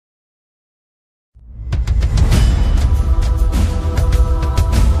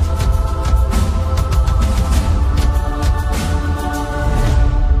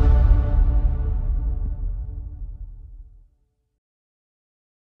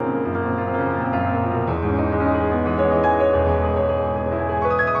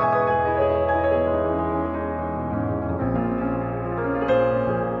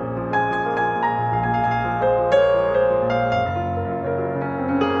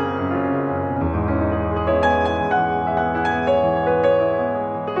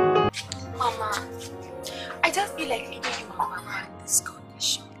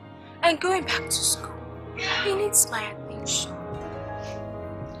going back to school. He needs my attention.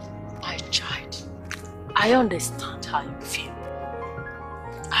 My child, I understand how you feel.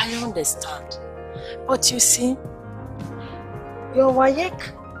 I understand. But you see, your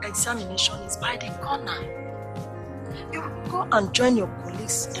WAEC examination is by the corner. You will go and join your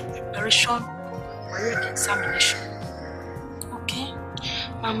colleagues in preparation for WAEC examination. Okay?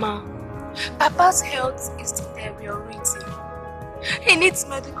 Mama, Papa's health is deteriorating. He needs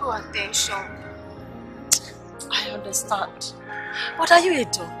medical attention. I understand. But are you a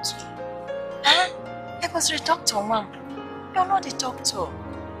doctor? Eh? It was a doctor, Mom. You're not a doctor.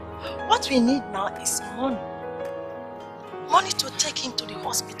 What we need now is money. Money to take him to the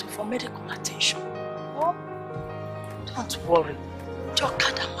hospital for medical attention. Oh? Don't worry. The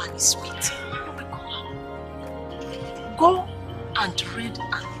Okada man is waiting. You will come. Go and read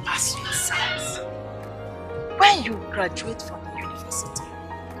and pass your exams. When you graduate from the university,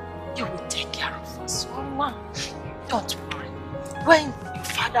 you will take care of us. Oh, Mom. Don't worry. When your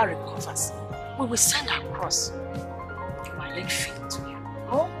father recovers, we will send across my leg feet to you.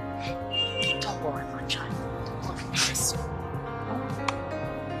 Oh? Don't worry, my child. God will bless you.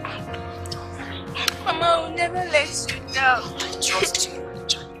 Mama, I will never let you down. I trust you, my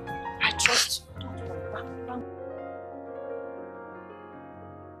child. I trust you. Don't worry.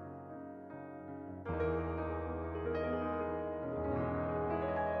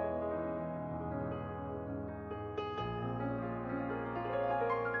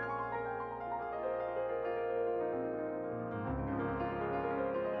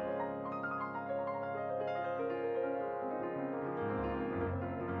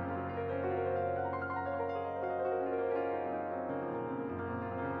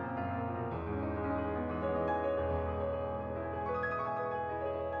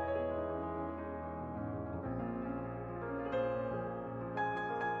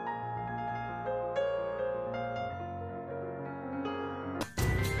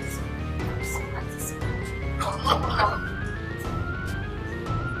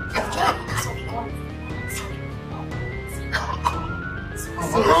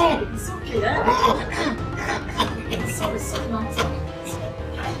 It's okay, eh? Sorry,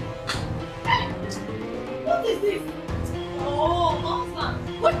 what is this? Oh,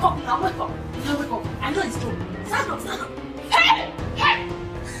 husband! Wake up now, wake up! Now wake up. I know it's true. Stand up, stand up. Hey! Hey!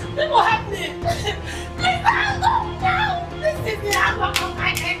 People help me! Please stand up now! This is the hour of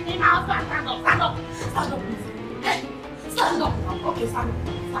my enemy now. Stand up, stand up. Stand up, please. Hey! Stand up now. Okay, stand up.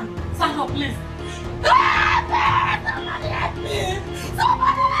 Stand up, please. Somebody help me!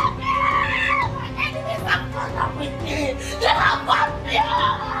 Somebody help me! My enemies have caught up with me! They have got me up!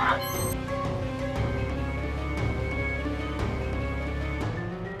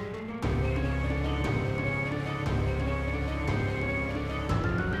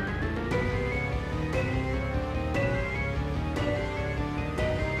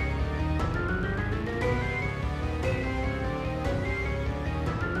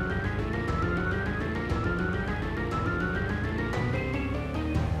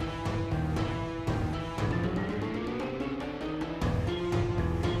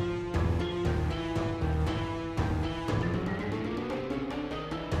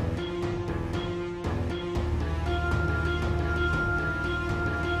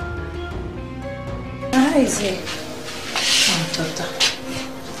 How is it? My daughter,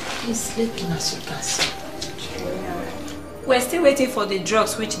 he's sleeping as you can see. We're still waiting for the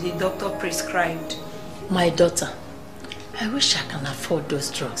drugs which the doctor prescribed. My daughter, I wish I can afford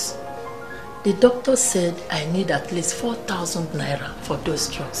those drugs. The doctor said I need at least 4,000 naira for those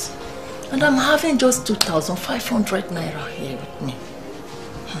drugs. And I'm having just 2,500 naira here with me.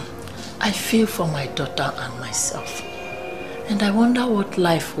 I feel for my daughter and myself. And I wonder what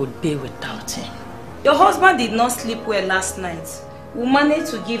life would be without him. Your husband did not sleep well last night. We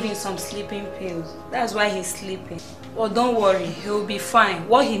managed to give him some sleeping pills. That's why he's sleeping. But don't worry, he'll be fine.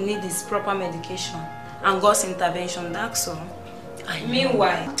 What he needs is proper medication and God's intervention, that's all.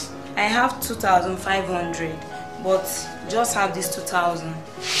 Meanwhile, I have 2,500, but just have this 2,000.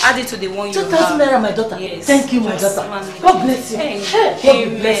 Add it to the one you have. 2,000 naira, my daughter. Yes. Thank you, my daughter. God bless you.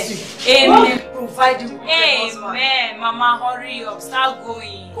 God bless you. Amen. God will provide you with Amen. Mama, hurry up. Start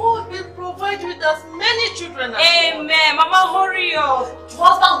going. God will provide you with as many children as Amen. Mama, hurry up. Your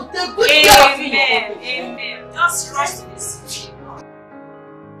husband will take good care of you. Amen. Just trust this.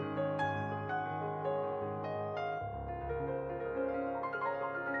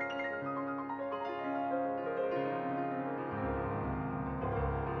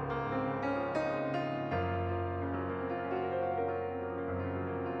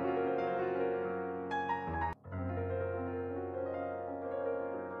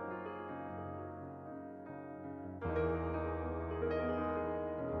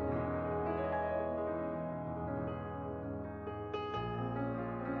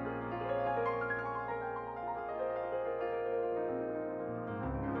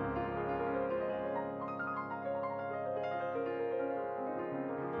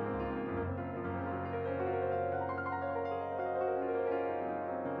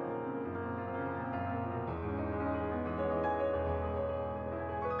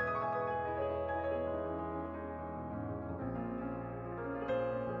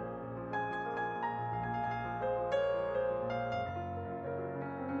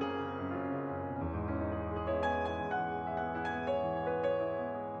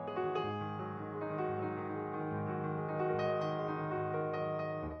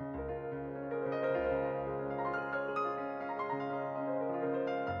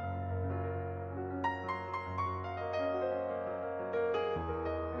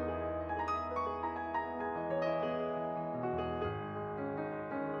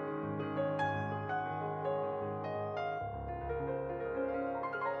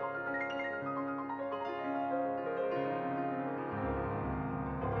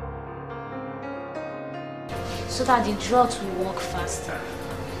 so that the drought will work faster.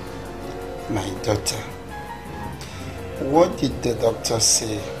 My daughter, what did the doctor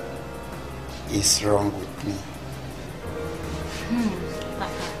say is wrong with me?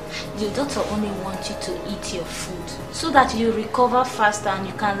 Papa, the doctor only wants you to eat your food so that you recover faster and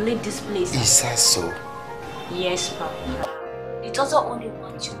you can leave this place. Is that so? Yes, Papa. The doctor only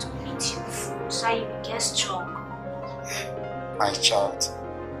wants you to eat your food so you will get strong. My child,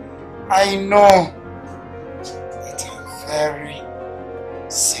 I know that I'm very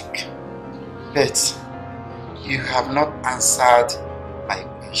sick, but you have not answered my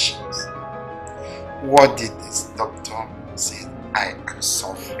questions. What did this doctor say I am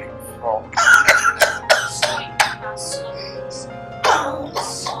suffering from? Sorry, Papa,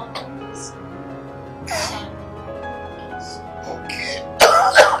 Okay.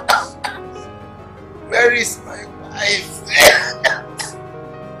 Where is my wife?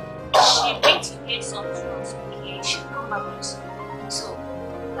 She went to get some fruits, okay? She'll come back with some. So,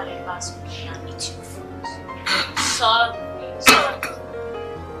 relax, okay, and eat your food. Sorry.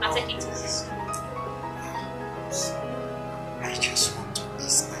 I'll take it easy. I just want to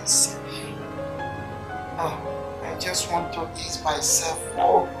ease myself. Oh, I just want to ease myself.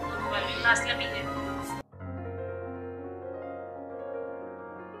 Oh. Well, relax, let me help you.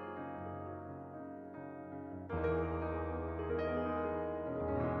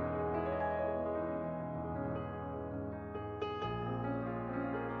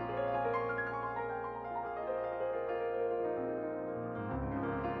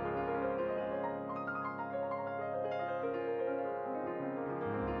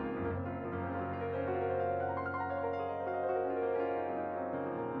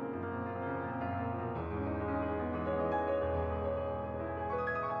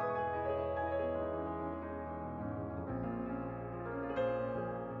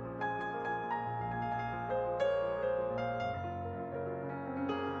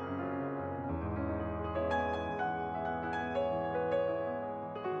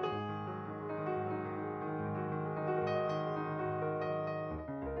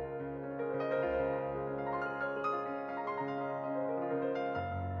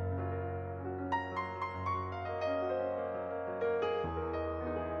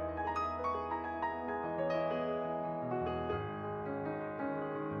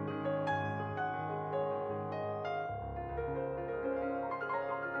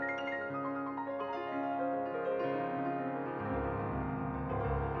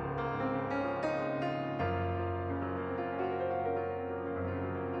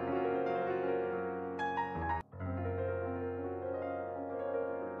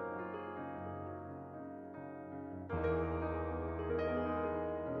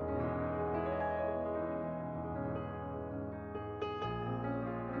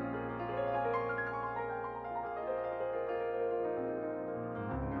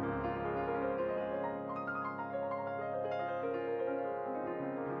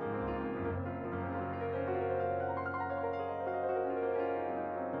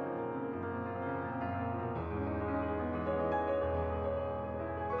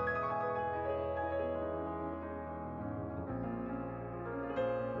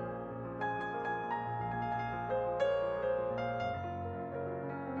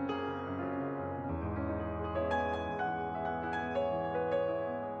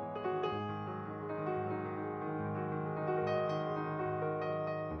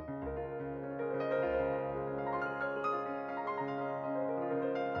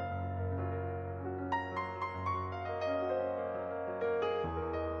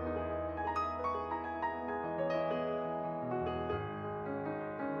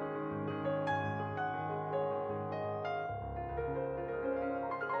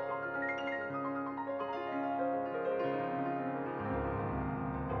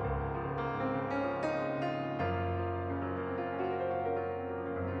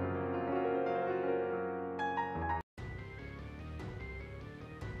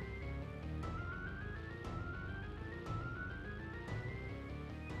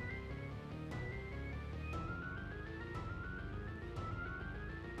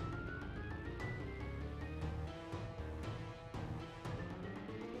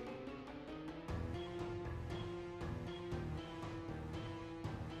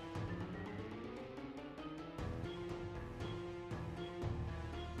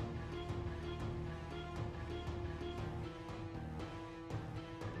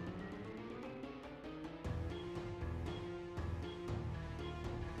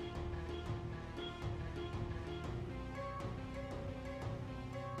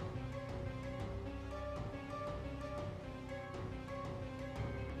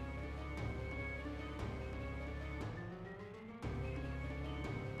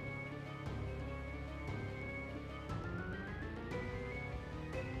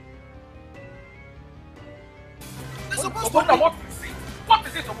 Obonna, what is it? What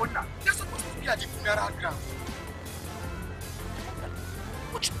is it, Obonna? They're supposed to be at the funeral ground.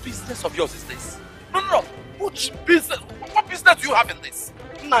 Which business of yours is this? No. Which business? What business do you have in this?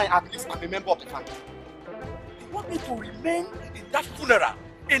 Now, at least I'm a member of the family. You want me to remain in that funeral,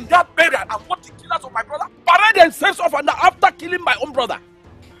 in that burial, and watch the killers of my brother parade themselves off and after killing my own brother?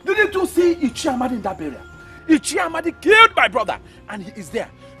 Didn't you see Ichi Amadi in that burial? Ichi Amadi killed my brother, and he is there.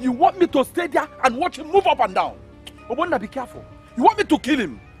 You want me to stay there and watch him move up and down? Obonna, be careful. You want me to kill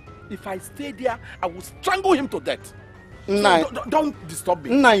him? If I stay there, I will strangle him to death. Nah, so don't disturb me.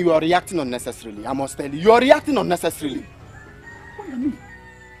 Nah, you are reacting unnecessarily. I must tell you, you are reacting unnecessarily. Me?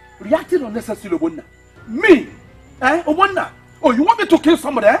 Reacting unnecessarily, Obonna? Me? Obonna? Oh, you want me to kill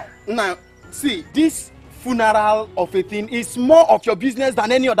somebody, eh? Now, see, this funeral of a thing is more of your business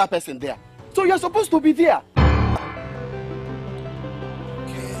than any other person there. So you're supposed to be there. Okay,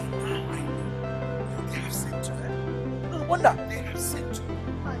 I know. They have sent you, eh? No wonder they have sent you.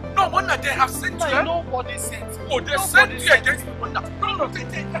 No wonder they have sent you, eh? Nobody sent you. Oh, they sent you against the wonder. No,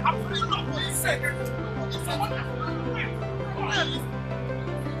 they have sent you. Nobody sent you. No wonder.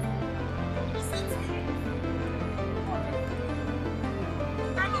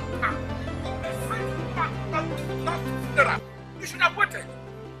 You should have waited.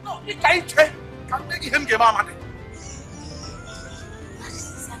 No, he can't change. Can't make him give our money. That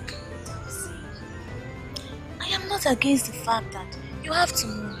is exactly what I'm saying. I am not against the fact that you have to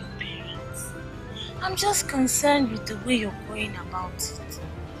know your parents. I'm just concerned with the way you're going about it.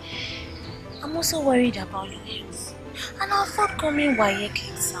 I'm also worried about your health and our forthcoming WAEC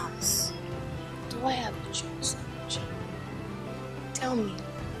exams. Do I have a choice? Tell me,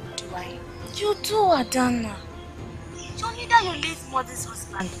 do I? You do, Adanna. You're neither your late mother's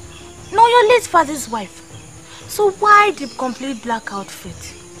husband nor your late father's wife. So why the complete black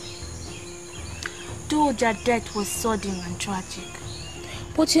outfit? Though their death was sudden and tragic,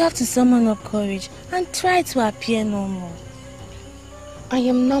 but you have to summon up courage and try to appear normal. I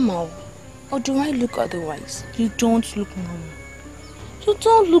am normal. Or do I look otherwise? You don't look normal. You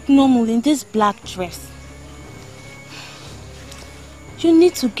don't look normal in this black dress. You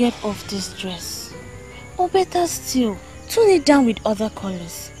need to get off this dress. Or better still, tone it down with other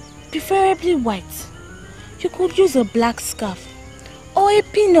colors. Preferably white. You could use a black scarf or a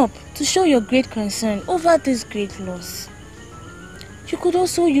pin-up to show your great concern over this great loss. You could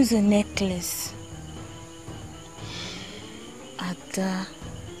also use a necklace. Ada,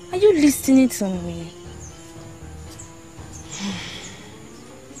 are you listening to me?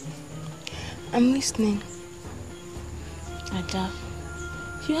 I'm listening. Ada,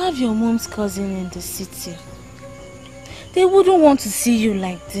 you have your mom's cousin in the city. They wouldn't want to see you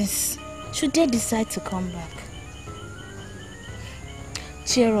like this, should they decide to come back.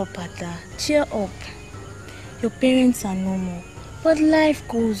 Cheer up, Ada. Cheer up. Your parents are no more, but life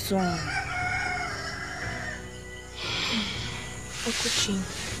goes on. Okuchi,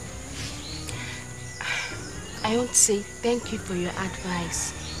 I want to say thank you for your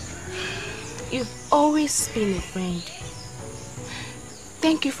advice. You've always been a friend.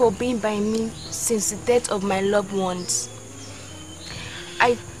 Thank you for being by me since the death of my loved ones.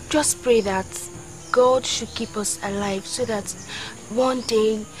 I just pray that God should keep us alive so that one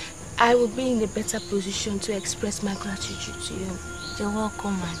day I will be in a better position to express my gratitude to you. You're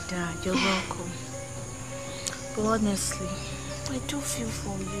welcome, my dad. You're welcome. But honestly, I do feel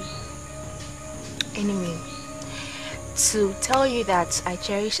for you. Anyway, to tell you that I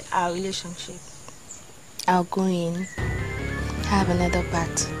cherish our relationship, I'll go in, have another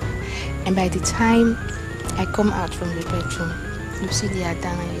bath, and by the time I come out from the bedroom, you'll see the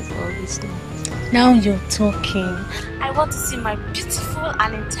Adanna you've always known. Now you're talking. I want to see my beautiful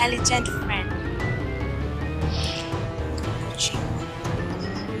and intelligent friend.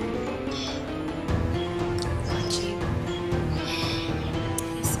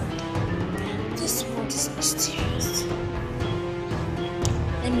 This world is mysterious.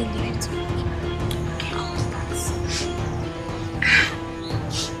 Let me leave it to you. Okay, I'll start.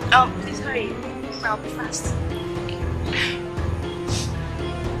 Please hurry. I'll be fast.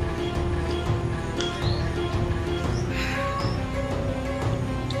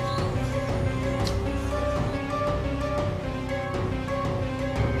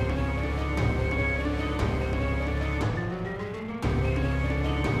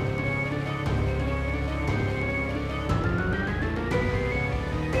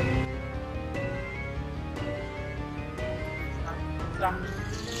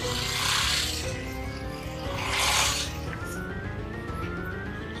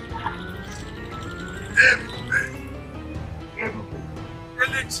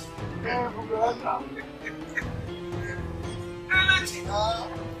 Kelechi.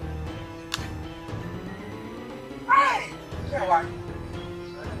 Hi. How are you?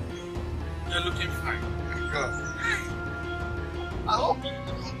 You're looking fine. Good. I hope you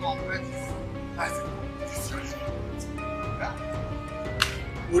don't compare this. This restaurant.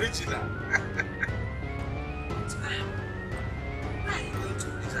 Original. Why are you going to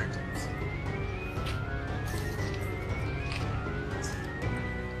these items?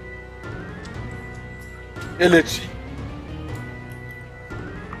 Kelechi.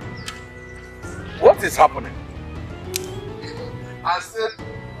 What is happening? I said,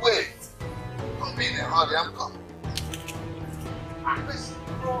 wait. Don't be in a hurry, I'm coming.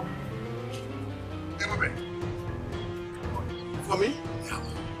 For me?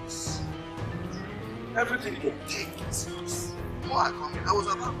 Yes. Everything you Take it. Before I come in, I was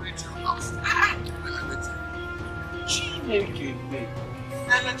about to reach your house. When I met you.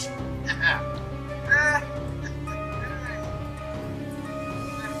 Kelechi.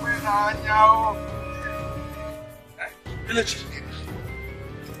 Kelechi.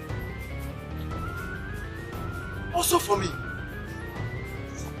 Also for me.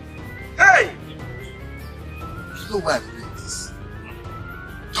 Hey! You know why I'm doing this?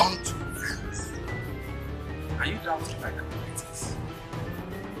 Don't do this. Are you doubting my capabilities?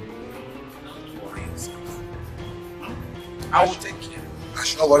 Don't worry yourself. I will take care. I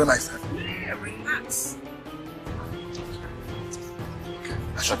should not worry myself. Yeah, relax. Okay,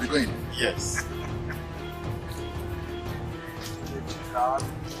 I shall be going. Yes.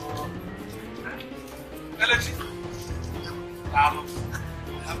 Kelechi.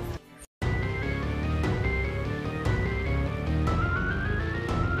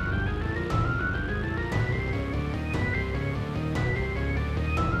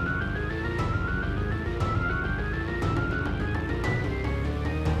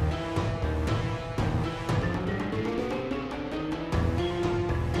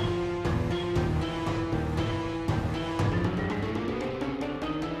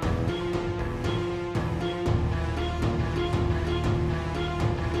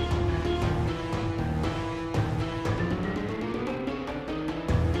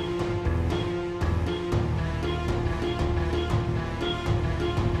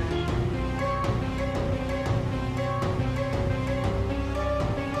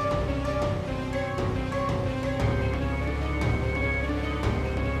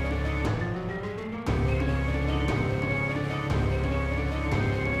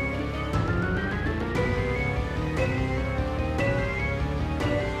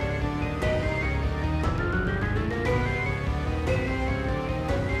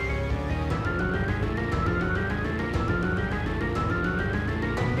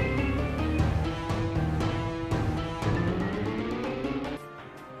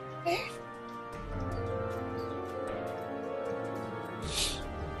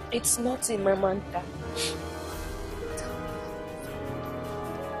 It's not in my manta.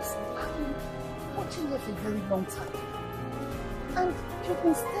 I've been watching you for a very long time. And you've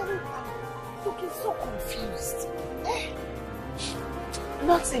been staring at me, looking so confused.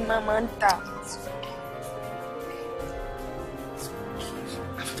 Not in my manta.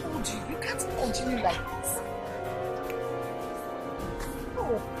 I've told you, you can't continue like this.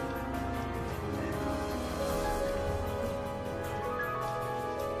 No.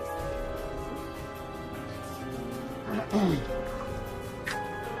 Okay,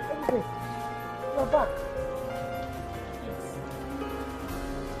 you're back. Yes.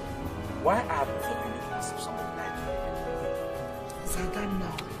 Why are both of you looking as if someone died? It's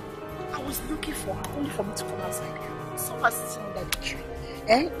Adanna. I was looking for her only for me to come outside. I saw her sitting under the tree,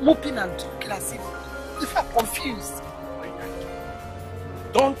 moping and talking as if I'm confused.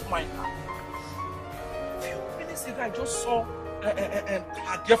 Don't mind her. A few minutes ago, I just saw her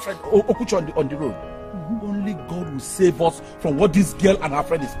girlfriend Okucho on the road. Only God will save us from what this girl and her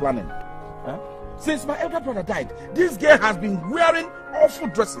friend is planning. Huh? Since my elder brother died, this girl has been wearing awful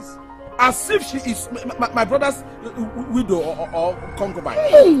dresses, as if she is my brother's widow or concubine.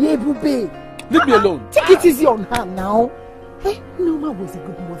 Hey, Ebube! Leave me alone. Take it easy on her now. Hey, Noma was a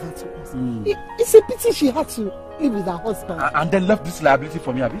good mother to us. It's a pity she had to live with her husband. And then left this liability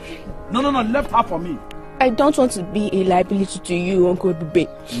for me, Abi? No, left her for me. I don't want to be a liability to you, Uncle Ebube.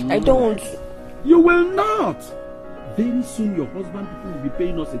 I don't want to. You will not. Very soon your husband people will be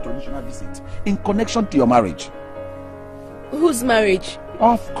paying us a traditional visit in connection to your marriage. Whose marriage?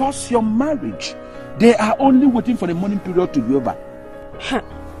 Of course, your marriage. They are only waiting for the mourning period to be over.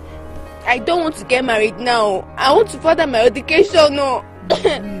 I don't want to get married now. I want to further my education. No.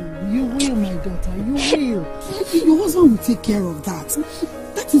 You will, my daughter. You will. Your husband will take care of that.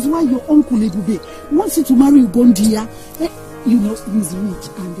 That is why your uncle Ebube wants you to marry Ubondia. You know, he's rich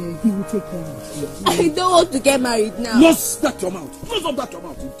and he will take care of you. I don't want to get married now. Close that your mouth. Close up that your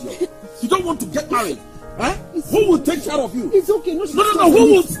mouth, idiot. You don't want to get married. Huh? Who will take care of you? It's okay. No,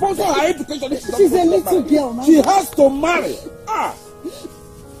 Who will sponsor her education? She's a little girl, man. She has to marry.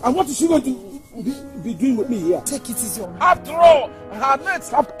 And what is she going to be doing with me here? Take it easy on her. After all, her mates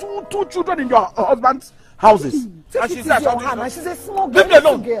have two children in your husband's houses. Take And it she's easy there on her. She's a small girl. Leave me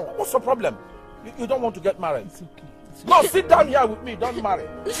alone. Girl. What's the problem? You don't want to get married. It's okay. No, sit down here with me. Don't marry.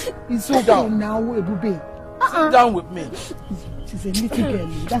 It's okay down. Now, Ebube. Sit down with me. She's a little girl.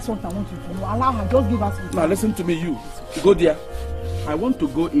 That's what I want you to know. Allow her. Just give her some time. Now listen to me, you. Go there. I want to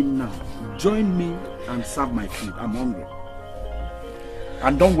go in now. Join me and serve my food. I'm hungry.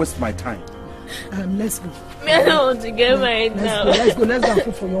 And don't waste my time. Let's go. I don't want to get married now. Let's go and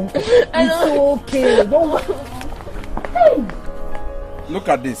cook for your uncle. It's okay. Don't worry. Look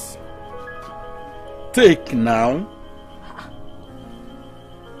at this. Take now.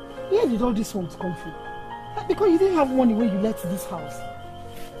 Where did all these ones come from? Because you didn't have money when you left this house.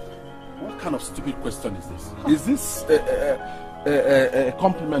 What kind of stupid question is this? Is this a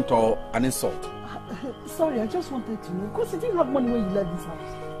compliment or an insult? Sorry, I just wanted to know. Because you didn't have money when you left this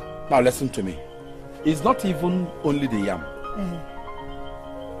house. Now listen to me. It's not even only the yam.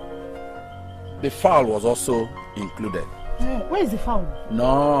 The fowl was also included. Where is the fowl?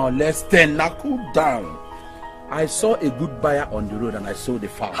 No, less than. Now cool down. I saw a good buyer on the road and I sold the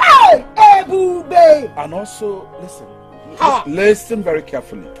fowl. Hey, Ebube! And also, listen very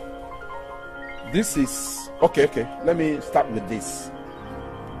carefully. This is okay. Let me start with this.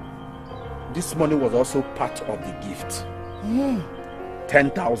 This money was also part of the gift.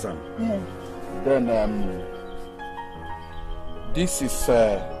 10,000. Then this is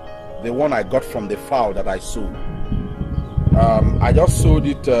the one I got from the fowl that I sold. I just sold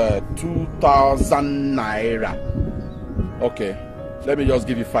it 2,000 naira. Okay, let me just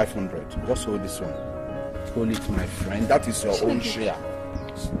give you 500. Just hold this one. Hold it, my friend. That is your own share.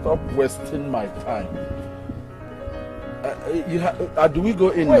 Stop wasting my time. Do we go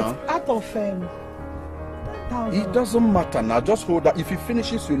in now? Out of 10,000. It doesn't matter now. Just hold that. If he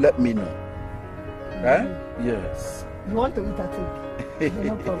finishes, you let me know. Yes. You want to eat at it?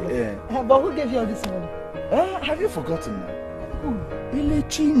 No problem. Yeah. But who gave you all this money? Have you forgotten now?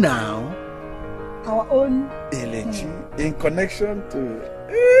 Elechi now. Our own Elechi in connection to.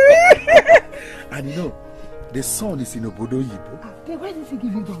 And you know, the son is in Obodo Yibo. Then why did he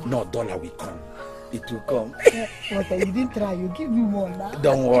give you $? No, dollar will come. It will come. What, you didn't try. You give me more now.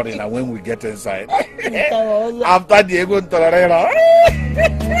 Don't worry now when we get inside. After Diego Torreira.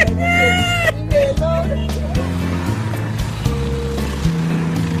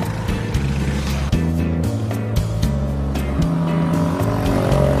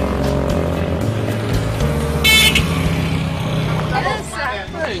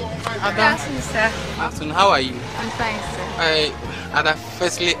 Afternoon, how are you? I'm fine, sir. Ada,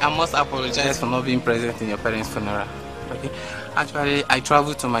 firstly, I must apologize for not being present in your parents' funeral. Okay? Actually, I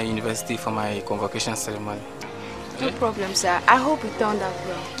traveled to my university for my convocation ceremony. No problem, sir. I hope it turned out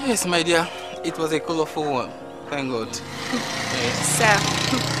well. Yes, my dear. It was a colorful one. Thank God. Yes. Sir,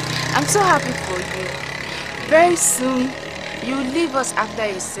 I'm so happy for you. Very soon, you leave us after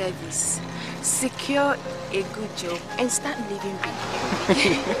your service, secure a good job, and start living big.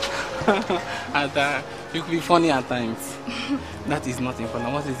 And you could be funny at times. That is not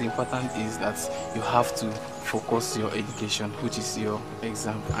important. What is important is that you have to focus your education, which is your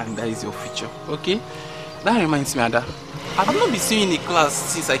exam, and that is your future. Okay? That reminds me, Ada. I've not been seeing you in the class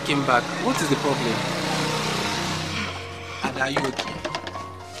since I came back. What is the problem? Ada, are you okay?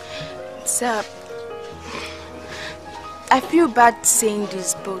 Sir, I feel bad saying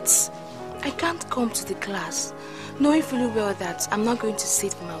this, but I can't come to the class, knowing fully well that I'm not going to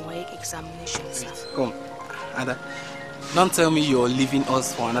sit for my WAEC examinations. Come, Ada, don't tell me you're leaving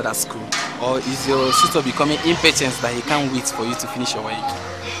us for another school, or is your sister becoming impatient that he can't wait for you to finish your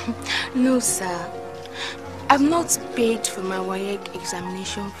WAEC? No, sir. I've not paid for my WAEC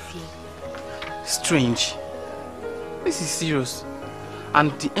examination fee. Strange. This is serious.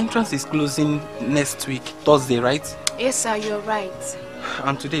 And the entrance is closing next week, Thursday, right? Yes, sir, you're right.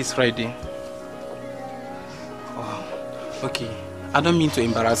 And today is Friday. Oh, okay. I don't mean to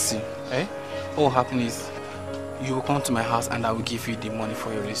embarrass you. Eh? What will happen is, you will come to my house and I will give you the money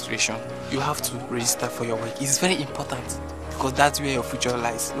for your registration. You have to register for your work. It's very important because that's where your future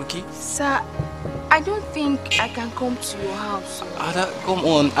lies, okay? Sir, I don't think I can come to your house. Ada, come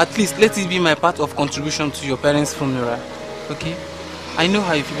on. At least let it be my part of contribution to your parents' funeral, okay? I know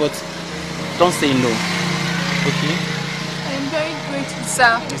how you feel, but don't say no, okay? I'm very grateful,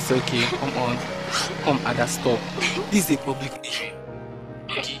 sir. It's okay, come on. Come, Ada, stop. This is a public area.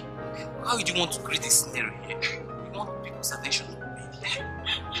 Okay? How would you want to create a scenario here? You want people's attention to be there.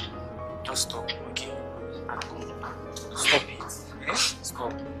 Just stop, okay? And come on. Stop it. Eh?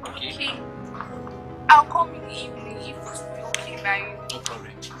 Stop, okay? Okay. I'll come in the evening if it's okay by you. No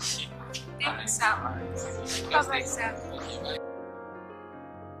problem. Thank you, sir. Bye-bye, sir. Okay, bye.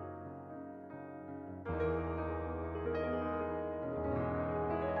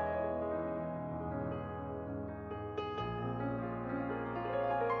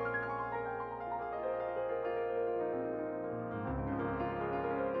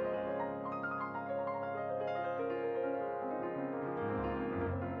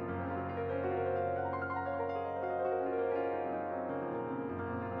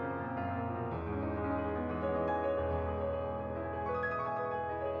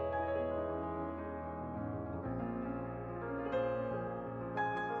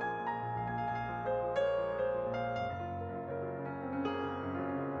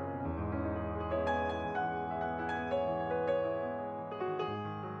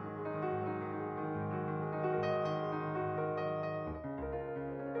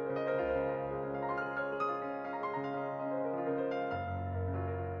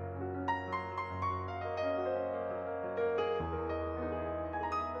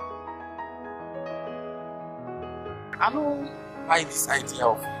 I don't buy this idea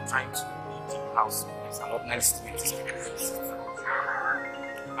of trying to leave the house as an ordinary student.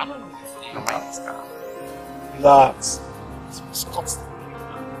 I don't know if you mind this car. Relax. It's supposed to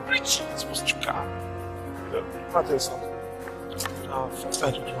cut. Preaching. It's supposed to car. Let me tell you something. First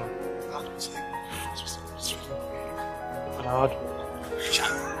time to do it. And I had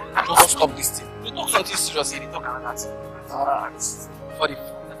Don't stop this thing. You talk something serious here, you talk another thing. For the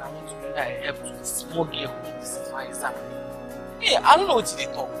fact that I want to render a help to the small girl who this is my exam. Hey, I don't know what they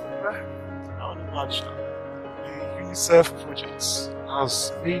talk. Now imagine the UNICEF project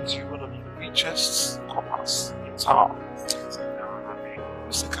has made you one of the richest coppers in town.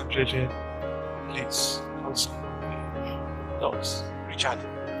 Mr. Kamjeje, please, answer me. Don't, Richard,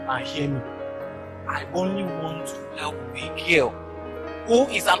 now hear me. I only want to help a girl who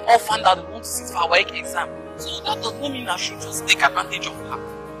is an orphan that wants to sit for our exam. So that does not mean I should just take advantage of her.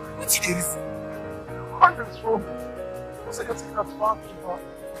 What is the reason? What is wrong? What's the taking advantage of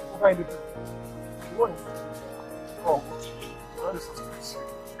over anything? You want it? Oh, that is such a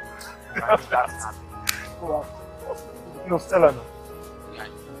you know, Stella now. Yeah,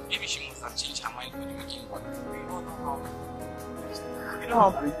 maybe she must have changed her mind for the weekend, but we don't know how. You know how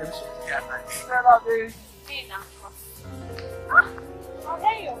brilliant she is. Stella, babe. Hey, now. I'll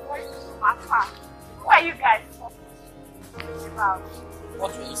hear your voice from afar. Who are you guys talking about?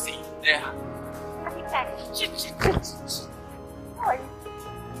 What will you say? There. I think I Who are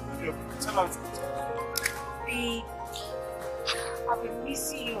you? Tell her. Big. I've been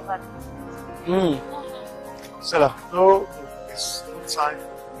missing you over there. Stella, no, it's no time.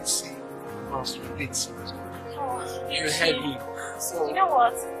 You see, you must repeat. You heard me. So, you know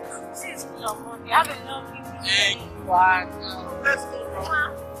what? Since no money, have a lovely Hey. wow. Let's go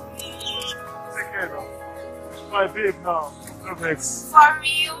now. Take care now. My babe now. No vex. For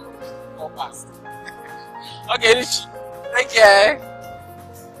real? Go past. Okay, Richie. Take care.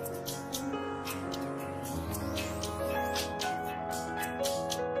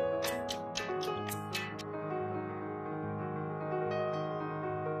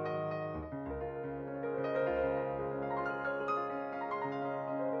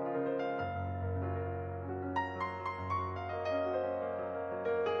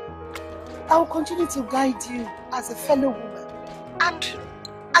 I will continue to guide you as a fellow woman and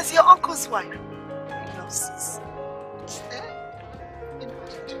as your uncle's wife. Nonsense.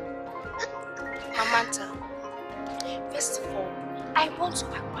 Mamanta, first of all, I want to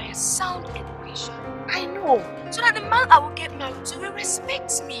acquire sound education. I know. So that the man I will get married to will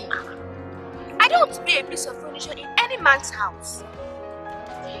respect me. I don't want to be a piece of furniture in any man's house.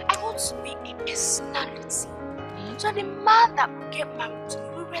 I want to be a personality. So that the man that will get married to me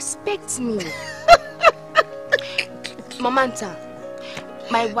will respect me. Mamanta,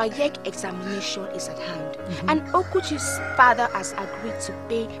 my WAEC examination is at hand. And Okuchi's father has agreed to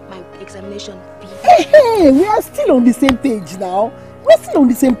pay my examination fee. Hey, we are still on the same page now. We're still on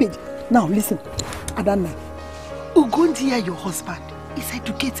the same page. Now listen, Adanna, Ugondia, your husband, is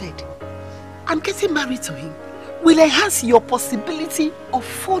educated. And getting married to him will enhance your possibility of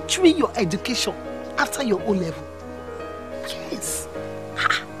furthering your education after your O-level. Yes.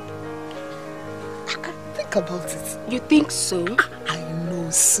 I can think about it. You think so? I know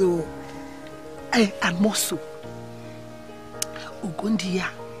so. And more so. Ugondia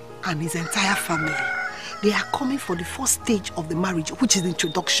and his entire family, they are coming for the first stage of the marriage, which is the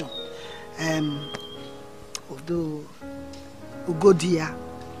introduction. Although Ugodia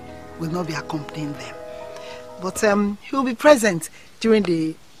will not be accompanying them. But he will be present during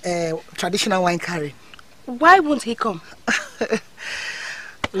the traditional wine carrying. Why won't he come?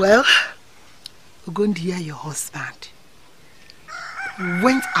 Well, Ugondia, your husband,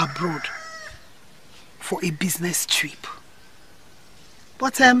 went abroad for a business trip.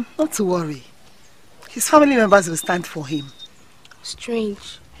 But not to worry. His family members will stand for him.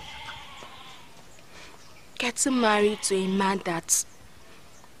 Strange. Getting married to a man that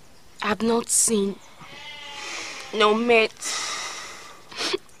I've not seen, no met.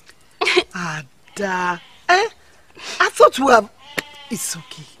 Ada, I thought we have... It's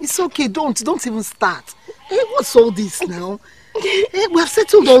okay. It's okay. Don't even start. What's all this now? We have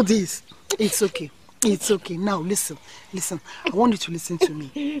settled all this. It's okay. It's okay. Now listen. I want you to listen to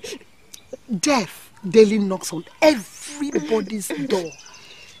me. Death daily knocks on everybody's door.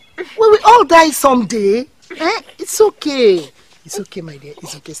 We will all die someday. It's okay. It's okay, my dear.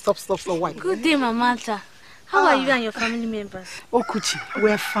 It's okay. Stop. Why? Good day, Mamanta. How are you and your family members? Oh, Kuchi,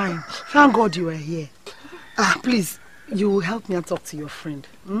 we're fine. Thank God you are here. Please, you will help me and talk to your friend.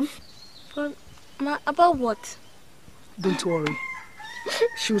 But, about what? Don't worry.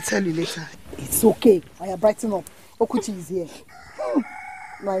 She will tell you later. It's okay. I am brightening up. Okuchi is here.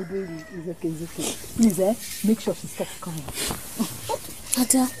 My baby, it's okay. Please, make sure she stops crying.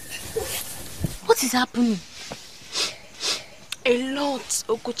 Ada, what is happening? A lot,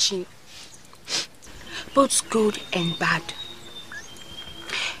 Okuchi. Both good and bad.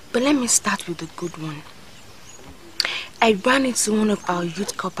 But let me start with the good one. I ran into one of our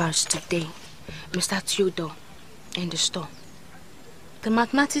youth couples today, Mr. Theodore, in the store. The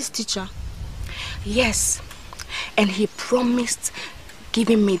mathematics teacher? Yes, and he promised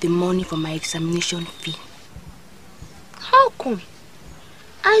giving me the money for my examination fee. How come?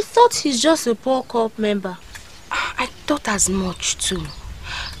 I thought he's just a poor corp member. I thought as much too.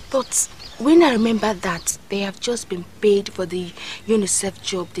 But when I remember that they have just been paid for the UNICEF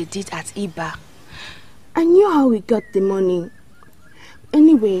job they did at IBA, I knew how we got the money.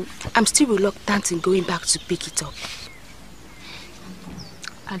 Anyway, I'm still reluctant in going back to pick it up.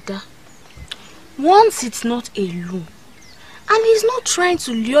 Ada, once it's not a loan, and he's not trying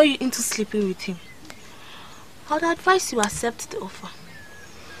to lure you into sleeping with him, I'd advise you accept the offer.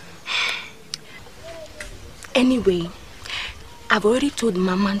 Anyway, I've already told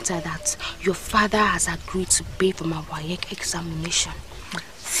Mamanta that your father has agreed to pay for my WAEC examination.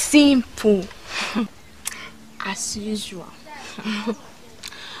 Simple. As usual.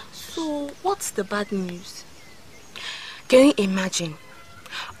 So, what's the bad news? Can you imagine?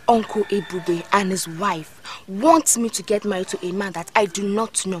 Uncle Ebube and his wife want me to get married to a man that I do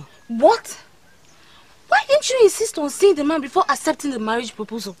not know. What? Why didn't you insist on seeing the man before accepting the marriage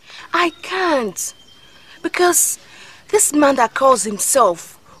proposal? I can't. Because this man that calls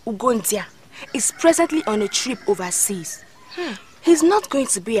himself Ugondia is presently on a trip overseas. He's not going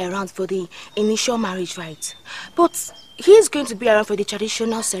to be around for the initial marriage rite, but he's going to be around for the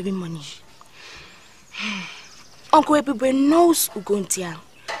traditional ceremony. Uncle Ebube knows Ugondia,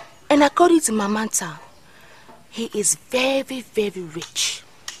 and according to Mamanta, he is very, very rich.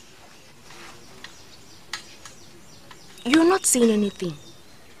 You're not saying anything.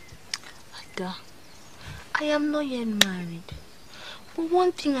 Ada, I am not yet married. But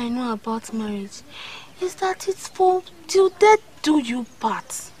one thing I know about marriage is that it's for till death do you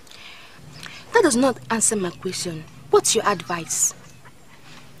part. That does not answer my question. What's your advice?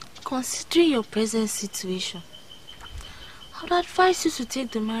 Considering your present situation, I would advise you to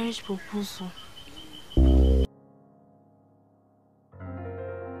take the marriage proposal.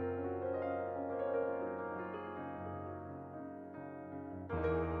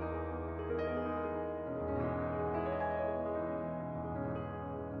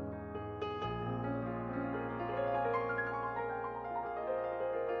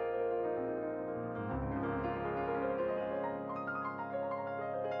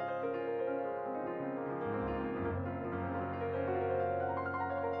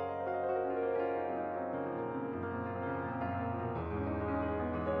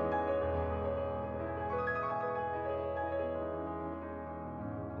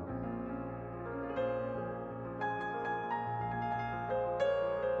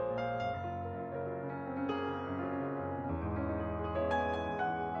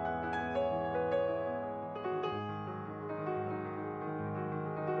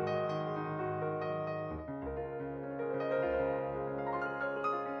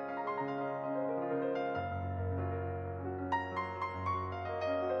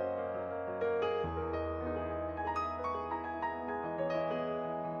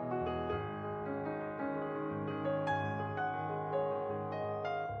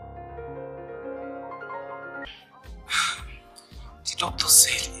 doctor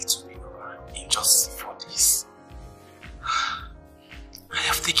said it will be over in just 4 days. I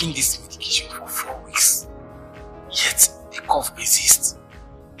have taken this medication for 4 weeks, yet the cough persists.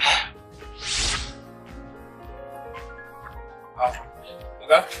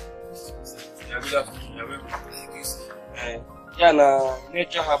 Okay? Yeah, good afternoon. Yeah, na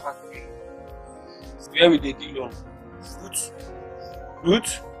nature happen. Where we dey deal on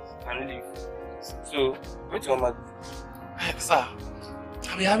root and leaf. So, what's your matter? Sir,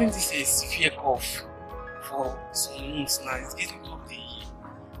 I've been having this severe cough for some months now. It's getting to the year.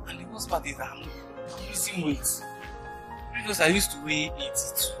 And the worst part is that I'm losing weight. Because I used to weigh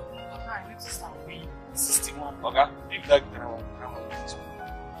 82. But now I need to start weighing 61. Okay, leave that grammar.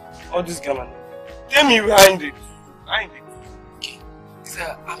 All this grammar. Tell me behind it. Okay.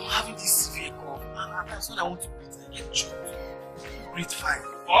 Sir, I'm having this severe cough. And at times when I want to breathe, I get choked. Breathe fine.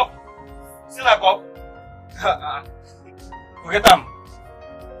 Up? Still like up? Forget them.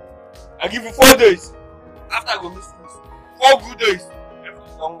 I give you 4 days. After I go miss this, 4 good days.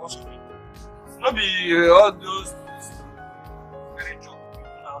 Everything don't wash away. Not be all those very joke.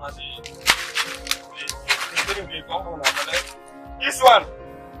 This one,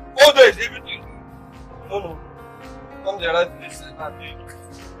 4 days, everything. No. Come there, right place. Oh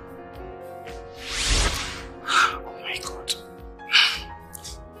my God.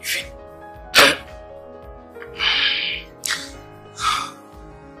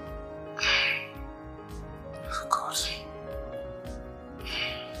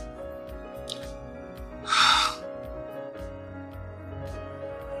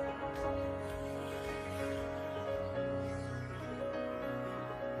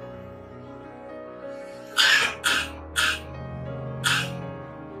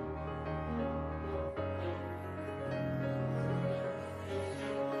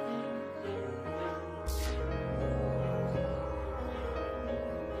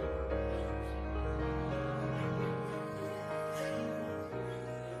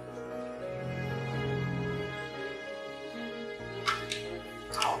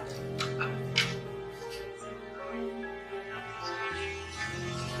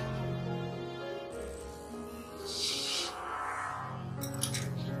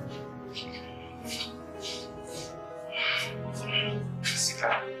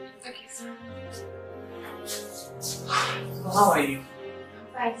 How are you?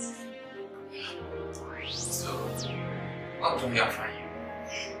 I'm fine. So, what do we have for you?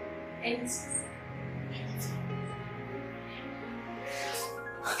 Anything.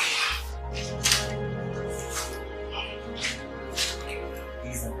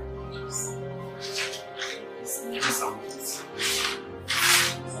 These are the pictures. Give me some of this.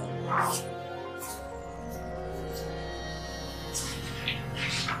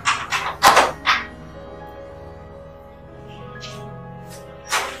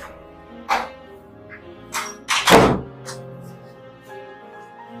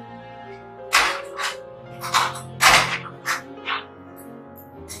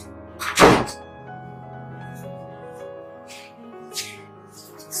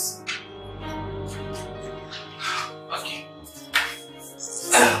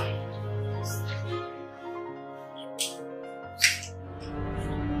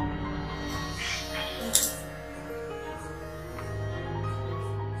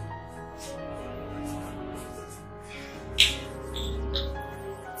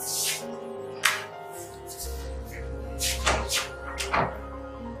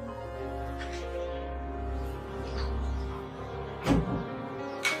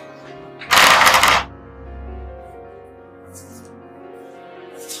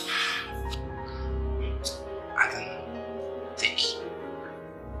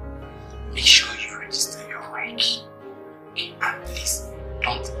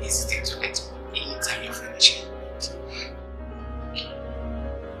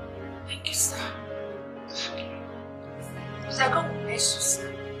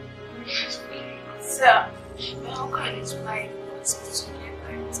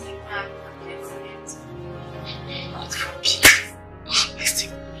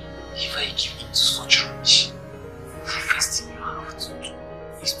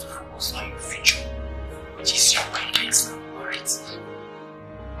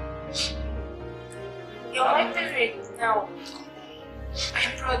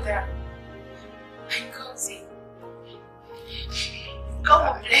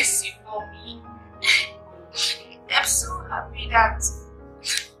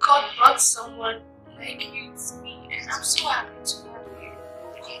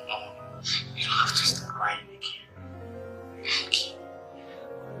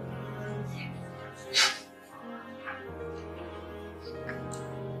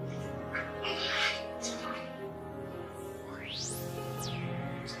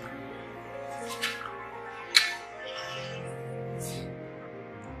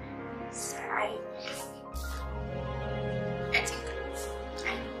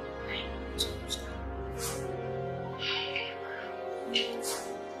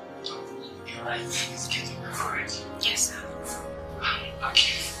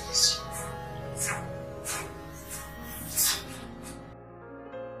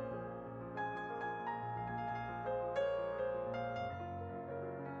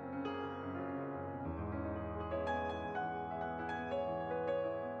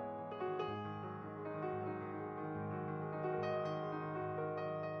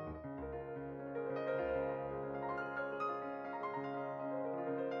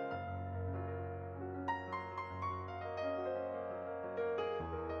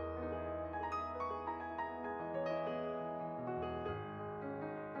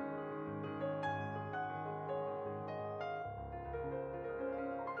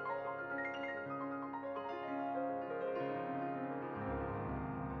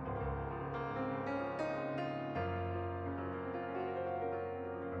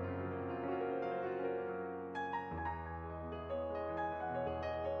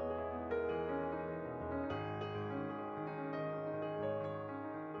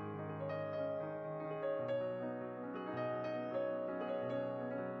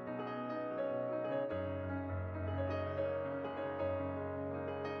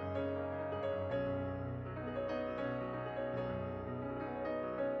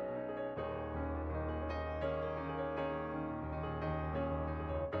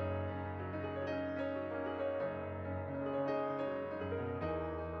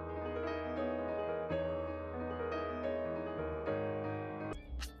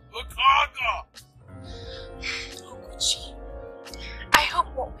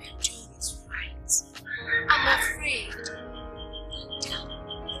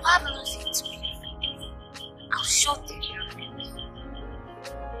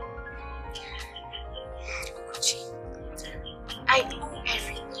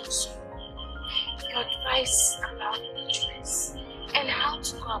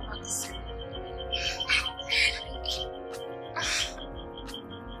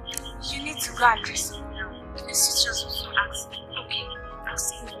 to go and dress up now. The sisters also ask me. Okay, I'll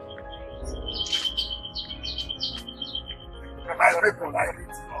see you. My people, I need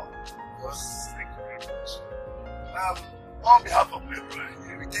to know. Yes, thank you very much. On behalf of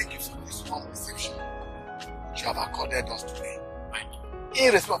everyone, we thank you for this warm reception which you have accorded us today.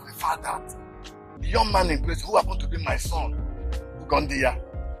 In respect of the fact that the young man in place who happened to be my son, Ugondia,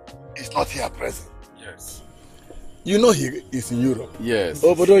 is not here present. Yes. You know he is in Europe. Yes.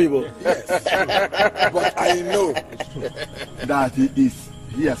 Obodoyibo. Yes. But I know that he is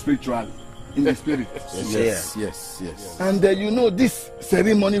here spiritually, in the spirit. Yes. And you know, this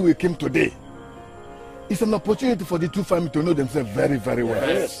ceremony we came today is an opportunity for the two families to know themselves very, very well.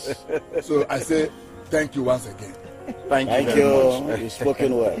 Yes. So I say thank you once again. Thank you. You've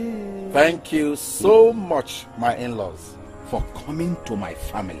spoken well. Thank you so much, my in-laws, for coming to my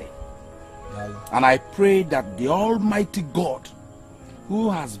family. And I pray that the Almighty God who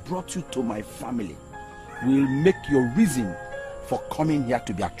has brought you to my family will make your reason for coming here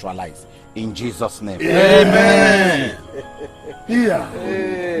to be actualized. In Jesus' name. Amen. Here.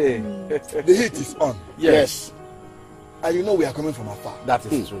 Hey. The heat is on. Yes. And you know we are coming from afar. That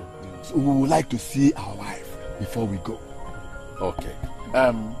is true. So we would like to see our wife before we go. Okay.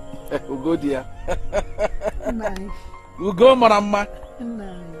 We'll go there. Nice. We'll go, Marama.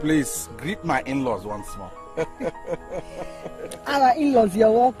 Nice. Please greet my in-laws once more. Our in-laws,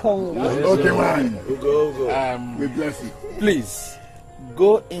 you're welcome. Okay, man. We'll go. We bless you. Please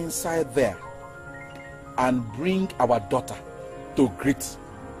go inside there and bring our daughter to greet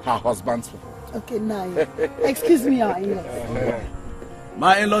her husband's people. Okay, nice. Excuse me, our in-laws.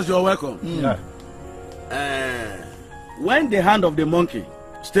 My in-laws, you're welcome. When the hand of the monkey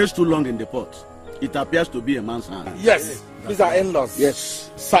stays too long in the pot, it appears to be a man's hand. Yes, these are in-laws. Yes.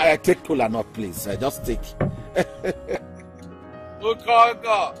 Sir, take cola nut, please. Just take. Look,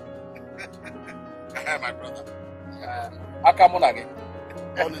 God. My brother. How come on again?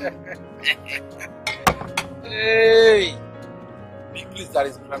 Hey! Please, that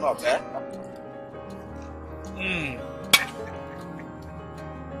is granite, eh?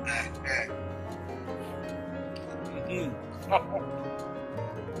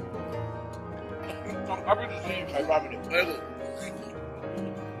 I'm happy to see you, my family. Very good.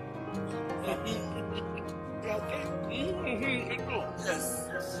 Yes.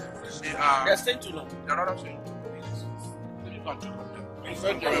 They're staying too long. They're not saying. You can check on them. Please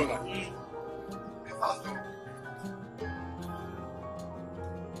send your own.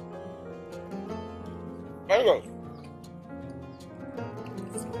 Very good.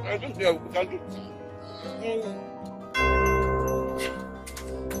 I think they can do.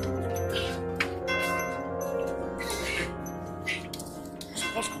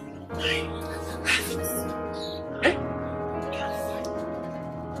 What's going on? Eh?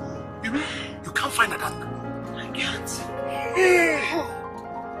 You mean you can't find Adanna? I can't.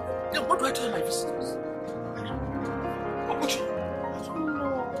 Then what do I tell my visitors? What would you?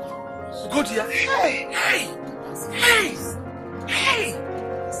 Go to your hey!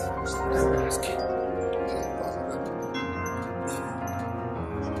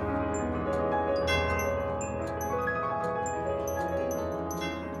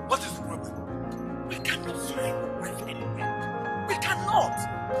 What is the problem? We cannot find wife anywhere. We cannot.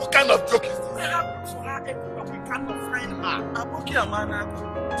 What kind of joke is this? We have to her everywhere. We cannot find her. I'm okay, man.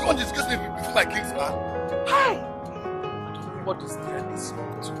 Don't discuss me before my kids, man. How? I don't know what is there this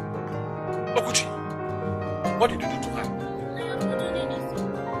month. Okuchi, what did you do to her? I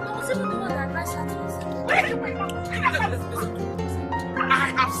was even the one that advised her to listen. I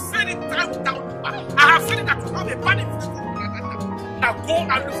have said it time without number. I have said it that you have a bad influence. Now go and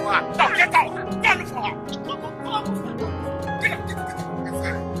look for her. Now get out. Go and look for her.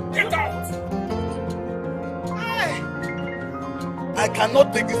 Get out. Hey. I cannot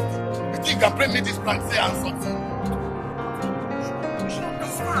take this thing. You think you can bring me this prank, say and something? You should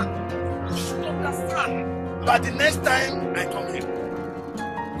understand. You should understand. But the next time I come here,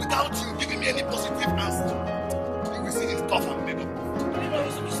 without you giving me any positive answer, you will see this stuff and made up. You know,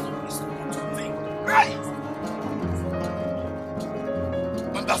 it's not a thing. Right?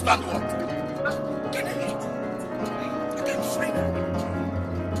 Understand what? Get it? You can find her.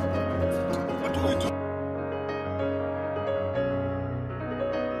 What do we do?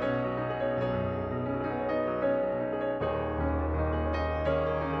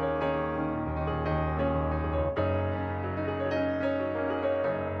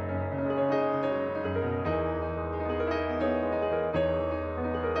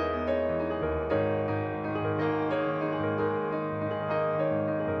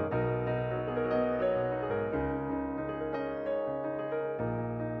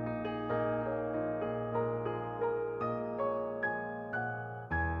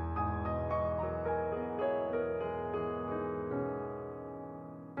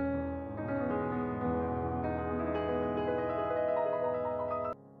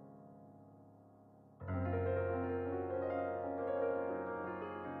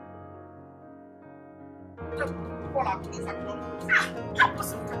 fall out of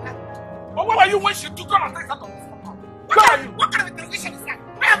but where were you when she took all her things out of this compound? Where were you? What kind of interrogation is that?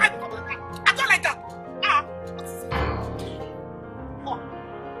 Where am I becoming like that? I don't like that.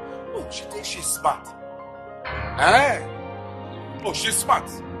 Oh, she thinks she's smart. Eh? Oh, she's smart.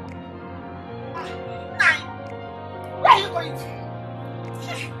 Nine. Where are you going to?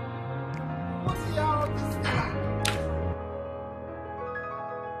 What's the hour of this guy?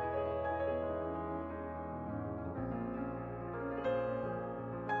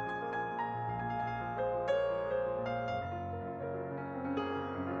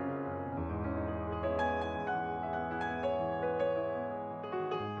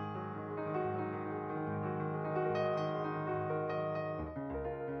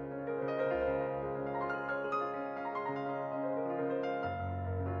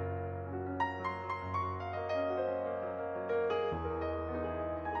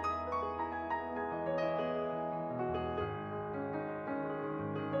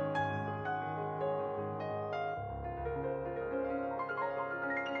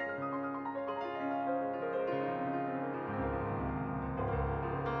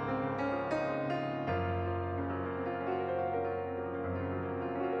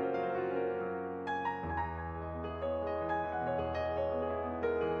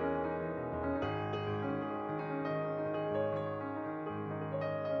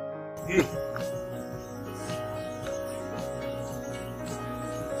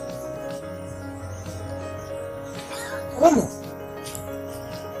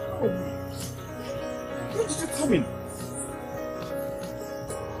 When did you come in?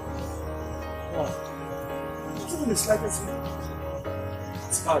 Wow. Not even the slightest thing.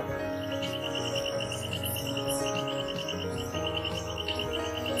 It's bad.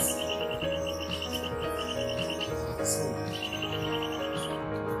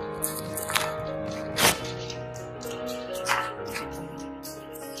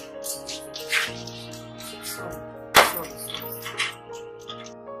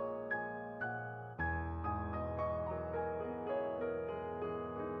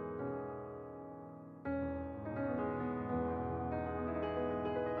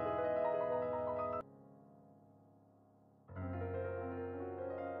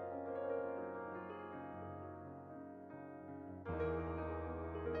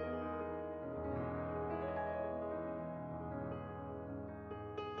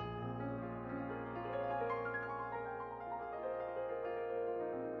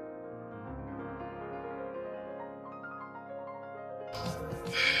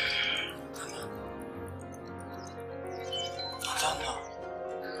 Adanna.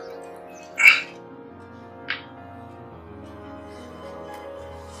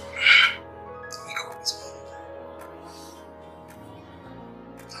 Wake up this morning.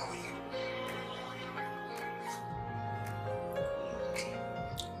 How are you?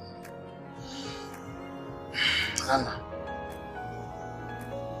 Adanna,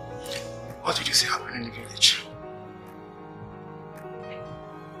 what did you say happened in the village?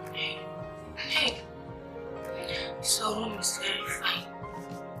 Sorrow is very fine.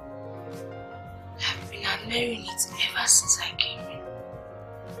 I've been admiring it ever since I came in.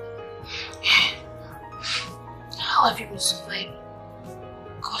 How have you been surviving?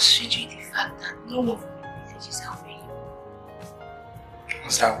 Considering the fact that no one from the village is helping you.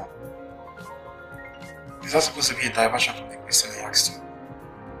 What's that one? Is that supposed to be a diversion from the question I asked you?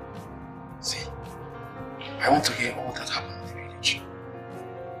 See, I want to hear all that happened in the village.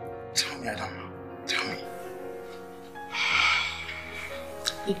 Tell me, Adanna. Tell me.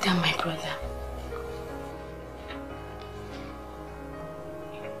 Ida, my brother.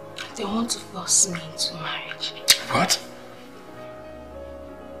 They want to force me into marriage. What?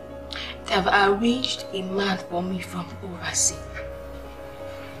 They have arranged a man for me from overseas.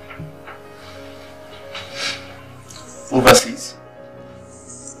 Overseas?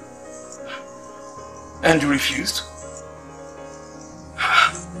 And you refused?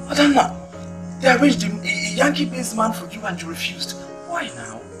 Adanna, they arranged a Yankee-based man for you and you refused. Why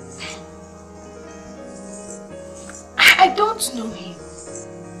now? I don't know him.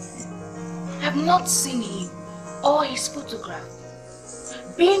 I've not seen him or his photograph.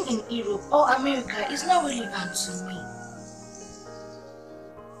 Being in Europe or America is not relevant to me.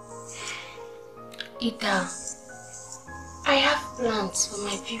 Ida, I have plans for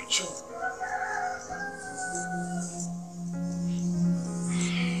my future.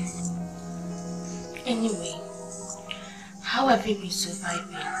 Anyway, how have you been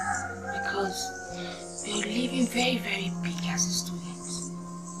surviving? Because you're living very, very big as a student.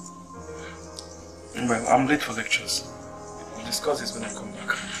 Well, I'm late for lectures. We'll discuss this when I come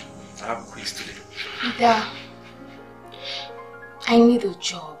back. I have a quiz today. Ida, I need a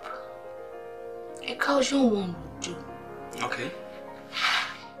job. A casual one would do. Okay.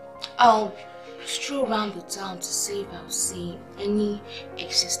 I'll stroll around the town to see if I'll see any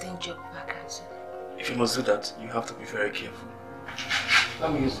existing job vacancy. If you must do that, you have to be very careful.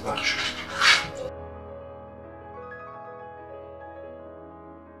 Let me use the bathroom.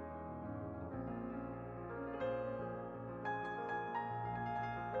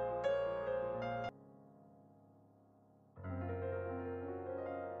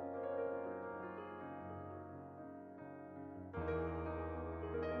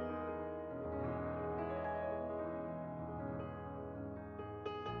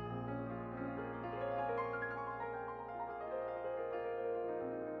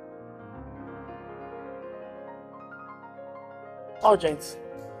 Urgent.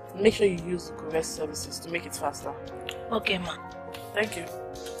 Make sure you use the correct services to make it faster. Okay, ma. Thank you.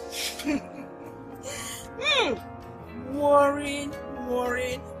 Moringa.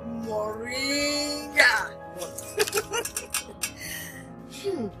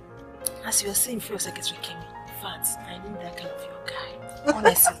 As you were saying before your secretary came in, fact, I need that kind of your guy.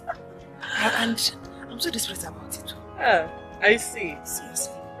 Honestly. And I'm so desperate about it too. I see.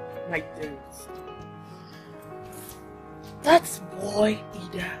 Seriously. My dear. That boy,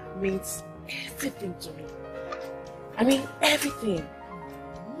 Ida, means everything to me. I mean, everything.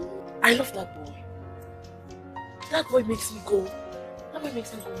 I love that boy. That boy makes me go. That boy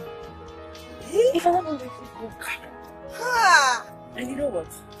makes me go. If that boy makes me go, and you know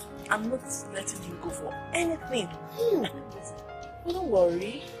what? I'm not letting him go for anything. But don't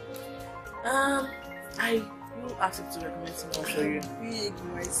worry. I will ask him to recommend someone for you. Big,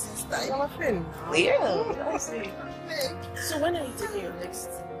 my sister. I'm a friend. Yeah. I see. So when are you taking your next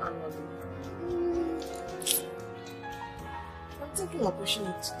annual leave? I'm thinking of pushing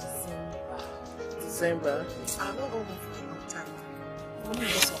it to December. I'm not going for a long time. Only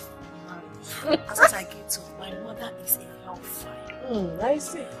because of marriage. As I get to, my mother is a hellfire. I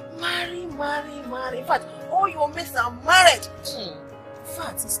see. Marry. In fact, all your mates are married. In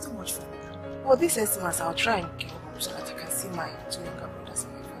fact, it's too much for me. For this Christmas, I'll try and get home so that I can see my two younger brothers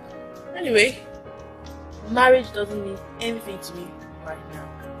and my father. Anyway, marriage doesn't mean anything to me right now.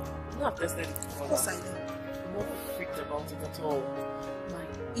 I'm not tested it before. Of course I do. I'm not freaked about it at all. My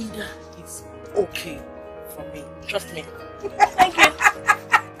Ida is okay for me. Trust me. Thank you.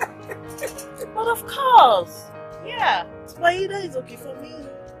 But of course. Yeah. My Ida is okay for me.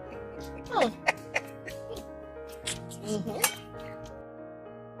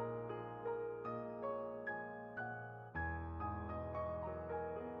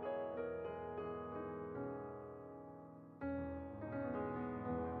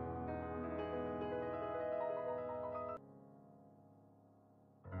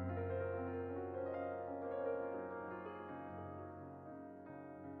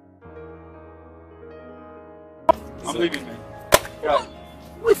 I'm leaving, man. Yeah.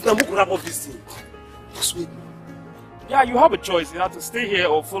 Wait, now who could wrap up this thing? Just wait. Yeah, you have a choice. You have to stay here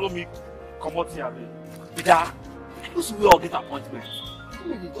or follow me. Come out here, man. Ida, suppose we all get appointments. How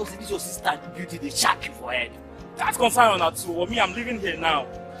many does this your sister and beauty they shack you for head? That's concern on that too. Or me, I'm leaving here now.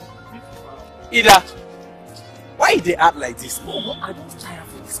 Ida, why they act like this? Oh, I don't tire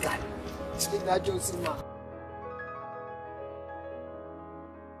for this guy. Speak that Josie, man.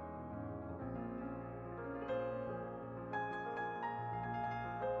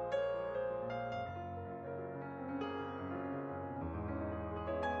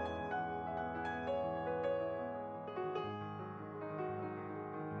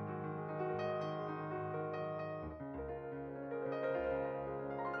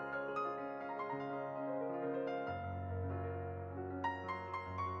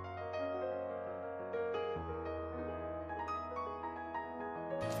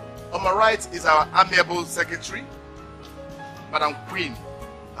 On my right is our amiable secretary, Madam Queen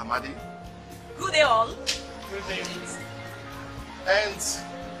Amadi. Good day all. Good day. And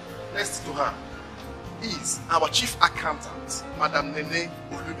next to her is our chief accountant, Madam Nene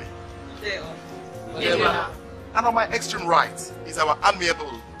Olube. Good day all. And on my extreme right is our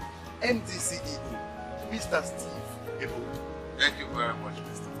amiable MD-CEO, Mr. Steve Ebo. Thank you very much,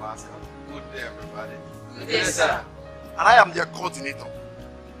 Mr. Pascal. Good day, everybody. Good day, sir. And I am their coordinator.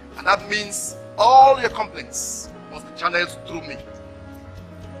 And that means all your complaints must be channeled through me.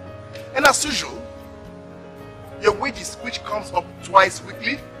 And as usual, your wages, which comes up twice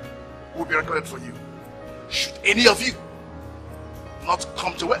weekly, will be recorded for you. Should any of you not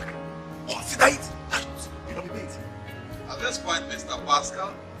come to work, consider it that you will not be paid. At this point, Mr.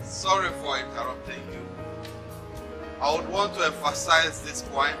 Pascal, sorry for interrupting you. I would want to emphasize this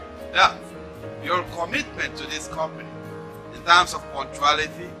point that your commitment to this company is in terms of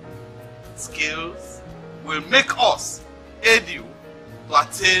punctuality, skills, will make us aid you to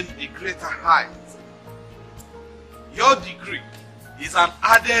attain a greater height. Your degree is an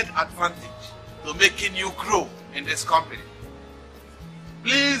added advantage to making you grow in this company.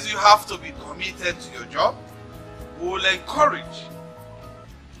 Please, you have to be committed to your job. We will encourage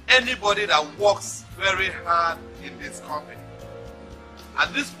anybody that works very hard in this company.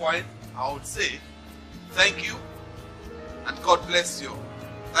 At this point, I would say thank you and God bless you.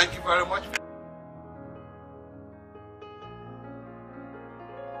 Thank you very much.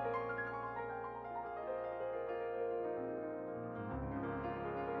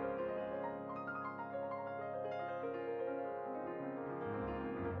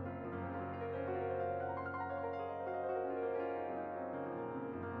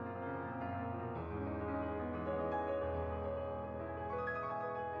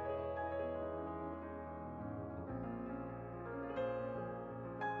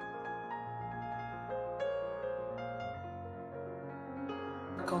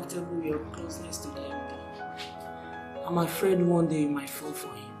 Comfortable with your closeness to them. I'm afraid one day you might fall for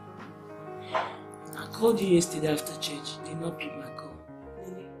him. I called you yesterday after church. You did not pick my call.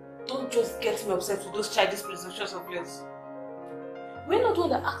 Don't just get me upset with those childish presumptions of yours. We're not the one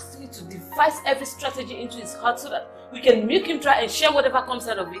that asked me to devise every strategy into his heart so that we can make him try and share whatever comes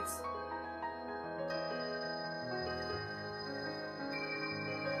out of it.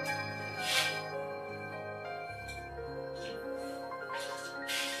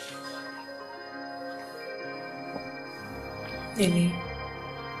 Lily,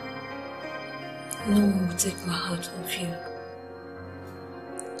 no one will take my heart off you.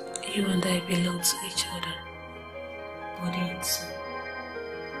 You and I belong to each other, body and soul.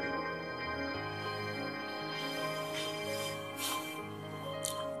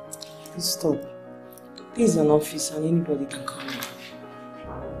 Please stop. This is an office and anybody can come in.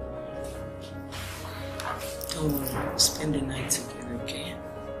 Don't worry, we'll spend the night together, okay?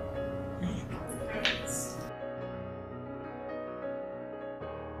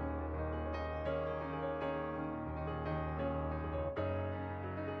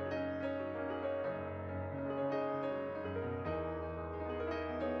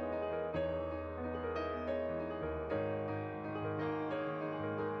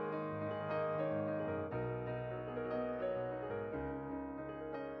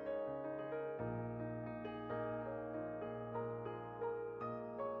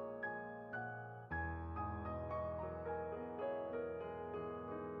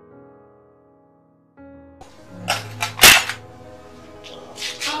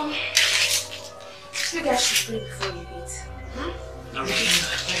 You guys should pray before you eat.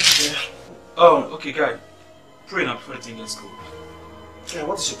 Okay, guy. Pray now before the thing gets cold. Yeah,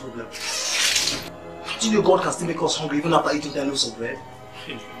 what is your problem? Do you know God can still make us hungry even after eating 10 loaves of bread?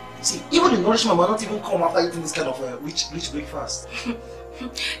 See, even the nourishment might not even come after eating this kind of rich breakfast.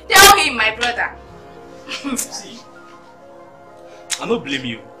 Tell him, my brother. See, I don't blame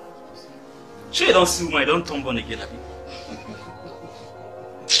you. Sure, you don't see woman, I don't turn born again, Abi.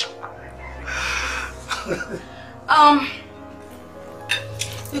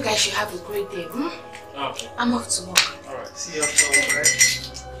 You guys should have a great day. Okay. I'm off to work. Alright, see you after work, right?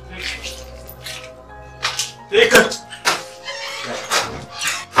 Take it!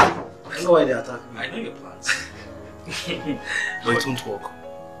 I know why they attack me. I know your plans. But it won't work.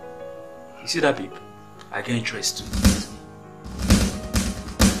 You see that babe? I get interest too.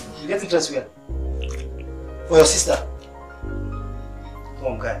 You get interest where? For your sister? Come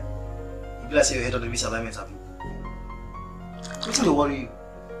on, guy. You be like say your head on the misalignment happen. What do they worry you?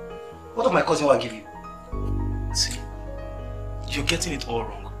 What of my cousin will I give you? See, you're getting it all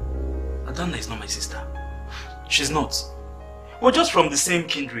wrong. Adanna is not my sister. She's not. We're just from the same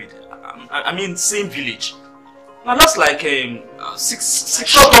kindred. I mean, same village. Now that's like six.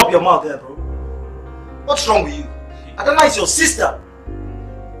 Shut up your mouth there, bro. What's wrong with you? Adanna is your sister.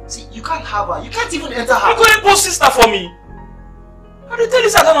 See, you can't have her. You can't even enter her. You couldn't post sister for me. How do you tell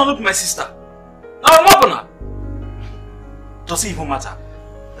this Adanna not be my sister? Now I'm up on her. Does it even matter?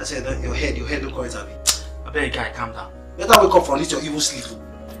 I said that your head don't correct her. I beg guy, calm down. Better wake up from this your evil sleep.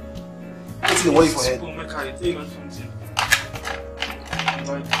 What's the worry for head?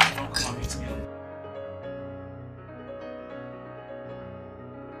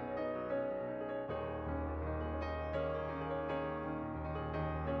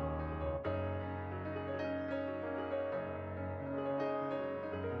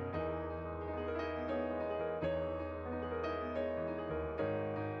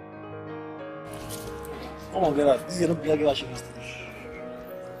 Come on, get out. This is not blogging what she wants to do.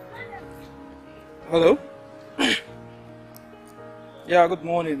 Hello? Yeah, good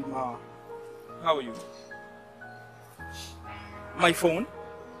morning, Ma. How are you? My phone?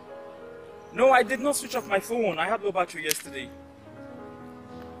 No, I did not switch off my phone. I had no battery yesterday.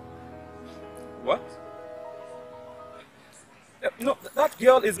 What? No, that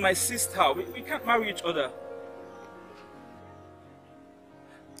girl is my sister. We can't marry each other.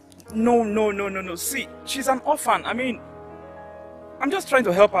 No. See, she's an orphan. I mean, I'm just trying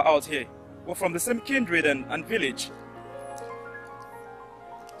to help her out here. We're from the same kindred and village.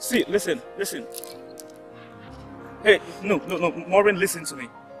 See, listen. Hey, no, Maureen, listen to me.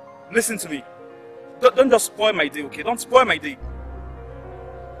 Listen to me. Don't just spoil my day, okay? Don't spoil my day.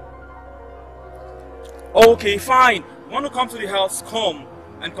 Okay, fine. You want to come to the house? Come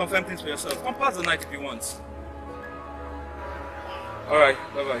and confirm things for yourself. Come pass the night if you want. Alright,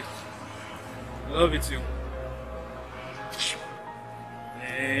 bye-bye. I love you too.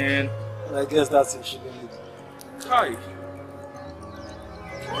 And I guess that's it, she believe. Hi.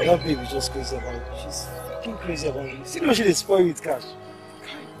 That baby just crazy about it. She's fucking crazy about it. See how she dey spoil with cash.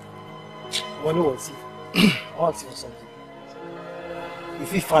 Well, no one see. I want to see something.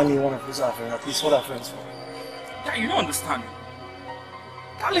 If you find me one of those our friends, at least what our friends for. Yeah, you don't understand.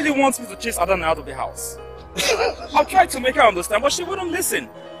 That lady wants me to chase Adanna out of the house. I've tried to make her understand, but she wouldn't listen.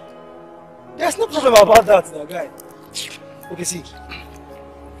 There's no problem about that, now, guy. Okay, see.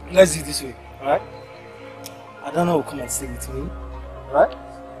 Let's do it this way, alright? Adanna will come and stay with me, alright?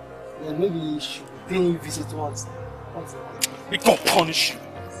 Then maybe she will pay you a visit once. We can't punish you.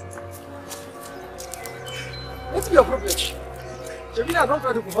 What's your problem? Jamila, don't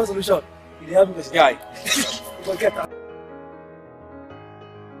try to provide a solution. You have this guy. Forget that.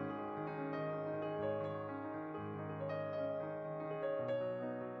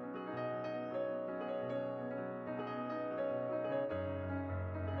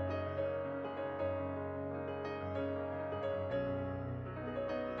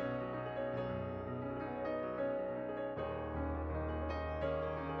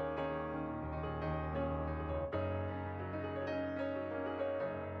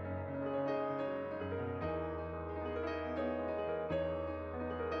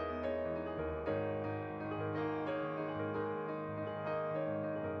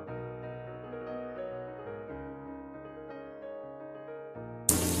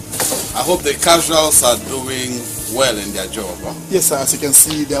 I hope the casuals are doing well in their job. Huh? Yes, sir. As you can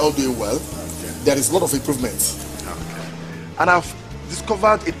see, they're all doing well. Okay. There is a lot of improvements. Okay. And I've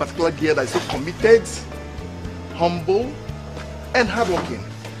discovered a particular girl that is so committed, humble, and hardworking.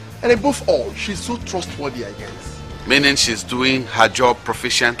 And above all, she's so trustworthy, I guess. Meaning she's doing her job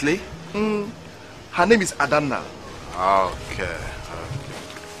proficiently? Her name is Adanna. Okay.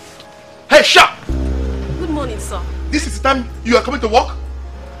 Hey, Sha! Good morning, sir. This is the time you are coming to work?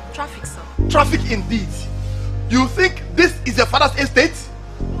 Traffic, sir. Traffic indeed. You think this is your father's estate?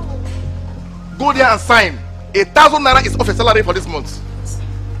 Go there and sign. 1,000 naira is off your salary for this month.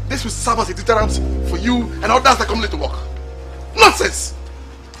 This will serve as a deterrent for you and others that come late to work. Nonsense!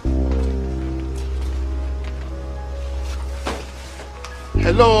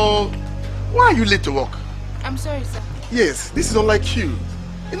 Hello? Why are you late to work? I'm sorry, sir. Yes, this is unlike you.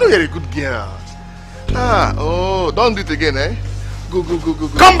 You know you're a good girl. Don't do it again, eh? Go.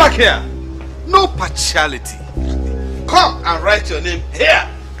 Come back here! No partiality. Come and write your name here.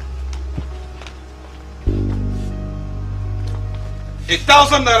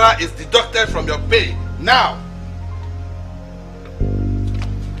 1,000 naira is deducted from your pay. Now.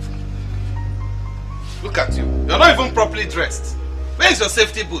 Look at you. You're not even properly dressed. Where is your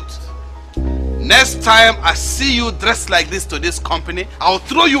safety boot? Next time I see you dressed like this to this company, I'll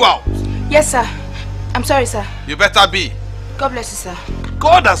throw you out. Yes, sir. I'm sorry, sir. You better be. God bless you, sir.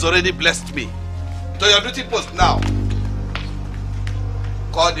 God has already blessed me. To your duty post now.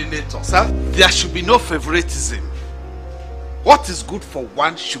 Coordinator. Sir? There should be no favoritism. What is good for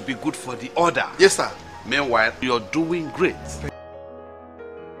one should be good for the other. Yes, sir. Meanwhile, you're doing great.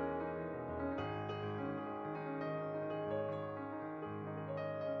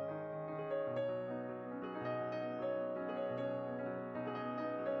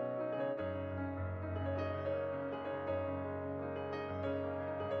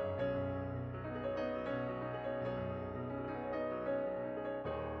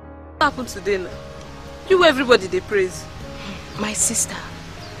 What happened today now? You everybody they praise. My sister,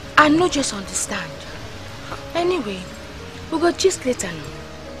 I no just understand. Anyway, we go gist later now.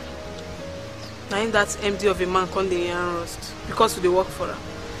 Now in that MD of a man called the yarn roast because we dey work for her.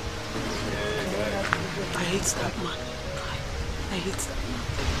 I hate that man. I hate that man.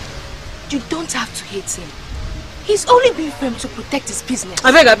 You don't have to hate him. He's only being framed to protect his business.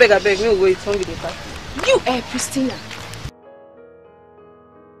 I beg. No go, it's hungry. You, Christina.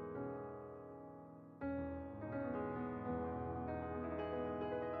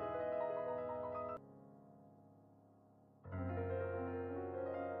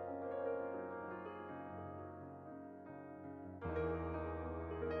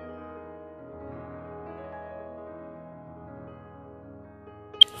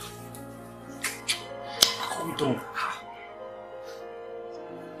 Hold on.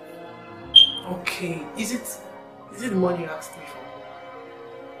 Okay, is it the money you asked me for?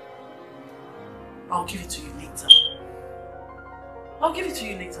 I'll give it to you later. I'll give it to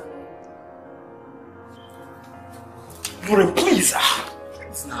you later. Lauren, please.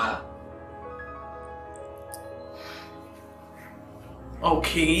 It's not.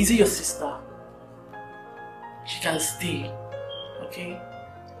 Okay, is it your sister? She can stay, okay?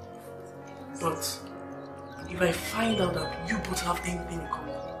 But if I find out that you both have anything in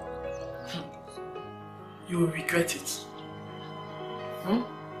common, you will regret it.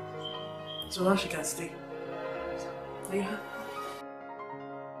 So now she can stay. Yeah.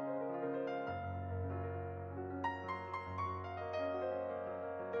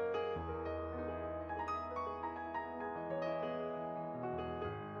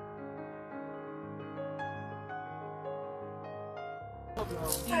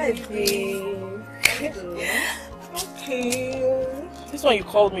 Hi, babe. Okay. This one you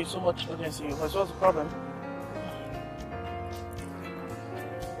called me so much urgency. What's the problem?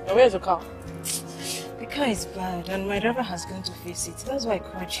 Now where's the car? The car is bad and my driver has gone to fix it. That's why I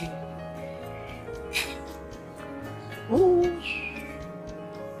called you. Ooh.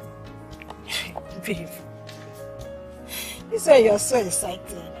 Babe. This why you're so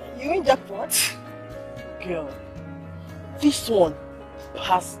excited. You in jackpot? Girl. This one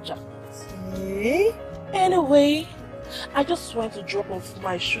passed jackpot. Eh? Anyway, I just went to drop off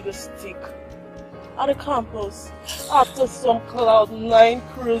my sugar stick at the campus after some Cloud9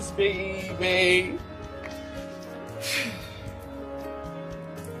 cruise, baby.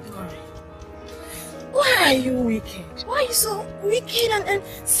 Why are you wicked? Why are you so wicked and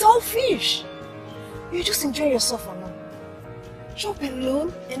selfish? You just enjoy yourself alone. Shop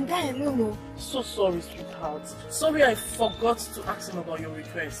alone and die alone. No. So sorry, sweetheart. Sorry I forgot to ask him about your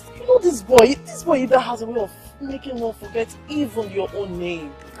request. You know this boy either has a way of making one forget even your own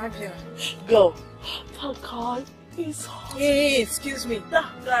name. Abia. Girl, that guy is hot. Hey, excuse me. That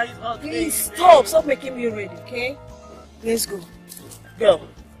guy is hot. Please stop making me ready, okay? Let's go. Girl,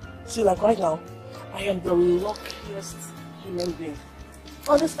 see, like right now, I am the luckiest human being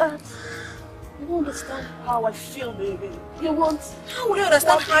on this earth. You don't understand how I feel, baby. You want... How will you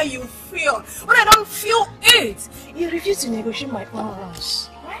understand how you feel when I don't feel it? You refuse to negotiate my own rules,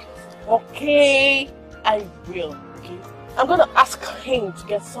 right? Okay, I will, okay? I'm gonna ask him to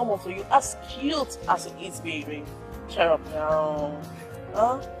get someone for you as cute as it is, baby. Cheer up now.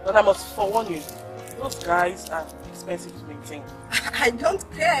 But I must forewarn you, those guys are expensive to maintain. I don't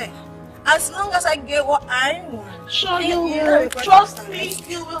care. As long as I get what I want. Sure you will. Trust me,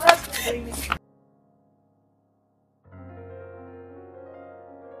 you will have to, baby.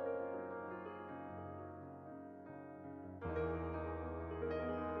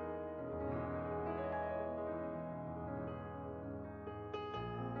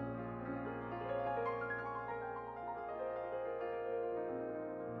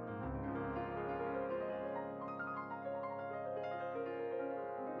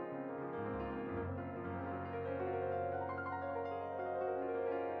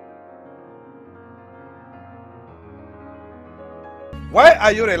 Why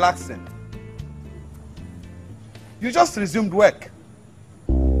are you relaxing? You just resumed work.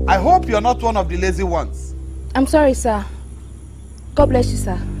 I hope you're not one of the lazy ones. I'm sorry, sir. God bless you,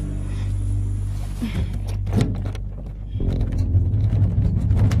 sir.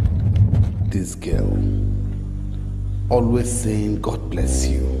 This girl, always saying God bless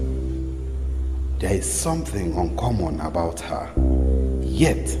you. There is something uncommon about her,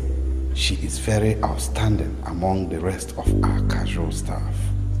 yet she is very outstanding among the rest of our casual staff.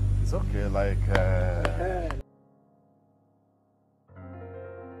 It's okay, like...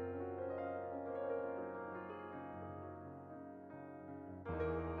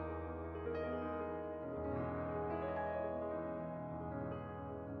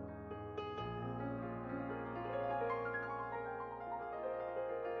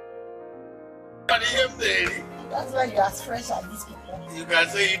 That's why you're as fresh as these people. You can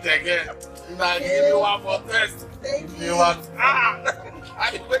say it again. Now give me one for test. Thank you. Want?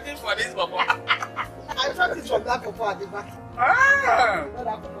 I've been waiting for this before. I thought it from that papa at the back. You know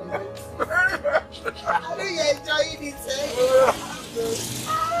that papa is I know you're enjoying it,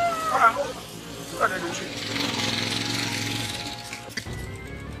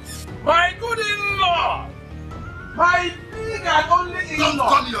 My good in-law! My big and only in-law! Don't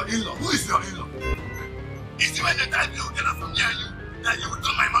call me your in-law. Who is your in-law? Is it when the time you get from near you that you will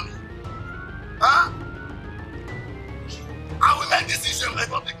call my mommy? Huh? I will make decision by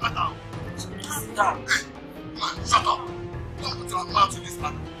public matter. Stop. Hey, man, shut up. Don't put your mouth in this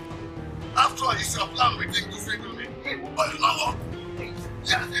matter. After all, it's your plan we think to finger me. But it not work.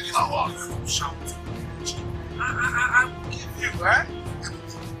 Yes, it not work. Stop shouting. I will give you, eh?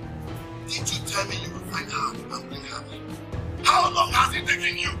 Did you tell me you will find out and bring her? How long has it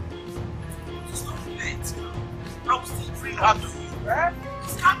taken you? It's not late. I will still bring her to you, eh?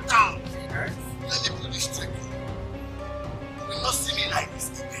 Just calm down. Let me put this straight. You will not see me like this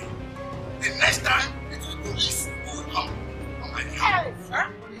today. The next time, it will be police who will come on my behalf. Eh?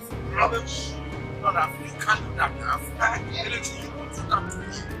 It's rubbish. No, no, you can't do that now. Anything you want to come to me.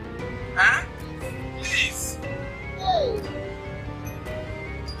 Eh? Please.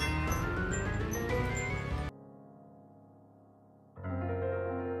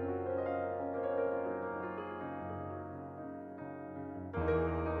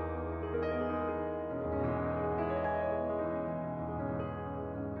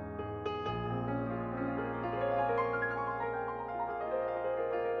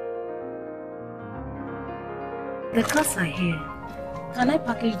 The cards are here. Can I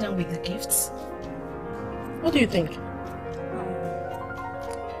package them with the gifts? What do you think?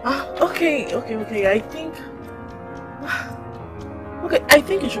 Okay. I think... Okay, I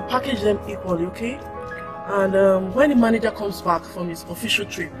think you should package them equally, okay? And when the manager comes back from his official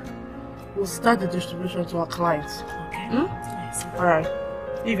trip, we'll start the distribution to our clients. Okay. Yes. Alright.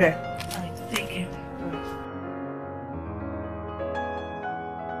 Leave here. Alright, thank you.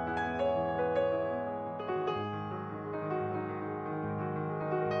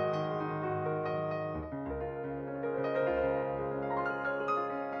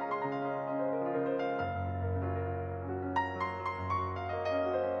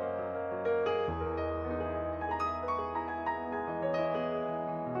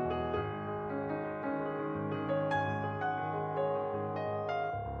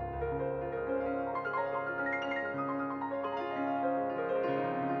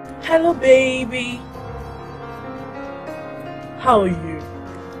 Hello, baby. How are you?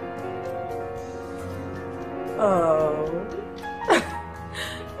 Oh.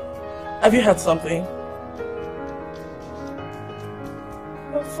 Have you had something?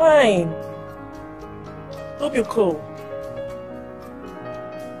 I'm fine. Hope you're cool.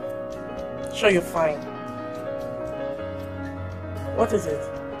 Sure you're fine. What is it?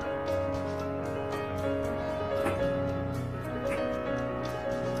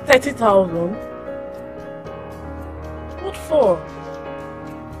 $30,000? What for?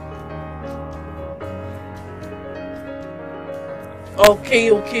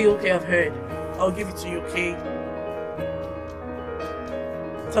 Okay, I've heard. I'll give it to you, okay?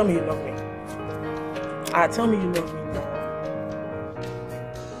 Tell me you love me. Tell me you love me.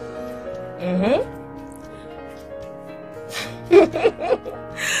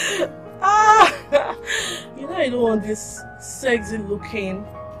 You know I don't want this sexy looking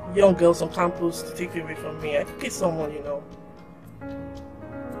young girls on campus to take you away from me. I could get someone, you know.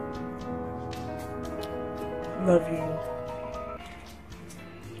 Love you.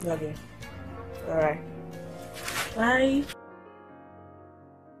 Love you. Alright. Bye.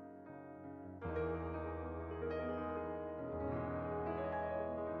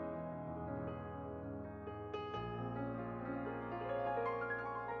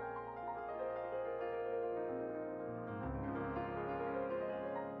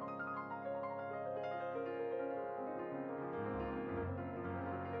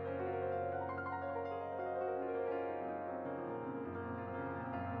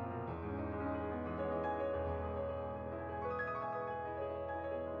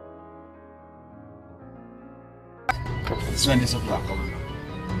 It's when these people are coming.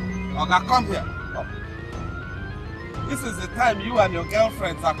 Oga, come here. Come. This is the time you and your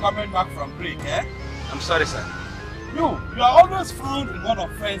girlfriends are coming back from break, eh? I'm sorry, sir. You are always found in one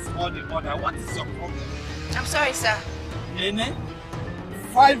offense or the other. What is your problem? I'm sorry, sir. Nene,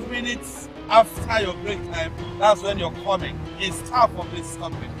 5 minutes after your break time, that's when you're coming. A staff of this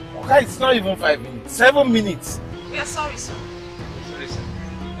company. Okay, it's not even 5 minutes. 7 minutes. We are sorry, sir. Sorry, sir.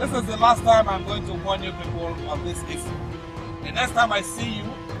 This is the last time I'm going to warn you people of this issue. The next time I see you,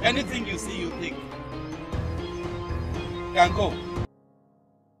 anything you see, you think. You can go.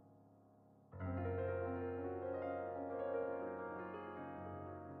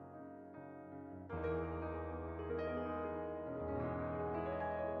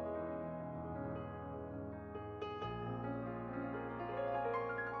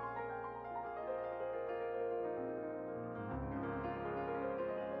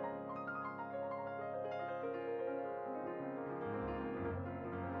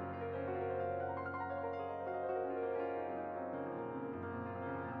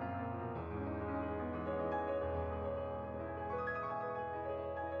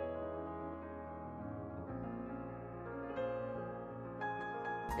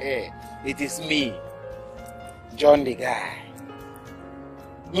 It is me, John the guy.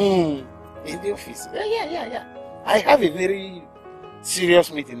 In the office. Yeah. I have a very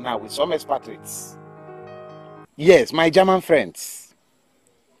serious meeting now with some expatriates. Yes, my German friends.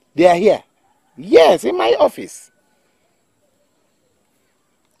 They are here. Yes, in my office.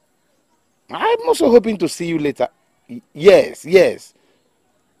 I'm also hoping to see you later. Yes.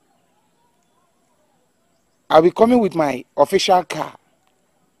 I'll be coming with my official car.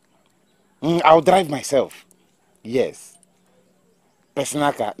 I'll drive myself. Yes.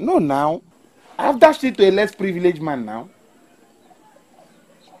 Personal car. No, now. I've dashed it to a less privileged man now.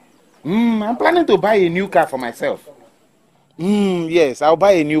 I'm planning to buy a new car for myself. Yes, I'll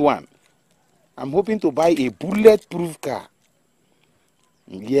buy a new one. I'm hoping to buy a bulletproof car.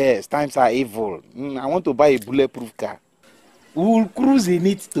 Yes, times are evil. I want to buy a bulletproof car. We'll cruise in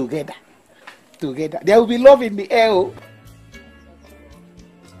it together. There will be love in the air. Oh.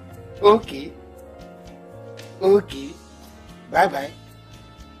 Okay. Bye-bye.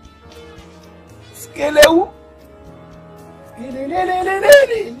 Skeleu.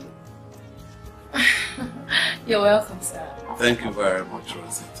 You're welcome, sir. Thank you very much,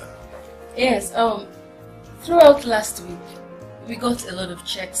 Rosita. Yes, throughout last week, we got a lot of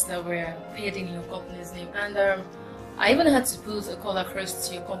checks that were paid in your company's name, and I even had to put a call across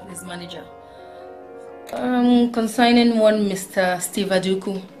to your company's manager concerning one Mr. Steve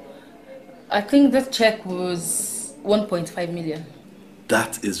Aduku. I think that check was 1.5 million.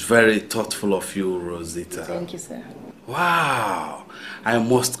 That is very thoughtful of you, Rosita. Thank you, sir. Wow, I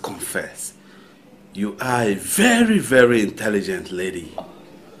must confess, you are a very, very intelligent lady.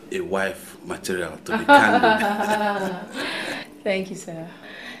 A wife material, to be candid. Thank you, sir.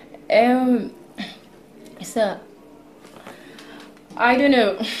 Sir, I don't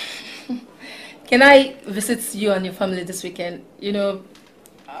know. Can I visit you and your family this weekend? You know,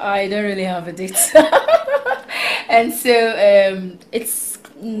 I don't really have a date. And so it's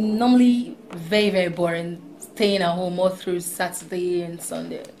normally very, very boring staying at home all through Saturday and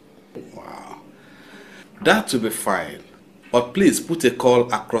Sunday. Wow. That will be fine. But please put a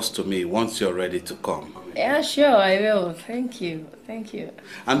call across to me once you're ready to come. Yeah, sure, I will. Thank you.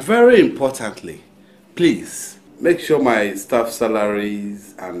 And very importantly, please make sure my staff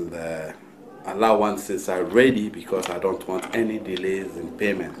salaries and allowances are ready, because I don't want any delays in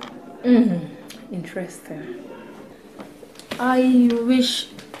payment. Interesting. I wish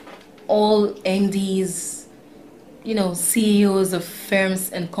all MDs, CEOs of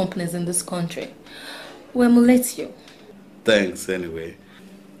firms and companies in this country will emulate you. Thanks anyway.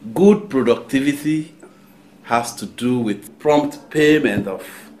 Good productivity has to do with prompt payment of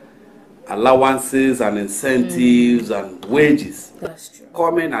allowances and incentives and wages. That's true.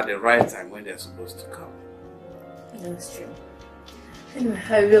 Coming at the right time when they're supposed to come. That's true. Anyway,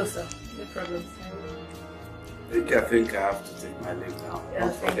 I will, sir. No problem. I think I have to take my leave now. Yeah,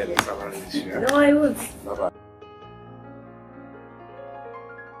 Don't forget the salary issue. No, I won't. Bye-bye.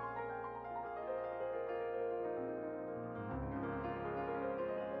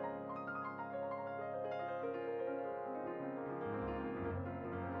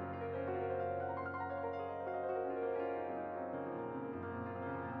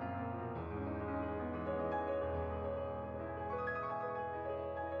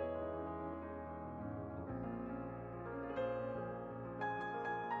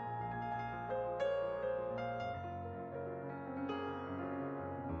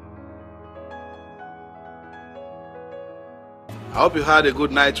 I hope you had a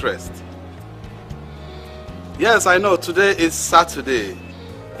good night rest. Yes, I know today is Saturday.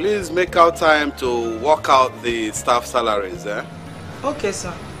 Please make out time to work out the staff salaries. Okay,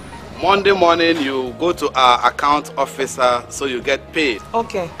 sir. Monday morning, you go to our account officer so you get paid.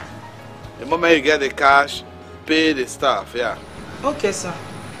 Okay. The moment you get the cash, pay the staff, yeah. Okay, sir.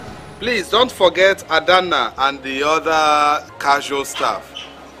 Please don't forget Adanna and the other casual staff.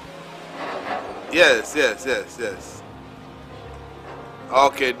 Yes.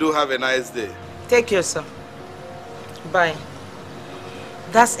 Okay, do have a nice day. Take care, sir. Bye.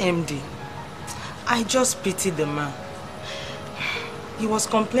 That's MD. I just pity the man. He was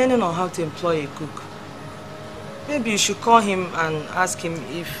complaining on how to employ a cook. Maybe you should call him and ask him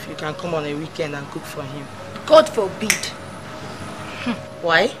if you can come on a weekend and cook for him. God forbid.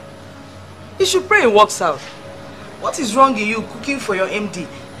 Why? You should pray it works out. What is wrong in you cooking for your MD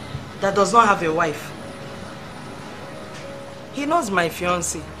that does not have a wife? He knows my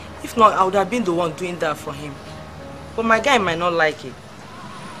fiancé. If not, I would have been the one doing that for him. But my guy might not like it.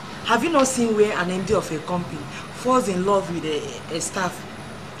 Have you not seen where an MD of a company falls in love with a staff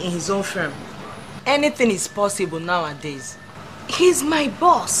in his own firm? Anything is possible nowadays. He's my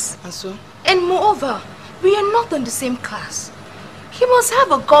boss. And so? And moreover, we are not in the same class. He must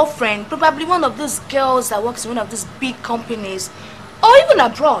have a girlfriend, probably one of those girls that works in one of these big companies, or even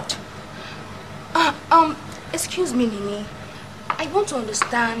abroad. Excuse me, Nini. I want to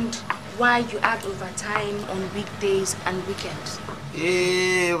understand why you add overtime on weekdays and weekends.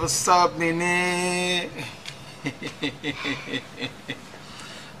 Hey, what's up, Nene?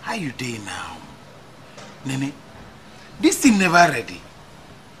 How you doing now? Nene, this thing never ready.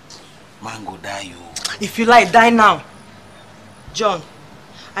 Mango die you. If you like, die now. John,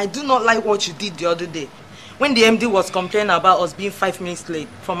 I do not like what you did the other day when the MD was complaining about us being 5 minutes late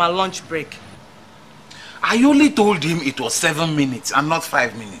from our lunch break. I only told him it was 7 minutes and not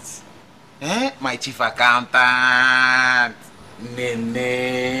 5 minutes. Eh? My chief accountant.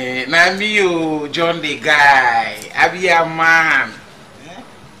 Nene. Nami, John the guy. I be a man. Eh?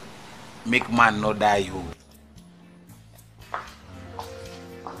 Make man not die you.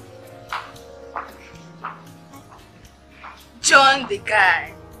 John the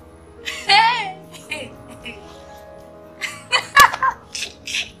guy. Hey!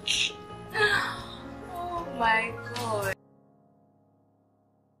 Oh my God.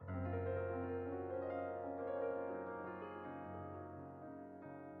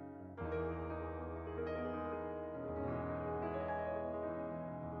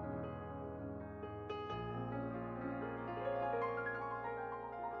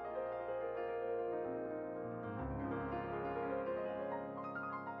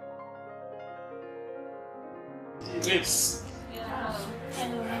 Babes.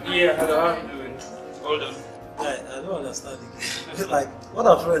 Yeah, hello, how are you doing? Hold on. I don't understand it. Like, what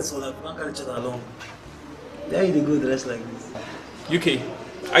are friends so that we can't carry each other along? There you go dressed like this. UK,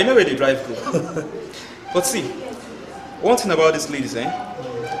 I know where they drive go. But see, one thing about these ladies,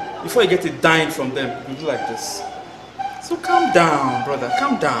 before you get a dime from them, you do like this. So calm down, brother,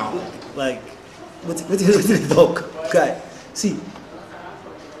 calm down. Like, what the dog? Guy, see,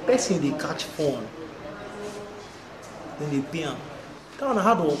 person they catch phone, then they pay him. Kind of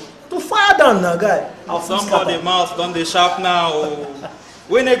hard work to fire down now, guy. Somebody mouth done the sharp now.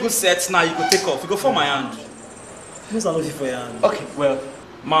 When a good set now, you could take off. You go for my hand. Most are looking for your hand. Okay, well,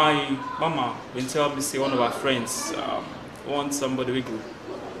 my mama will tell me say one of our friends wants somebody we go.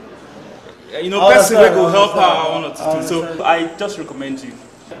 Person will go help her one or two. So I just recommend you,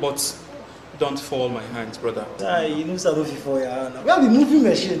 but don't fall my hands, brother. You know, start looking for your hand. We have the moving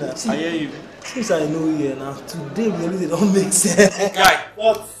machine now. See, I hear you. Since I know you now, today we really don't make sense. Guy,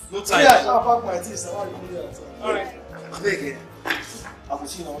 what? No time. Yeah, I'll pack my things. Alright. I'm begging. I will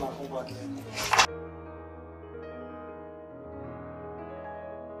see you when I come back here.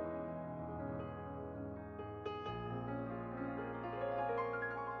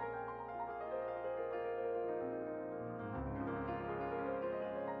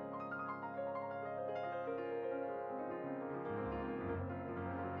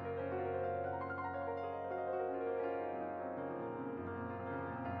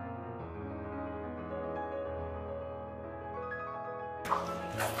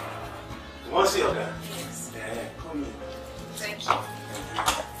 You want to see your guy? Yes. Yeah, come in. Thank you.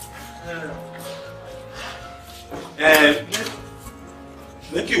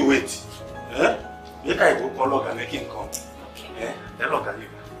 Make you wait. Make I go call Log and make him come. Okay. Tell Log and you.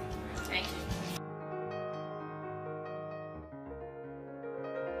 Thank you.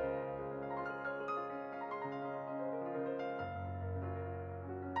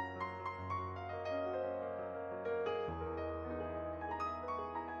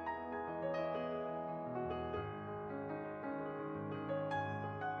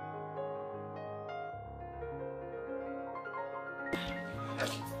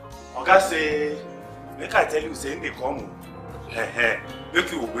 Oga say, make I tell you, say they come.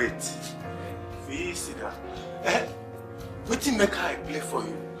 Make you wait. We sit down. What you make I play for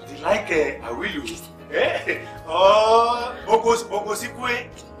you? They like I will you. Oh, Bogosikwe.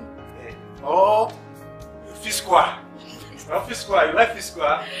 Oh, Fisqua. Fisqua, you like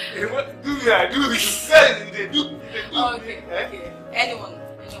Fisqua? Do me, do you? Okay. Anyone.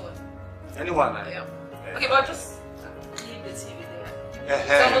 Anyone? Yeah. Okay, but just leave the TV there.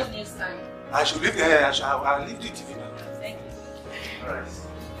 It's almost news time. I should leave I'll leave the TV now. Thank you. Alright.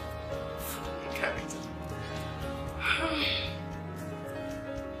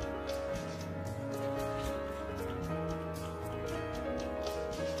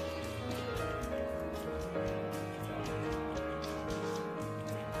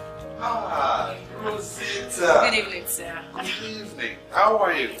 Rosita. Good evening, sir. Good evening. How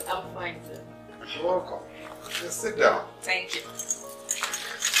are you? I'm fine, sir. You're welcome. Just sit down. Thank you.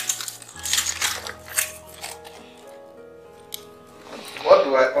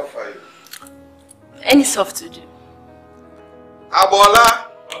 Any soft to do. Abola!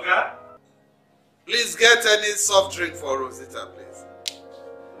 Okay. Please get any soft drink for Rosita, please.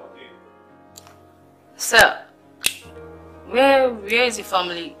 Okay. Sir, where is your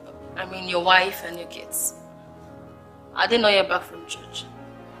family? I mean, your wife and your kids. I didn't know you're back from church.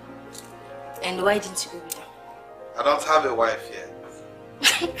 And why didn't you go with them? I don't have a wife yet.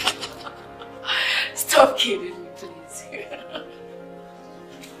 Stop kidding me, please.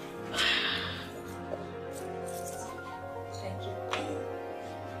 Thank you.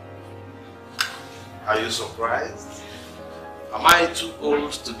 Are you surprised? Am I too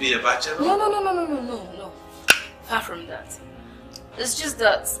old to be a bachelor? No. Far from that. It's just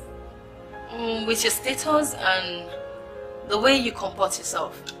that with your status and the way you comport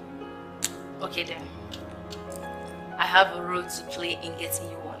yourself. Okay then. I have a role to play in getting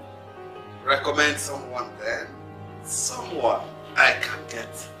you one. Recommend someone then. Someone I can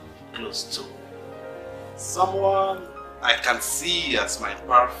get close to. Someone I can see as my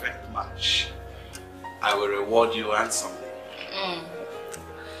perfect match. I will reward you handsomely.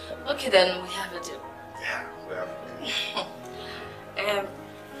 Okay then, we have a deal. Yeah, we have a deal.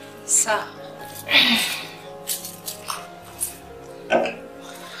 Sir.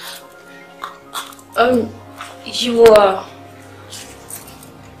 You are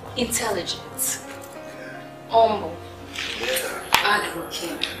intelligent, humble,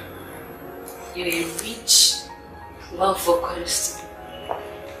 hardworking. You're a rich, well-focused,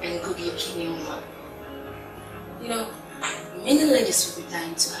 and good-looking young man. You know, many ladies will be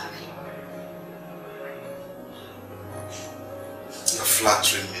dying to have you. You're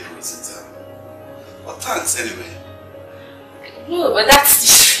flattering me, Rosita. But thanks anyway. No, but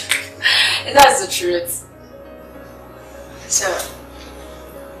that's the truth. So,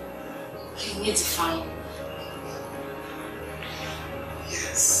 can you define?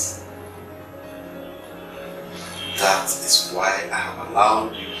 Yes. That is why I have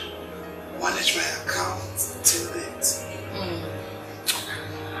allowed you to manage my account till date.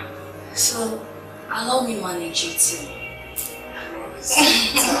 So, allow me manage you too.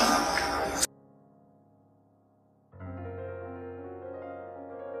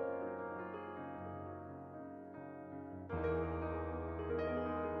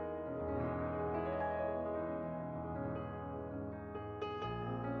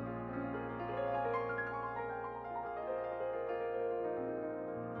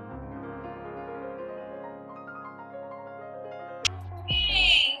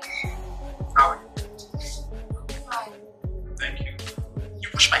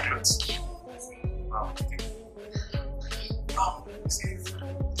 My clothes. Wow. Oh,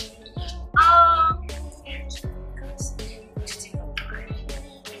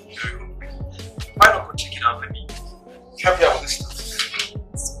 why not go check it out? Let me help you out with this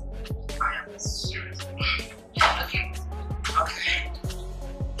stuff. I am serious. Okay.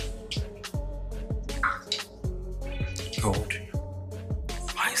 God,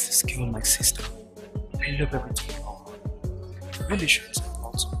 why is this girl my sister? I love everything about her. Relations.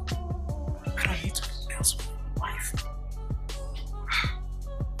 I don't need to be else with my wife.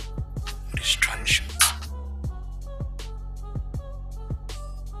 These traditions.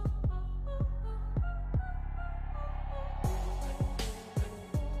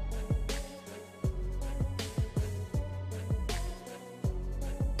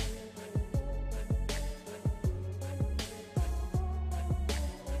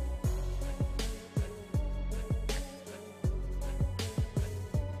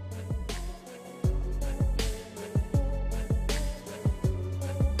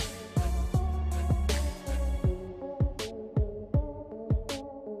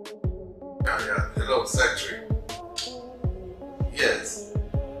 Hello, secretary. Yes.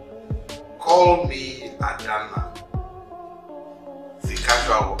 Call me Adanna. The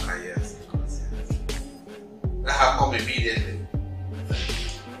casual worker, yes, of course, yes. Let her come immediately.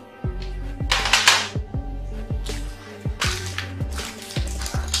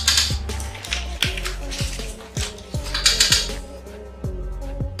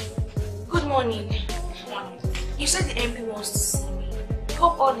 Good morning. You said the MP wants to see me.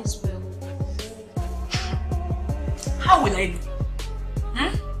 Hope all is well. How will I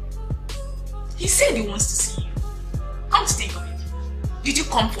know? He said he wants to see you. Come to think of it. Did you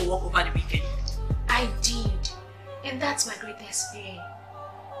come for work over the weekend? I did. And that's my greatest fear.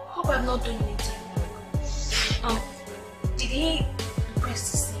 Hope I'm not doing anything wrong. Did he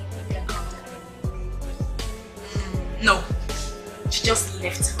request to see the accountant? No. She just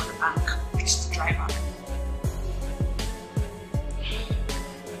left for the bank. It's the driver.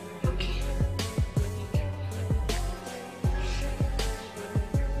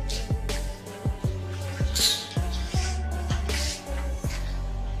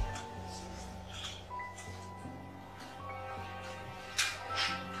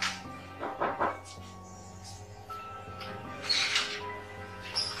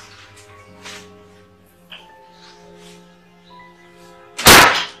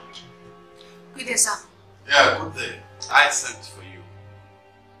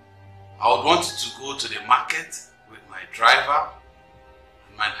 I would want you to go to the market with my driver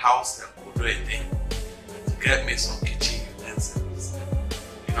and my house and go do a thing to get me some kitchen utensils.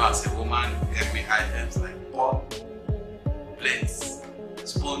 You know, as a woman, get me items like pot, plates,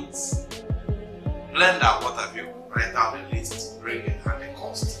 spoons, blender, what have you. Write down the list, bring it, and the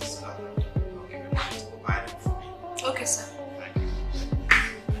cost. So that I'll give you money to buy them for me. Okay, sir.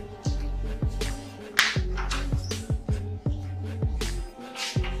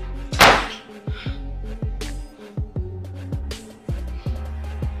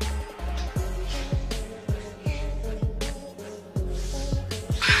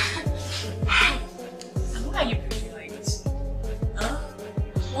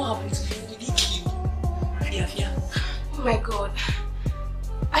 Oh my God,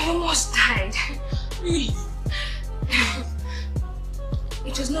 I almost died. Really?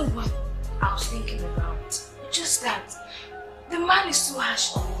 It was not what I was thinking about. Just that the man is so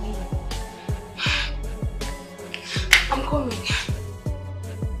harsh on me. I'm coming.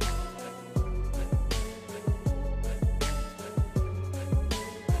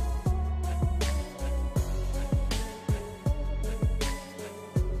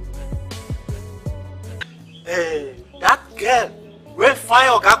 Hey, that girl, when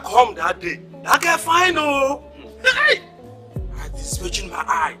fire got come that day, that girl fine, oh. Hey, I was switching my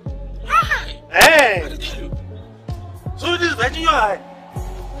eye. Hey, so this is switching your eye.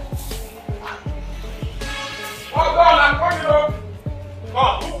 Oh God, I'm coming up.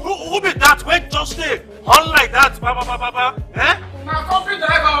 Oh, who be that? Wait, just stay. On like that, ba. Eh? Now, company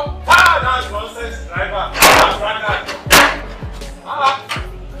driver. That's nonsense, driver. That's right that.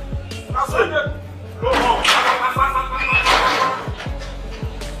 That's it. Go home.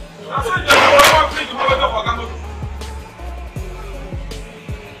 That's it.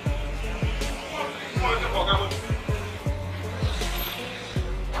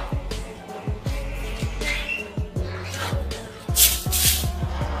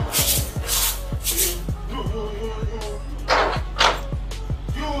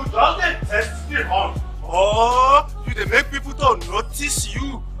 You don't test the horn. Oh, you they make people to notice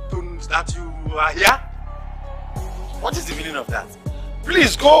you that you are here. What is the meaning of that?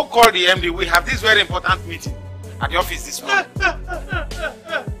 Please go call the MD. We have this very important meeting at the office this morning.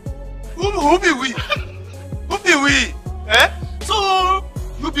 Who be we? Who be we? Eh? So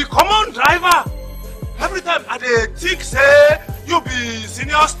you be common driver. Every time I dey think say you be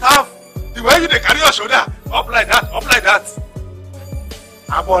senior staff. The way you dey carry your shoulder up like that, up like that.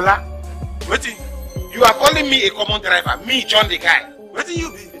 Abola, waiting. You are calling me a common driver. Me, John the guy. Waiting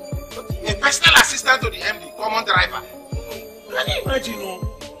you be? A personal assistant to the MD, common driver. Can you imagine?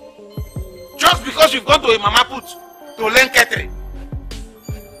 No? Just because you've gone to a mama put to learn catering.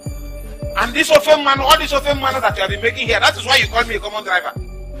 And this often man, all this often man that you have been making here, that is why you call me a common driver.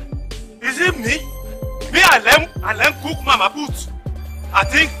 Is it me? Me, I learn cook mama put. I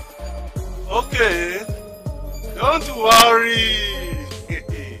think, okay, don't worry.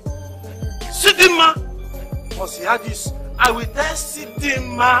 Sidima, must hear this. I will tell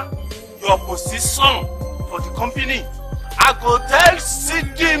Sidima your position for the company. I go tell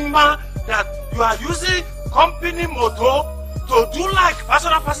Sidima that you are using company motor to do like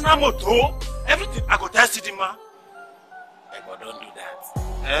personal motor. Everything I go tell Sidima. But don't do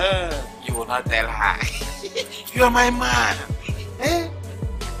that. You will not tell her. You are my man.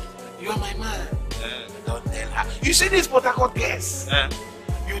 You are my man. Don't tell her. You see these Port Harcourt girls?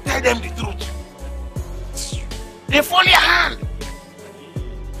 You tell them the truth. They fall your hand.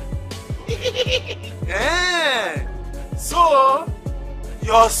 So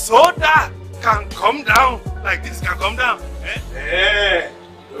your soda can come down like this, can come down.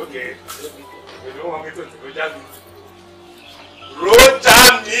 Okay. You don't want me to Roger me.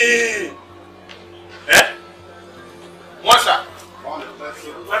 Roger me. What's that?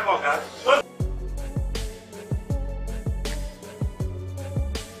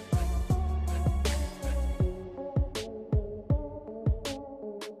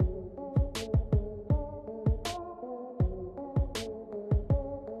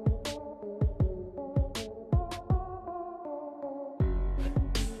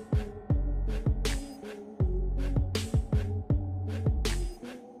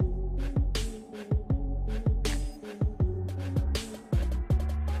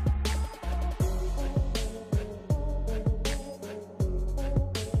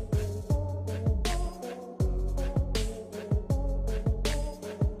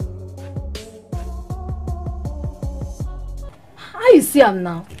 How you see am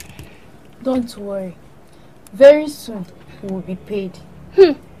now? Don't worry. Very soon we will be paid.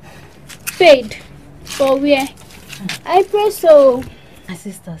 Paid? For where? I pray so. My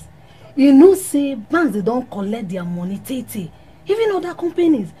sisters, You know, say banks they don't collect their money, Tete. Even other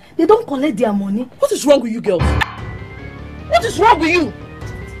companies, they don't collect their money. What is wrong with you girls? What is wrong with you?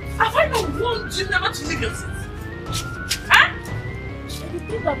 Have I not warned you never to leave your seat? Huh? And the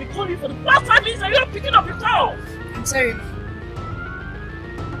things I've been calling you for the past 5 minutes and you're not picking up your call. I'm sorry.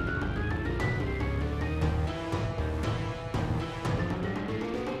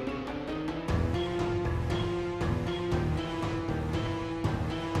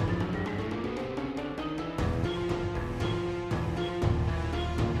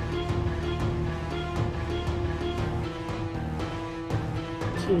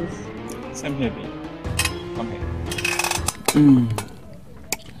 Same here, babe. Come here.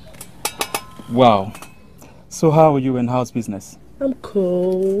 Wow. So how are you and how's business? I'm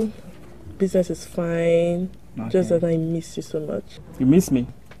cool. Business is fine. Okay. Just that I miss you so much. You miss me?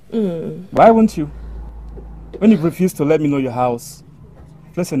 Why won't you? When you refuse to let me know your house.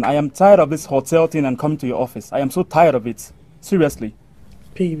 Listen, I am tired of this hotel thing and coming to your office. I am so tired of it. Seriously.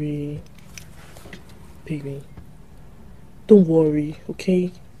 Baby. Don't worry,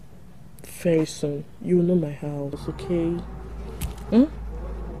 okay? Very soon, you will know my house, okay?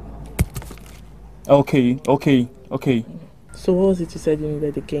 Okay. So what was it you said you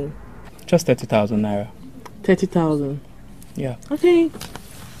needed again? Just 30,000 naira. 30,000? Yeah. Okay.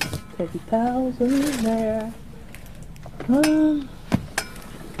 30,000 naira.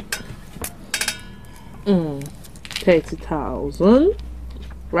 30,000,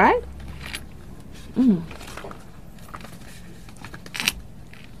 right?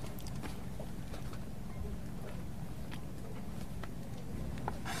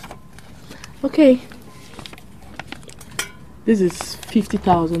 Okay. This is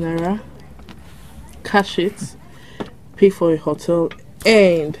 50,000 naira. Cash it. Pay for a hotel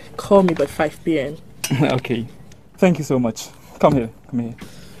and call me by 5 p.m. Okay. Thank you so much. Come here.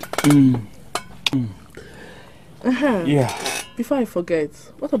 Yeah. Before I forget,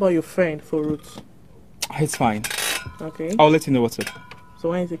 what about your friend for Roots? It's fine. Okay. I'll let you know what's up. So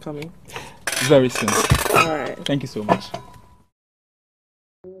when is it coming? Very soon. Alright. Thank you so much.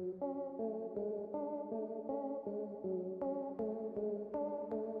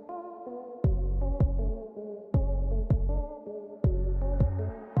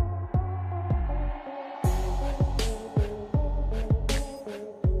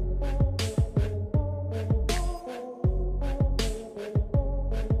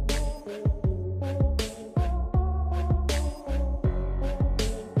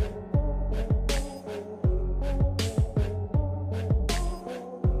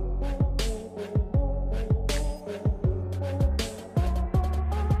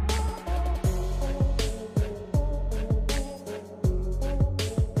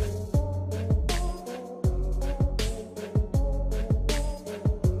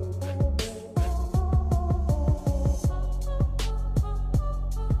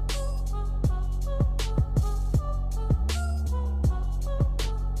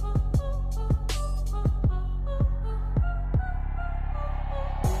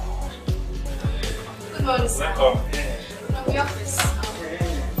 Good morning, sir. Welcome. From the office.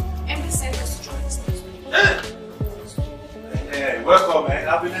 MD sent us to drop this news. Welcome, man.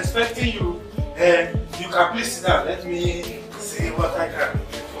 I've been expecting you. You can please sit down. Let me see what I can do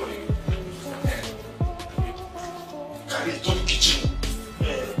for you. Carry it to the kitchen.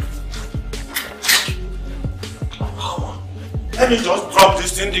 Come on. Let me just drop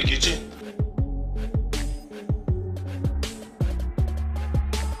this in the kitchen.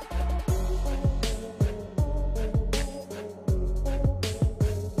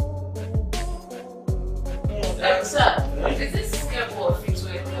 Sir, is this skateboard fit to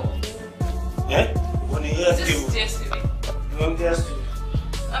a club? Yeah? When you hear This is DSTV. you want DSTV?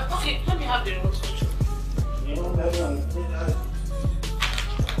 Okay, let me have the remote control. You know,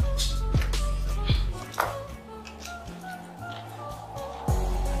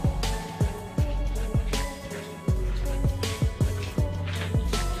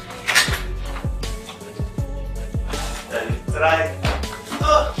 try.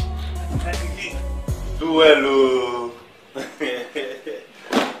 Oh, do well, oh.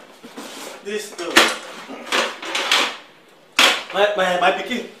 This too. My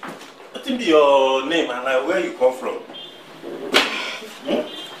pikin, what be your name and where you come from?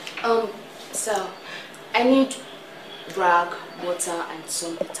 So I need rag, water, and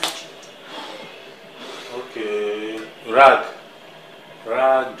some detergent. Okay,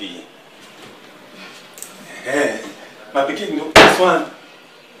 raggy. My pikin, no, this one,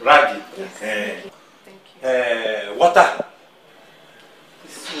 raggy. Yes. Thank you. Water.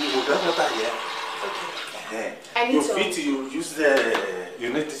 You got water here. Okay. I need you some. fit, you use you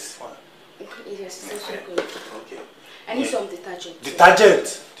need this one. Yes, it's also good. Okay. I need some detergent.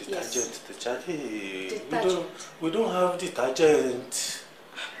 Detergent? Yes. Detergent. Hey, Detergent. We don't have detergent.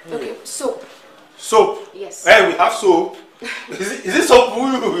 Okay, soap. Soap? Yes. Hey, we have soap. Is it soap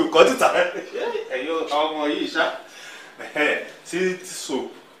you got it? Hey, you how much see this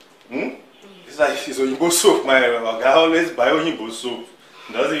soap. It's like it's Oyinbo soap. My guy always buy Oyinbo soap.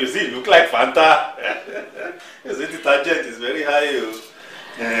 Doesn't you see? It look like Fanta. Is it detergent? It's very high.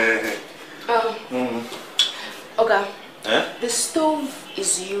 Okay. Eh? The stove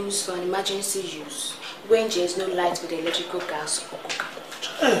is used for an emergency use when there is no light with electrical gas or cooker.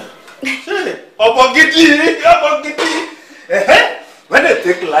 When I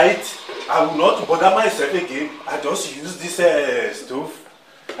take light, I will not bother myself again. I just use this stove.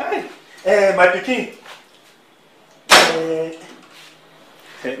 Hey, my pikin.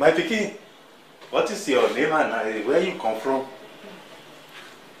 My pikin, what is your name and where you come from?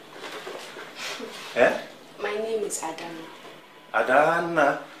 Eh? My name is Adanna.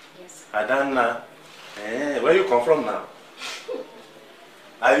 Adanna. Yes. Adanna. Where you come from now?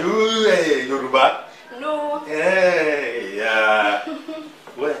 Are you Yoruba? No. Yeah.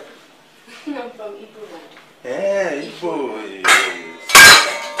 Where? I'm from Igbo land. Igbo.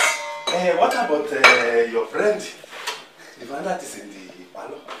 What about your friend? The one that is in the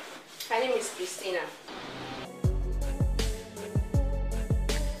parlor? Her name is Christina.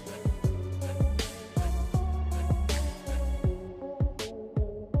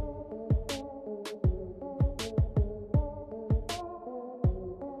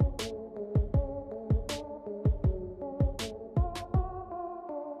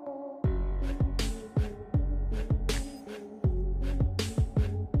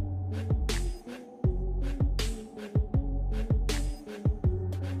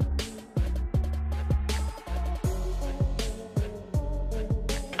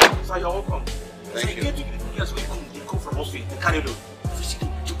 Sir, you're welcome. Thank you. Yes, we come from Oswald, the Canelo.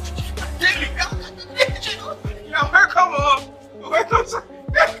 You're welcome. Welcome, sir.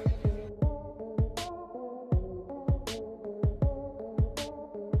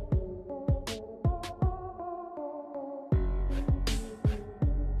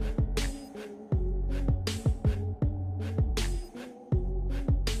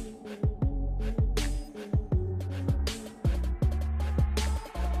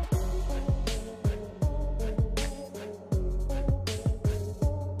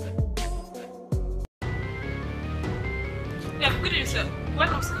 Yeah, good evening, sir.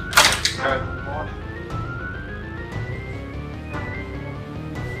 Welcome, sir. Good morning.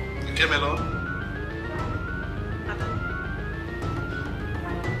 You came alone?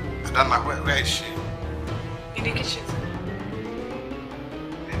 Adanna, where is she? In the kitchen, sir.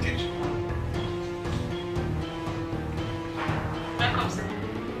 In the kitchen. Welcome, sir.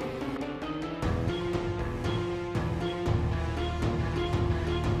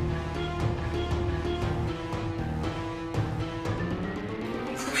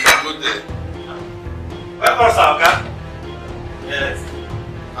 Good day. Welcome, sir. Yes.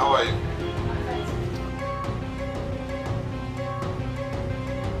 How are you?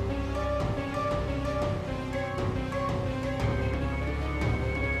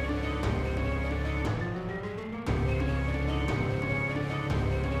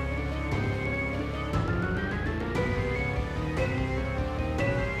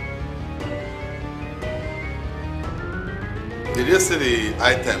 Did you see the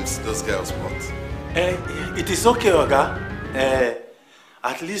items those girls bought? It is okay, Oga.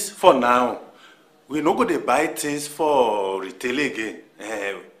 At least for now, we no go to buy things for retail again.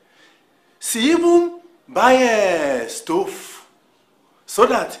 See, even buy a stove so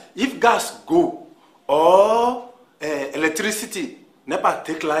that if gas go or electricity, NEPA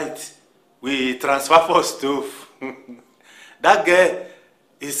take light, we transfer for stove. That girl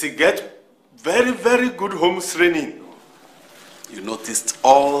is get very, very good home training. You noticed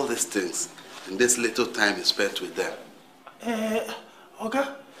all these things in this little time you spent with them.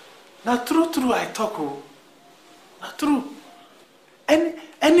 Oga, na true I talk o. Na true.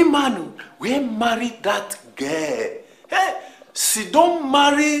 Any man wey marry that girl, she don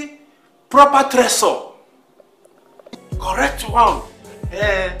marry proper tresor. Correct one.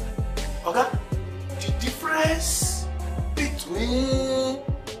 Oga, the difference between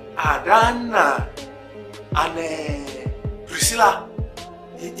Adanna and Priscilla,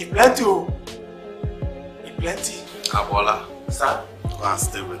 it plenty o. It plenty. Abola. Sir? Go and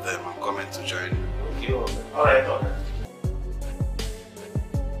stay with them. I'm coming to join you. Okay, alright.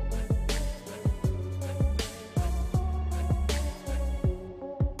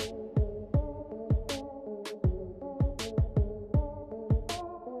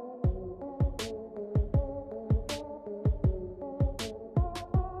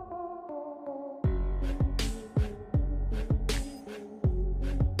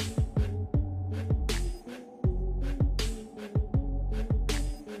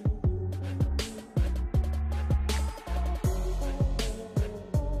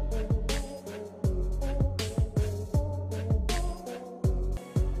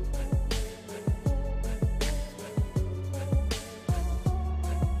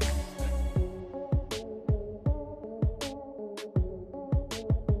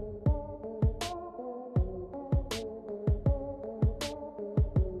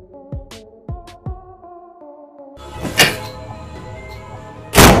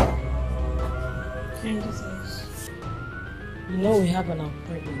 You know we have an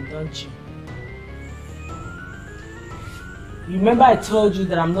appointment, don't you? Remember I told you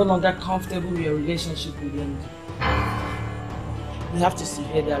that I'm no longer comfortable with your relationship with him. We have to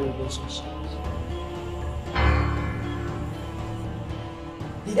sever that relationship.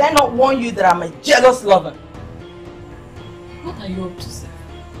 Did I not warn you that I'm a jealous lover? What are you up to, sir?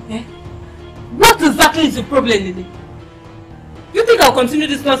 Eh? What exactly is the problem, Lily? You think I'll continue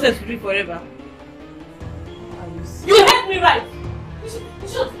this nonsense with you forever? You heard me right!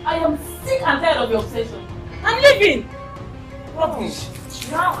 I am sick and tired of your obsession. I'm leaving! Rubbish.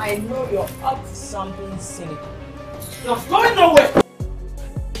 Now I know you're up to something cynical. You're going nowhere!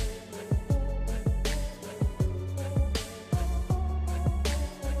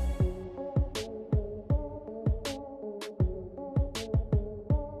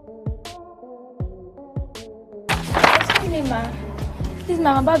 Excuse me, ma. Please, ma,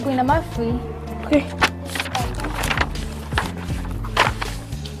 I'm about going. Am I free? Okay.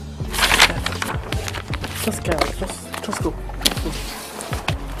 Just go. Just go.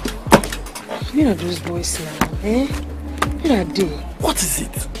 You know those boys now, eh? Where are they? What is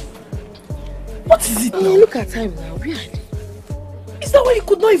it? What is it now? Look at time now. Where are they? Is that why you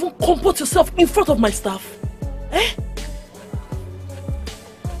could not even comport yourself in front of my staff? Eh?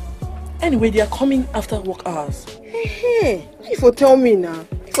 Anyway, they are coming after work hours. Hey, if you tell me now.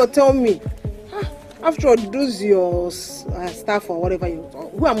 If you tell me. After all, those your staff or whatever you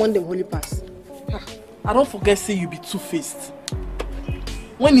who among them holy pass? I don't forget say you be two-faced.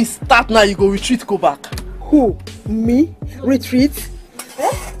 When it start now, you go retreat, go back. Who? Me? Retreat?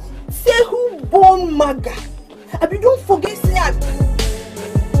 Eh? Say who born maga? Abi don't forget say I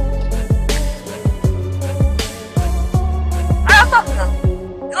stop now.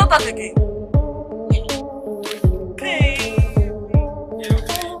 You don't talk again.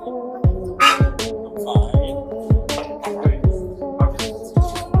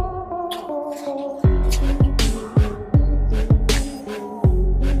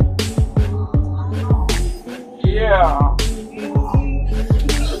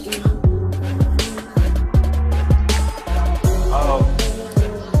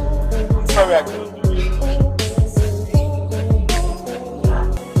 Sorry, I couldn't do it.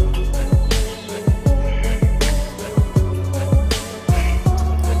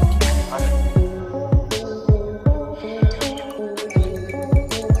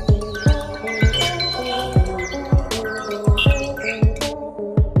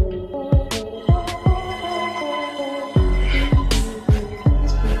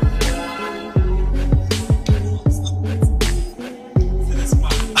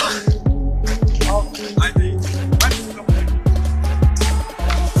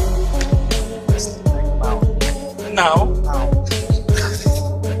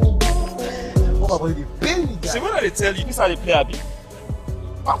 See, when I tell you, this how they play a bit.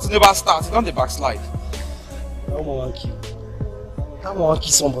 Back to never start, it's not the backslide. Come on,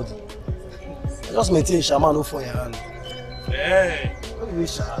 kill somebody. Just maintain shaman no for your hand. Hey. Don't be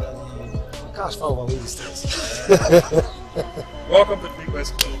shy. Cash far over the steps. Welcome to Big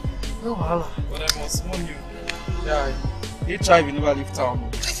West Club. No wahala. But I must warn you, yeah, HIV will never leave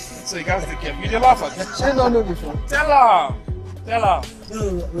town. So you guys take care. You dey laugh at me. She don't know before. Tell her. Tell her.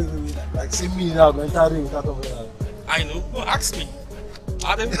 No, wait. Like, see me now, going to enter ring without over there. I know. No, ask me.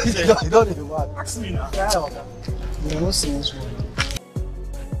 I don't You don't even want. Ask me now. Yeah, you don't see this one.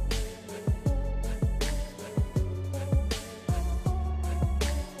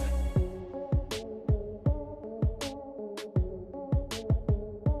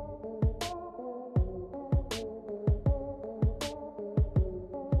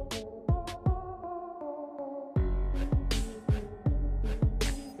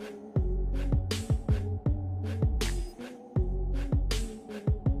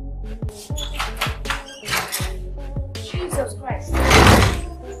 Jesus Christ.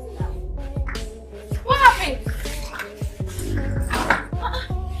 What happened?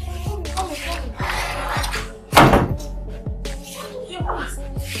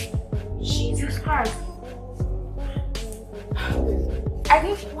 Jesus Christ. I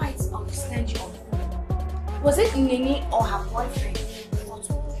didn't quite understand you on the phone. Was it Nini or her boyfriend?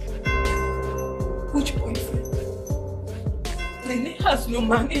 Which boyfriend? Nini has no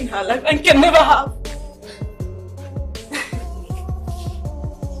man in her life and can never have.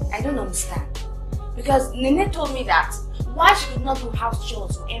 I don't understand. Because Nene told me that why she could not do house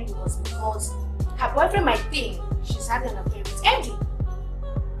chores for MD was because her boyfriend might think she's having an affair with MD.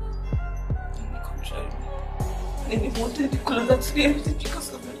 On the contrary, Nene wanted to be closer to the MD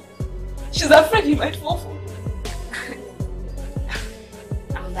because of me. She's afraid he might fall for me.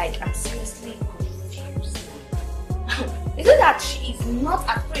 I'm seriously confused. Is it that she is not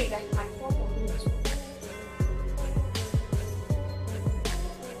afraid that you might fall for me too?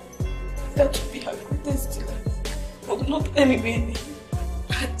 That would be her greatest delight. But not anywhere near you.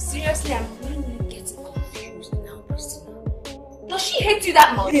 Seriously, I'm really getting confused now, Christina. Does she hate you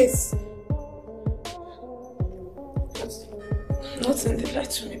that much? Yes. Not in the light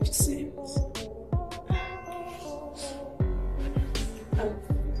to make it seem.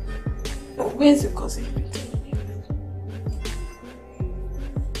 Where's your cousin?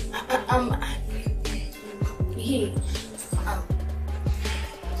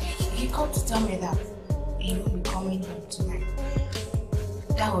 He called to tell me that he will be coming home tonight.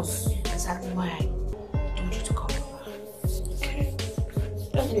 That was exactly why I told you to come over. Okay.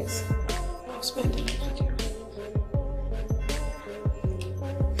 That means I'll spend the night with you.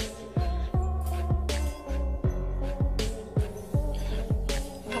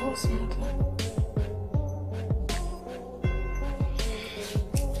 That was not long.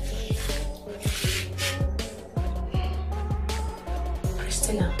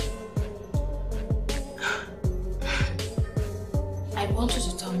 Christina, I want you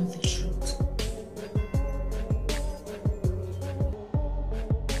to tell me the truth.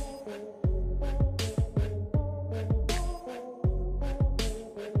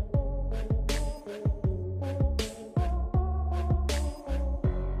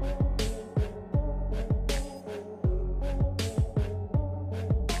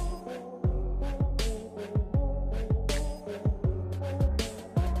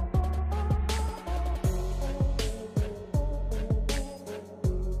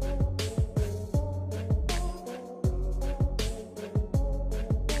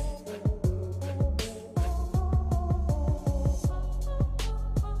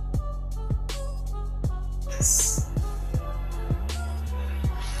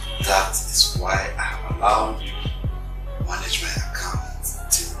 That is why I have allowed you to manage my account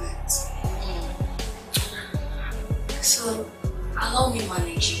till late. So, allow me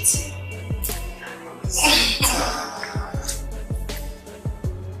manage it.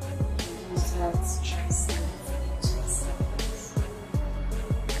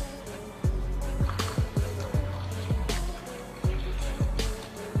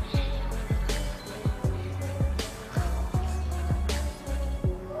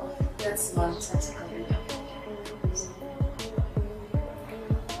 That's nonsensical.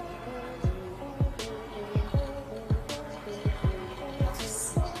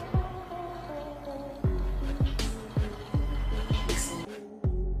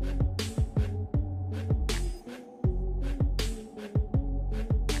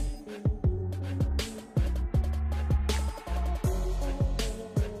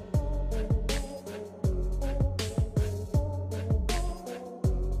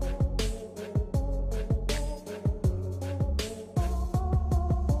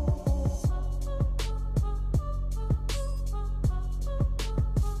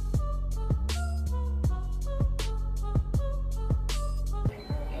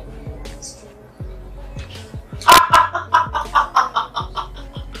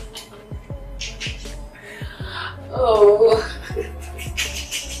 Oh.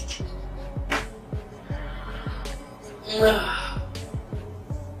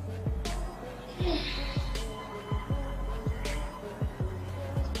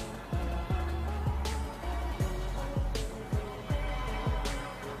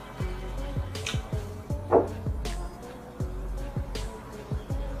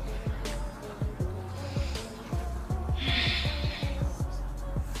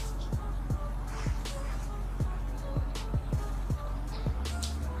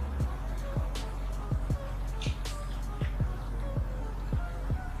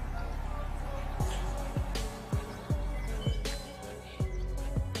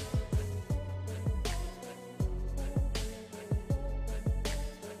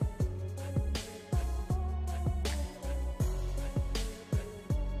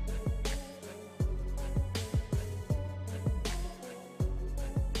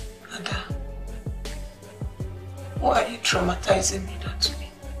 Why are you traumatizing me that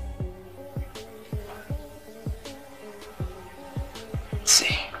way?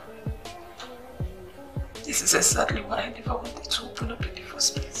 See, this is exactly why I never wanted to open up in the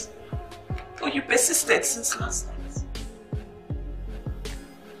first place. But you persisted since last night.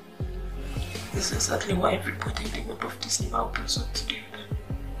 This is exactly why everybody in the web of this now opens up to you.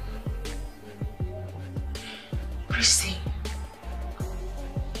 Christy,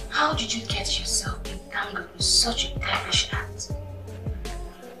 how did you get yourself entangled with such a devilish act?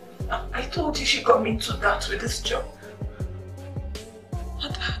 I told you she got me into that with this job.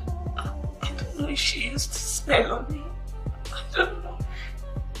 But I don't know if she used the spell on me.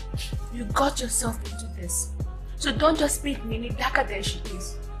 You got yourself into this. So don't just make Nene darker than she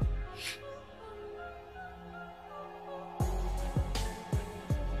is.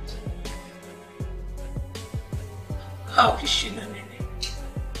 How is she not Nene?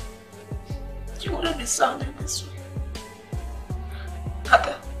 You wouldn't be sounding this way.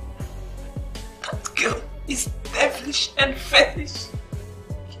 Ada, that girl is devilish and fetish.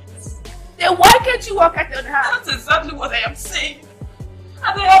 Yes. Then why can't you work at on her? That's exactly what I am saying.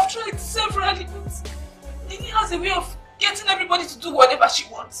 And I have tried severally, but Nene has a way of getting everybody to do whatever she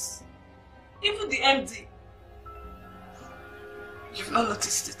wants. Even the MD. You've not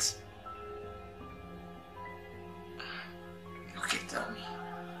noticed it. Okay, tell me.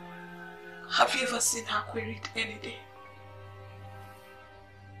 Have you ever seen her queried any day?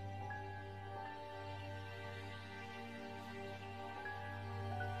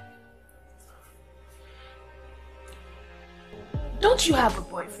 Don't you have a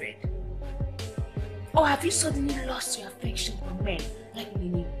boyfriend? Or have you suddenly lost your affection for men like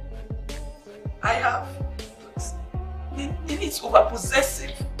Nene? I have. But Nene is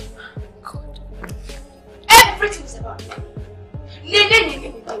over-possessive. God. Everything is about Nene.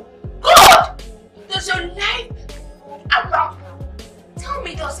 Nene. God! Does your life around her? Tell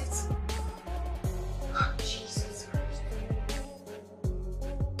me, does it? Oh, Jesus Christ.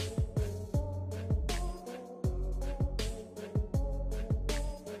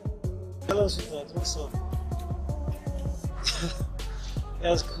 Hello, sweetheart. What's up?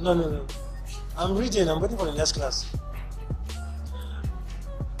 Yes, no. I'm reading. I'm waiting for the next class.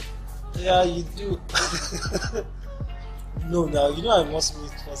 Yeah, you do. No, now you know I must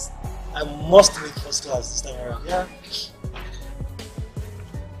meet first. I must meet first class this time around. Yeah.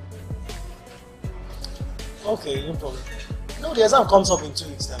 Okay, no problem. No, the exam comes up in 2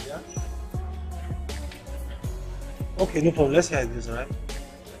 weeks time. Yeah. Okay, no problem. Let's hear this, alright?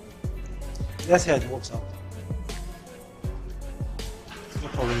 Let's see how it works out. No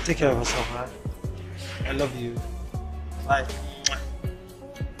problem. Take care of yourself, alright? I love you. Bye.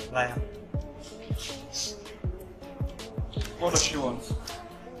 Bye. What does she want?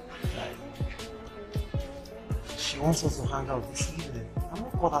 She wants us to hang out this evening. I'm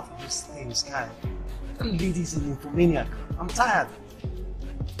not caught out for these things, guy. That lady's an infomaniac. I'm tired.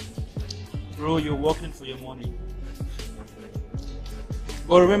 Bro, you're working for your money.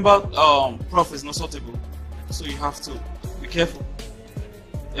 But remember, Prof is not sortable, so you have to be careful.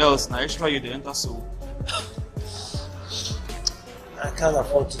 Else, now extra you the enter soul. I can't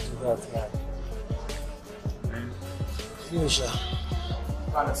afford to do that, guy. Finish her.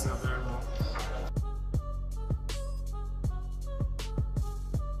 Plan yourself very well.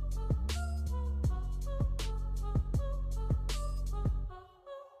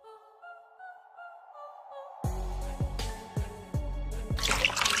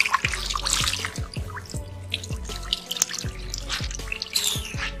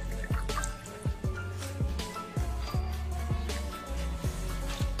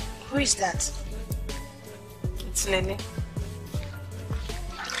 Who is that? It's Nene.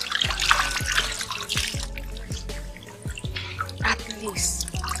 At least,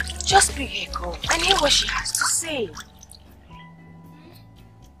 just be her girl and hear what she has to say.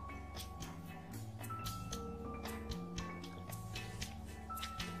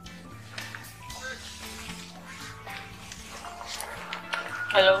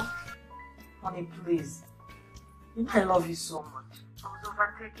 Hello? Honey, please. You know I love you so much. I was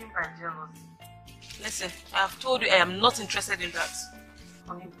overtaken by jealousy. Listen, I have told you I am not interested in that.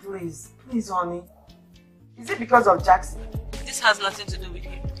 Honey, please. Please, honey. Is it because of Jackson? This has nothing to do with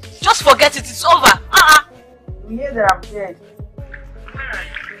him. Just forget it, it's over. You hear that I'm dead.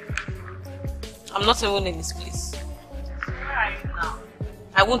 I'm not even in this place. Where are you now?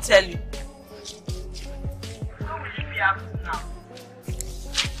 I won't tell you. How will you be acting now?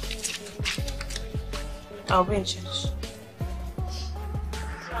 I'll be in church.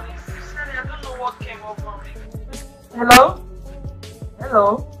 Sorry, I don't know what came over me. Hello?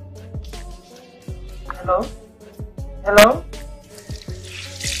 Hello? Hello? Hello?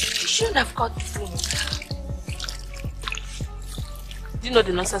 You shouldn't have got the phone. Do you know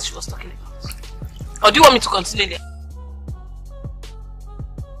the nonsense she was talking about? Or do you want me to continue there?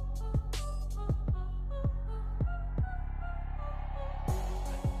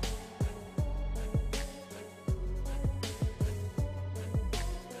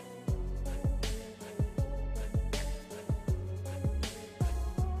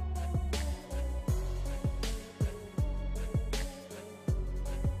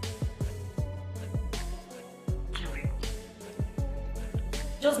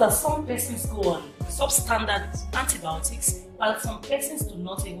 Just that some persons go on substandard antibiotics while some persons do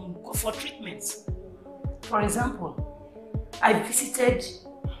not even go for treatments. For example, I visited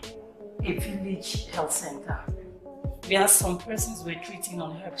a village health center where some persons were treating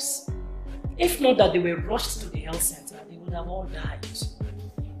on herbs. If not that they were rushed to the health center, they would have all died.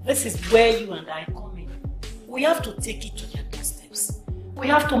 This is where you and I come in. We have to take it to their doorsteps. We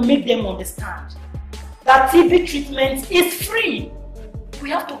have to make them understand that TB treatment is free. We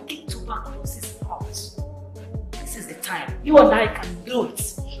have to kick tuberculosis out. This is the time. You and I can do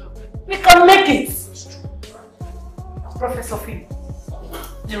it. We can make it. Professor Phil,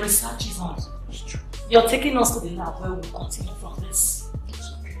 the research is on. You're taking us to the lab where we'll continue from this.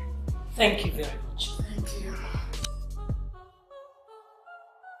 Thank you very much. Thank you.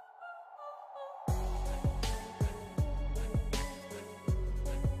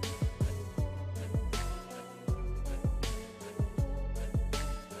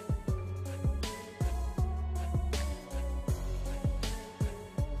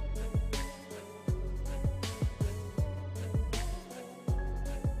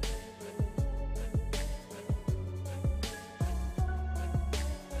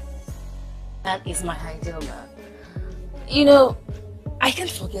 That is my ideal man. You know, I can't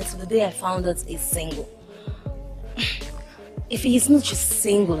forget the day I found out he's single. If he's not just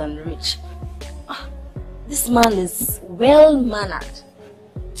single and rich, this man is well-mannered.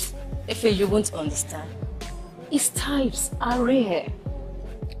 If you won't understand, his types are rare.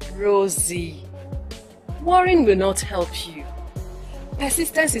 Rosie, worrying will not help you.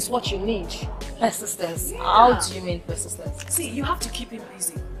 Persistence is what you need. Persistence? Yeah. How do you mean persistence? See, you have to keep him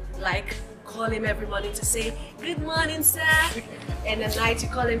busy. Like, call him every morning to say, "Good morning, sir." And at night you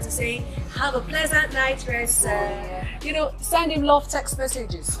call him to say, "Have a pleasant night rest, sir." You know, send him love text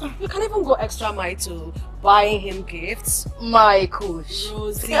messages. You can even go extra mile to buying him gifts. My coach.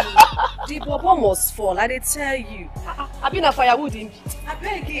 Rosie, the bubble must fall, I did tell you. I've been a firewood in. I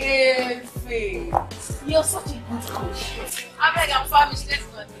beg you. You're such a good coach. I beg, I'm famished. Let's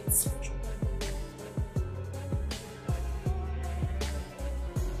go and eat.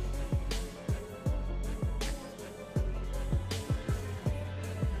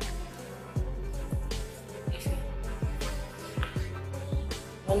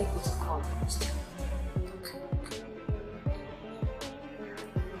 Let me put a call first.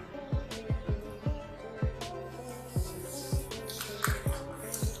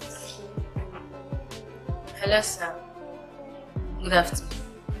 Hello, sir. Good afternoon.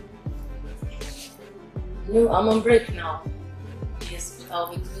 No, I'm on break now. Yes, but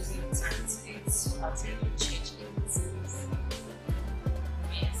I'll be closing the time today, so I'll tell you to change it.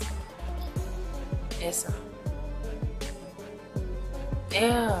 Yes. Yes, sir.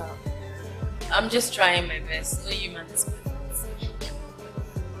 Yeah. I'm just trying my best. No human is perfect.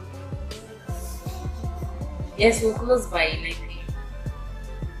 Yes, we'll close by 9 p.m.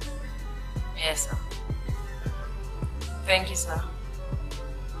 Yes, sir. Thank you, sir.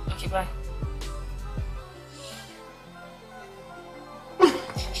 Okay, bye.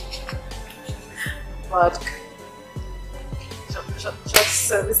 But just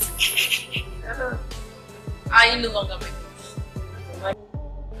service. Are you no longer my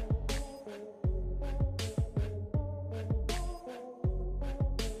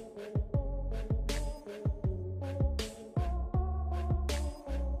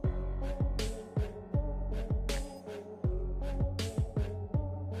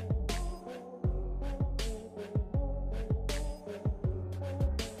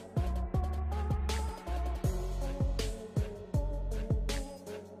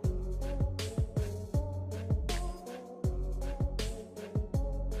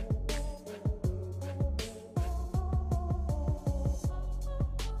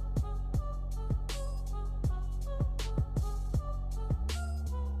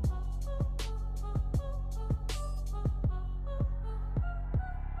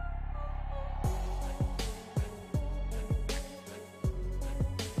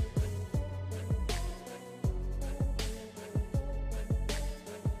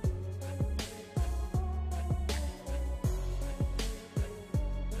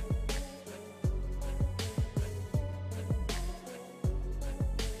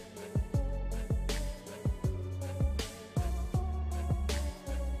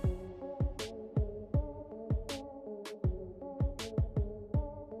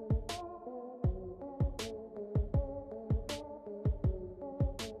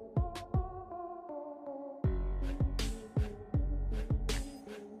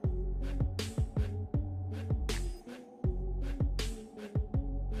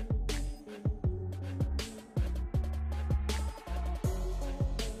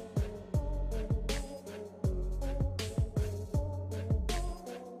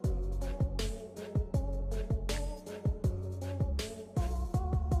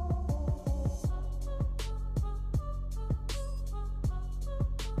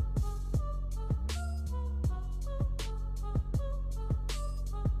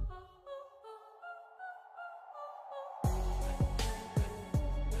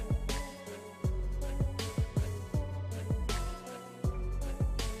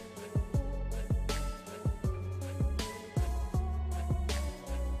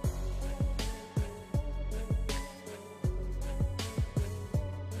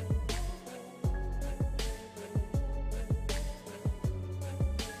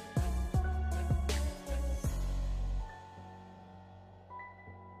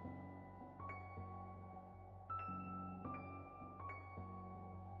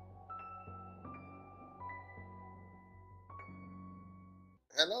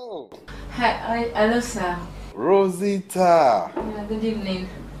Hello. Hi, hello, sir. Rosita. Yeah, good evening.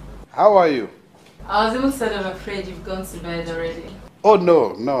 How are you? I was even sort of afraid you've gone to bed already. Oh,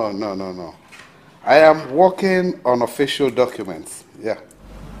 no. I am working on official documents. Yeah.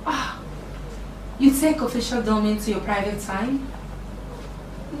 You take official domain to your private time?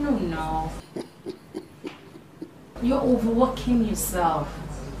 No. You're overworking yourself.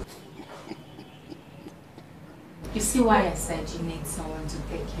 You see why I said you need someone to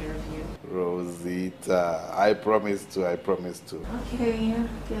take care of you? Rosita, I promise to. Okay.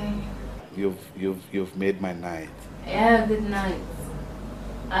 You've made my night. Yeah, good night.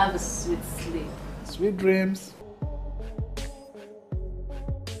 Have a sweet sleep. Sweet dreams.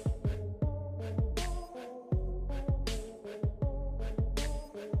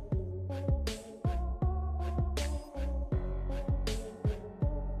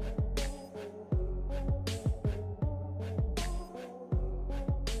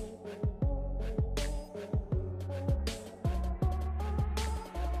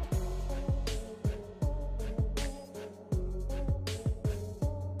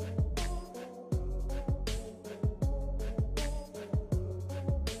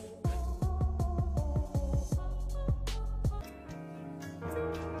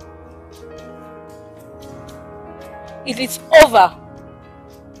 It is over.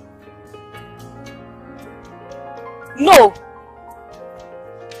 No!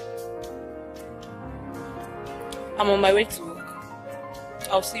 I'm on my way to work.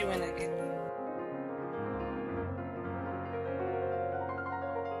 I'll see you when I get there.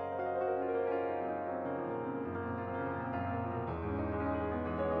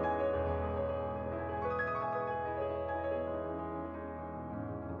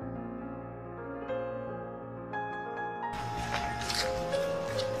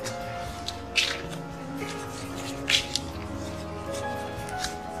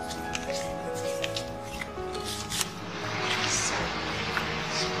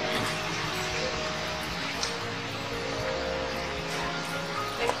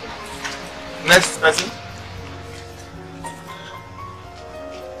 Next person.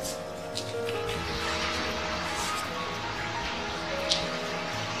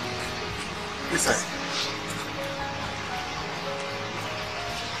 This side.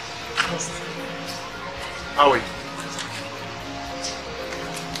 How are you?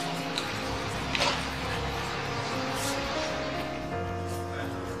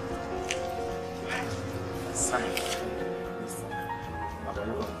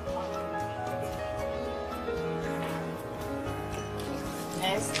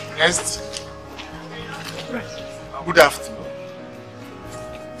 Next. Good afternoon.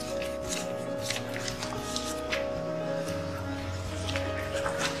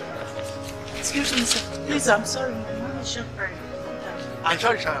 Excuse me, sir. Please, I'm sorry. My mom is short. I'm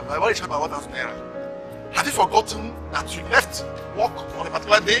sorry, my wife is short by 1,000 naira. Have you forgotten that you left work on a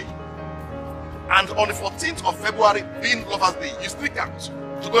particular day? And on the 14th of February, being Lover's Day, you sneak out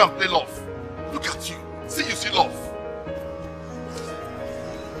to go and play love. Look at you. See, you see love.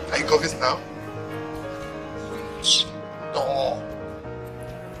 Are you convinced now? No.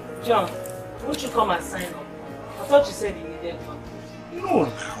 John, won't you come and sign up? I thought you said you needed one. No,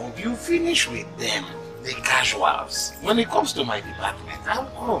 now, you finish with them, the casuals. When it comes to my department, I'll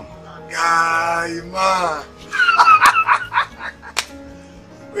come. Guy, man.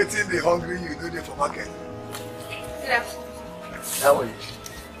 Waiting the hungry you do there for market. Yeah. How are you?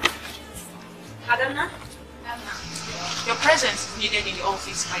 Adanna? Your presence is needed in the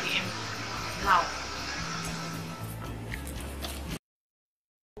office by the MD. Now.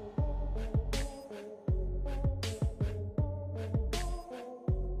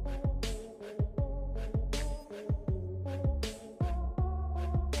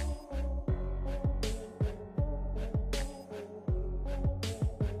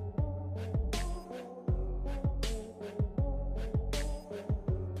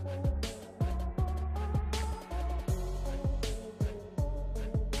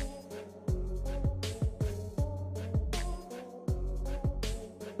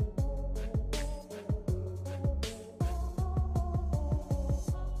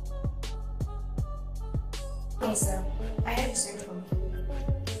 Hey, sir. I heard you sent for me.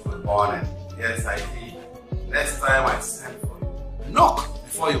 Good morning. Yes, I did. Next time I send for you. Knock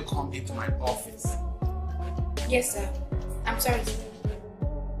before you come into my office. Yes, sir. I'm sorry, sir.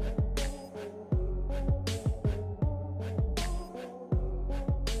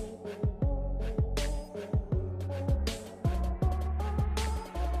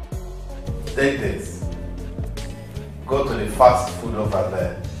 Take this. Go to the fast food over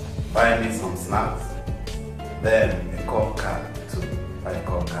there. Buy me some snacks. Then a cup card too. I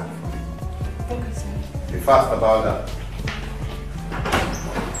call card for me. Okay, sir. Be fast about that.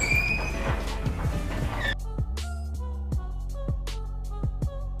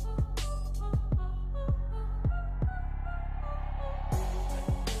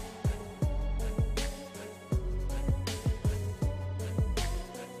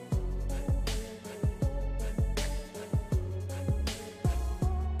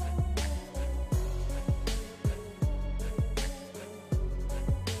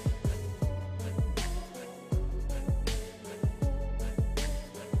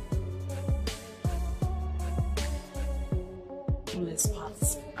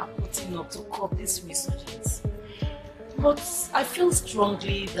 Experts are putting up to curb this resurgence. But I feel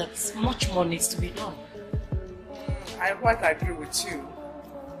strongly that much more needs to be done. I quite agree with you.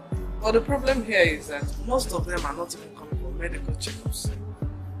 But the problem here is that most of them are not even coming for medical checkups,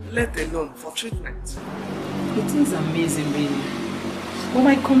 let alone for treatment. It is amazing, really. But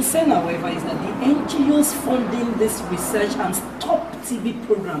my concern, however, is that the NGOs funding this research and stop TV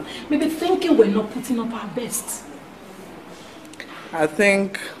program may be thinking we're not putting up our best. I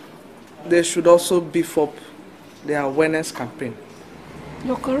think they should also beef up their awareness campaign.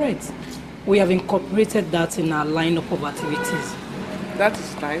 You're correct. We have incorporated that in our lineup of activities. That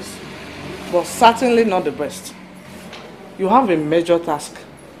is nice, but certainly not the best. You have a major task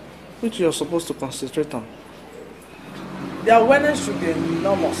which you're supposed to concentrate on. The awareness should be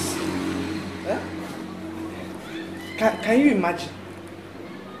enormous. Eh? Can you imagine?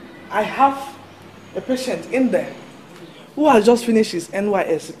 I have a patient in there who has just finished his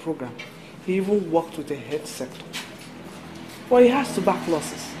NYSC program. He even worked with the health sector. But he has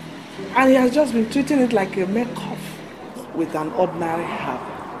tuberculosis. And he has just been treating it like a mere cough with an ordinary herb.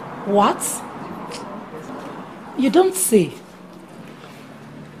 What? You don't say.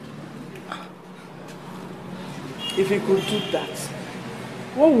 If he could do that,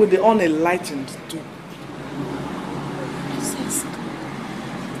 what would the unenlightened do?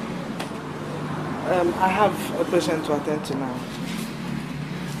 I have a patient to attend to now.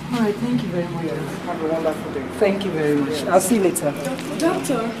 All right, thank you very much. Yes, have a wonderful day. Thank you very much. I'll see you later.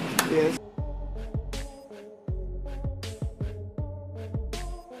 Doctor. Yes.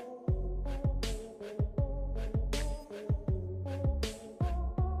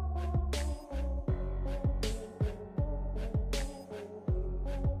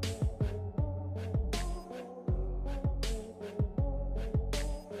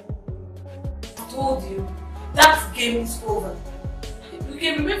 Told you that game is over. We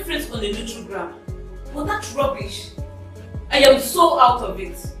can remain friends on a neutral ground, but that's rubbish. I am so out of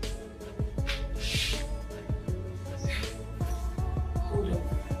it. Hold on.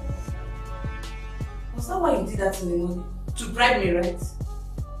 Was that why you did that in the morning? To bribe me, right?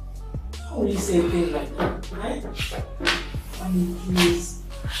 How will you say a thing like that, right? I mean, please,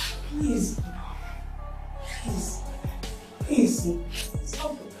 please, please, please,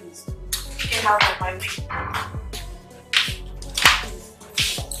 stop it, please. Get out of my way.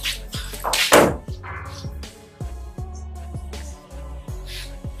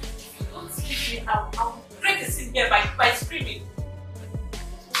 I'll break the scene here by screaming.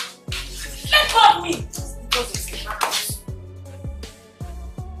 Let go of me! Just because it's in my house.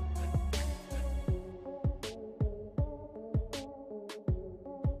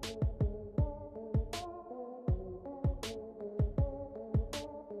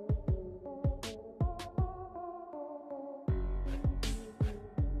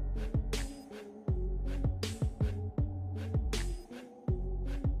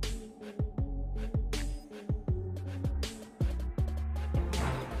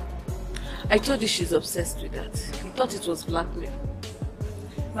 I told you she's obsessed with that. He thought it was blackmail.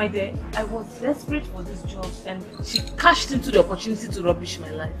 My dear, I was desperate for this job and she cashed into the opportunity to rubbish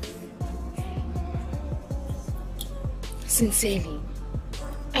my life. Sincerely,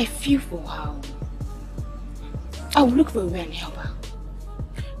 I feel for her. I will look for a way and help her.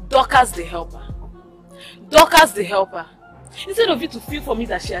 Dorcas the helper. Dorcas the helper. Instead of you to feel for me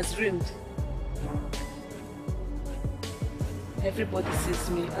that she has ruined. Everybody sees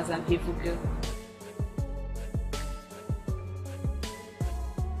me as an evil girl.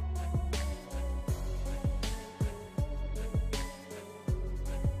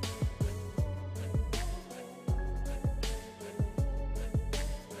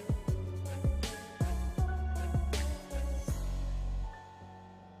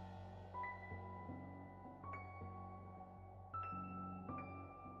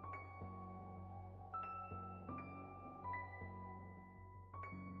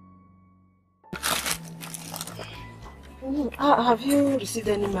 Have you received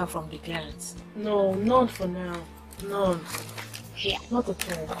any mail from the parents? No, none for now. None. here. Not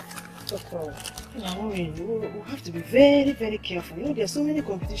at all. Not at all. We have to be very, very careful. You know, there are so many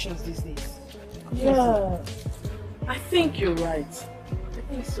competitions these days. Yeah. I think you're right. I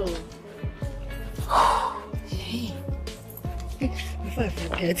think so. Before I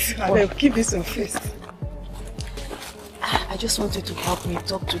forget, I'll keep this on first. I just wanted to help me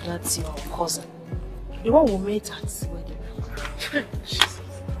talk to that your cousin. The one we met at the wedding.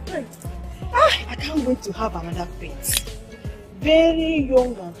 I can't wait to have another pet. Very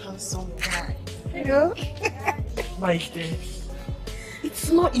young and handsome guy. You know? My dear,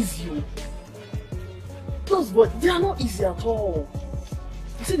 it's not easy. Those boys, they are not easy at all.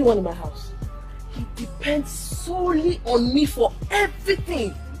 You see the one in my house? He depends solely on me for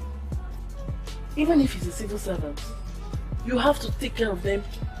everything. Even if he's a civil servant, you have to take care of them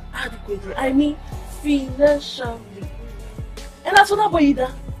adequately. I mean, financially. And as for that boy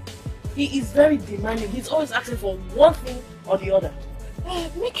Ida, he is very demanding. He's always asking for one thing or the other.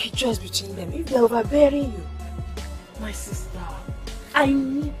 Make a choice between them if they're overbearing you. My sister, I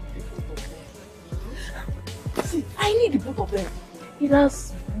need the both of them. See, I need the both of them.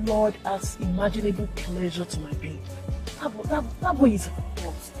 Ida's blood has imaginable pleasure to my being. That boy is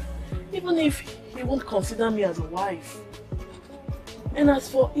hot. Even if he won't consider me as a wife. And as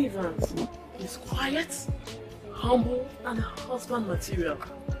for Evans, he's quiet, humble, and husband material.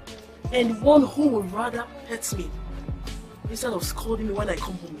 And one who would rather pet me instead of scolding me when I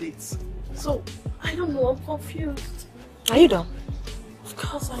come home late. So, I don't know, I'm confused. Are you done? Of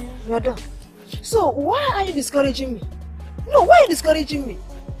course I am. You're done. So, why are you discouraging me? No, why are you discouraging me?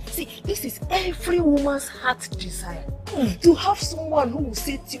 See, this is every woman's heart desire. To have someone who will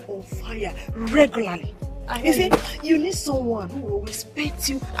set you on fire regularly. You see, you need someone who will respect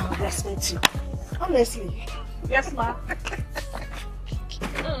you and respect you. Honestly. Yes, ma'am.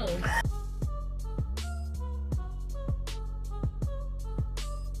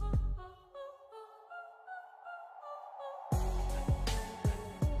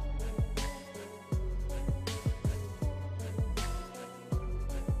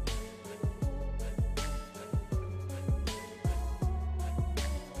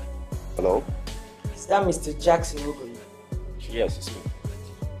 Hello? Is that Mr. Jackson Ogoyi? Yes, it's me.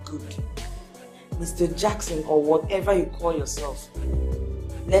 Good. Mr. Jackson, or whatever you call yourself,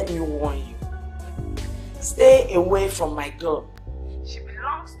 let me warn you. Stay away from my girl. She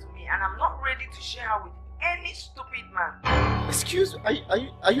belongs to me and I'm not ready to share her with any stupid man. Excuse me,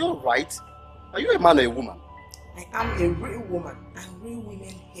 are you alright? Are you a man or a woman? I am a real woman and real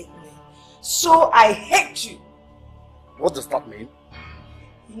women hate me. So I hate you. What does that mean?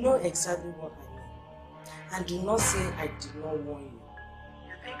 You know exactly what I mean. And do not say I did not warn you.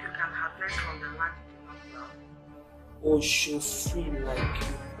 You think you can harvest from the land you did not plow? Or show free like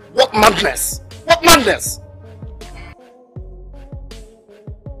you? What madness? What madness?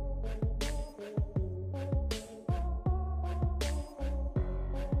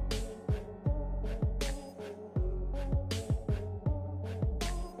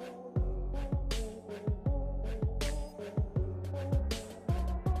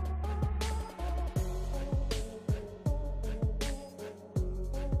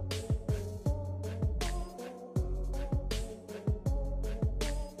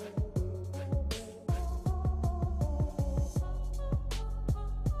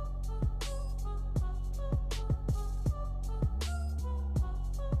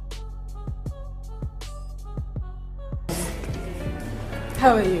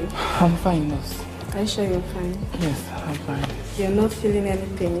 How are you? I'm fine, nurse. Are you sure you're fine? Yes, I'm fine. You're not feeling any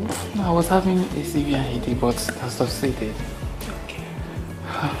pain? No, I was having a severe headache, but that's subsided. Okay.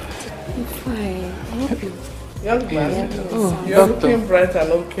 I'm fine. I hope you... Young man, Yes. Oh, you're doctor. looking bright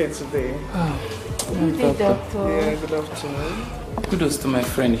and okay today. Good evening, doctor. Yeah, good afternoon. Kudos to my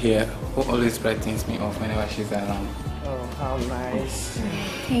friend here who always brightens me up whenever she's around. Oh, how nice.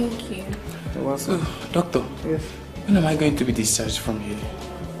 Thank you. You're welcome. So, doctor, Yes. when am I going to be discharged from here?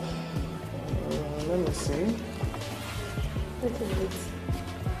 Let me see.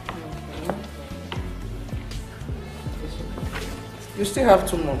 You still have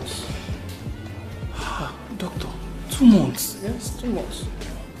 2 months. Doctor, 2 months? Yes, 2 months.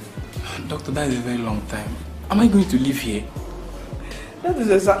 Doctor, that is a very long time. Am I going to live here? That is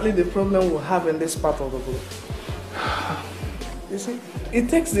exactly the problem we have in this part of the world. You see, it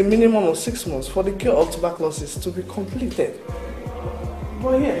takes the minimum of 6 months for the cure of tuberculosis to be completed.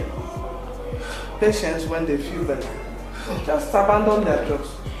 But here, patients, when they feel better, just abandon their drugs.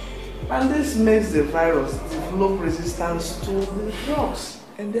 And this makes the virus develop resistance to the drugs,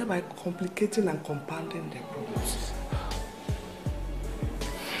 and thereby complicating and compounding their problems.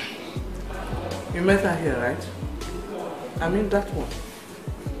 You met her here, right? I mean that one.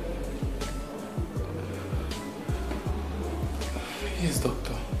 Yes,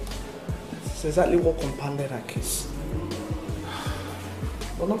 doctor. It's exactly what compounded her case.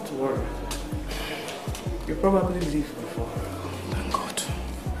 But not to worry. You probably leave before her. Thank God.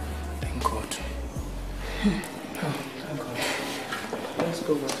 Thank God. Thank God. Let's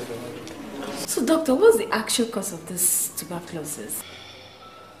go back to the room. So, doctor, what's the actual cause of this tuberculosis?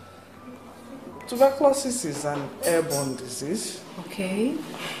 Tuberculosis is an airborne disease. Okay.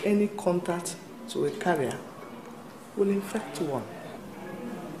 Any contact to a carrier will infect one.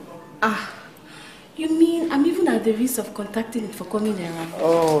 Ah, you mean I'm even at the risk of contacting it for coming around?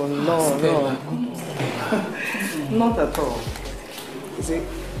 Oh, no. Not at all. You see,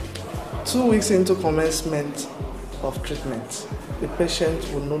 2 weeks into commencement of treatment, the patient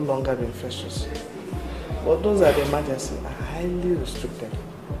will no longer be infectious. But those at the emergency are highly restricted.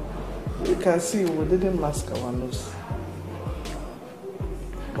 You can see we didn't mask our nose.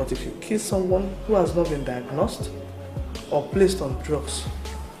 But if you kiss someone who has not been diagnosed or placed on drugs,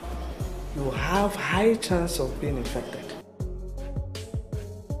 you have high chance of being infected.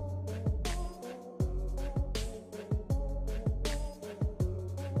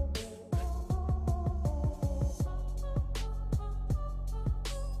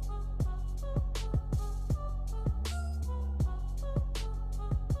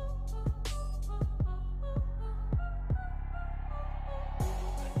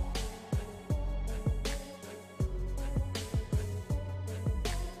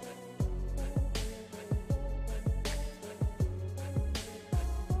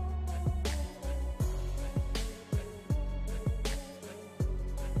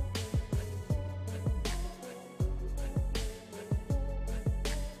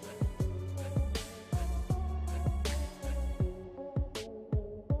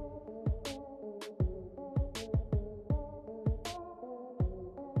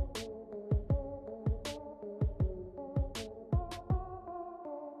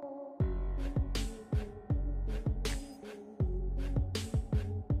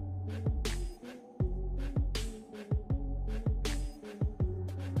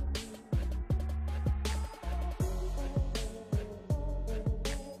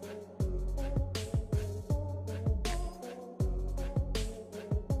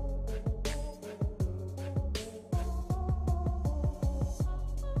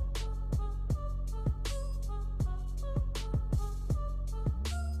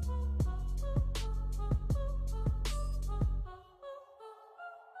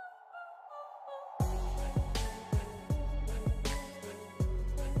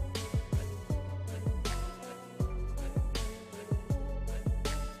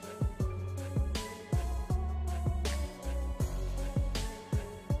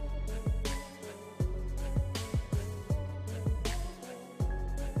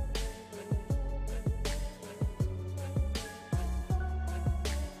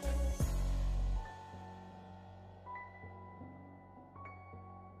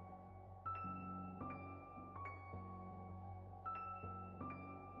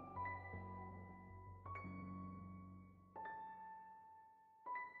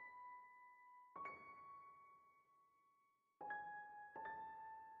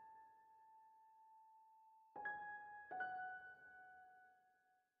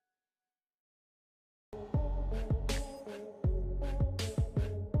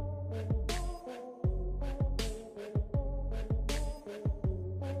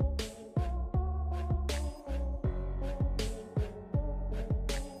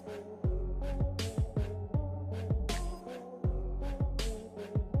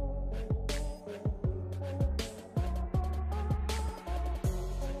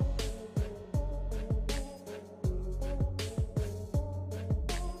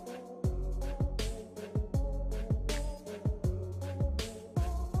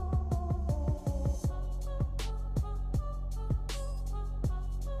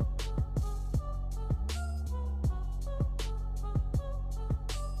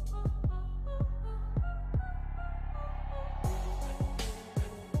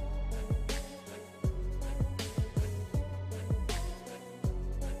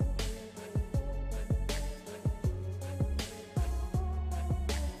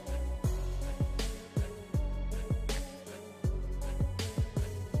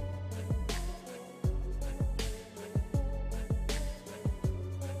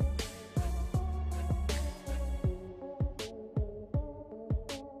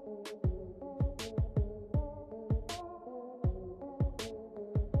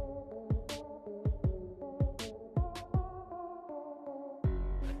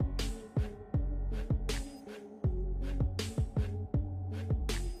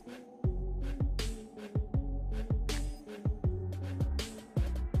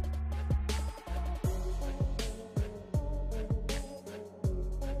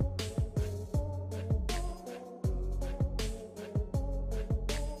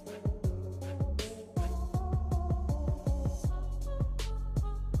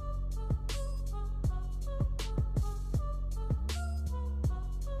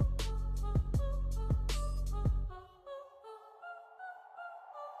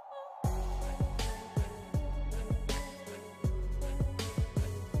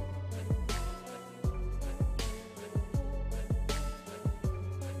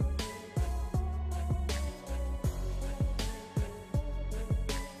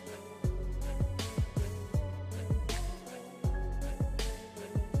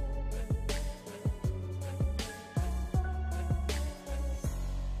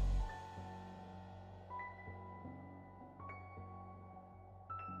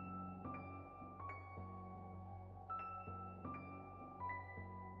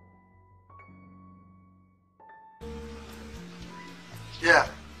 Yeah,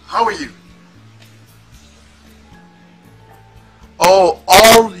 how are you? Oh,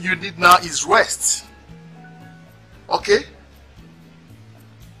 all you need now is rest. Okay?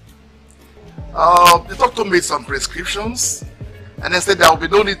 The doctor made some prescriptions and then said there will be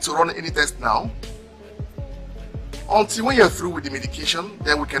no need to run any test now. Until when you're through with the medication,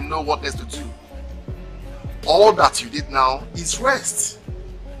 then we can know what next to do. All that you did now is rest.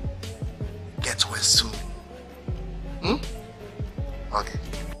 Get well soon. Okay.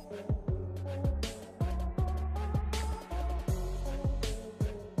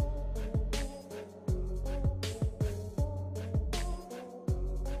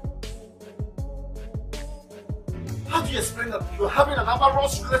 How do you explain that you're having an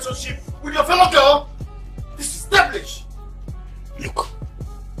amorous relationship with your fellow girl? This is devilish. Look,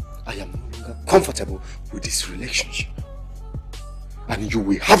 I am no longer comfortable with this relationship. And you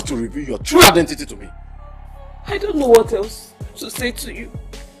will have to reveal your true identity to me. I don't know what else to say to you.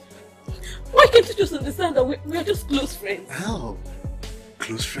 Why can't you just understand that we are just close friends? How?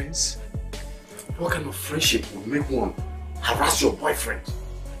 Close friends? What kind of friendship would make one harass your boyfriend?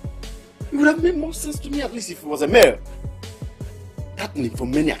 It would have made more sense to me at least if it was a male. That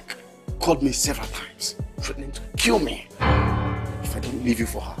nymphomaniac called me several times, threatening to kill me if I don't leave you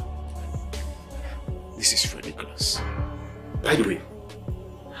for her. This is ridiculous. By the way,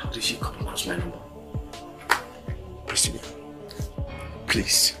 how did she come across my number? Priscilla,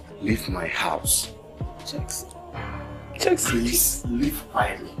 please leave my house. Jackson. Please leave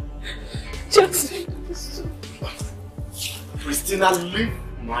quietly. Jackson. Christina, leave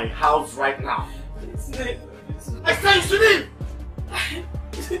my house right now. Please, I said you should leave!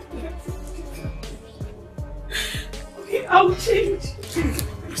 Okay, I will change.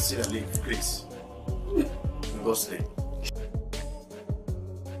 Priscilla, leave, please. Go sleep.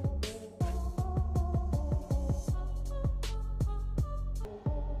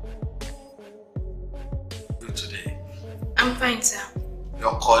 Today, I'm fine, sir.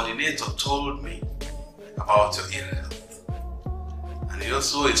 your coordinator told me about your ill health, and he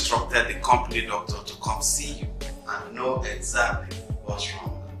also instructed the company doctor to come see you and know exactly what's wrong.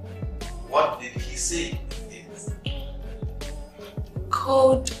 What did he say?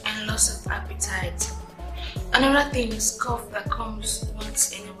 Cold and loss of appetite. Another thing is cough that comes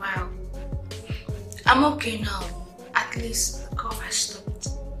once in a while. I'm okay now. At least the cough has stopped.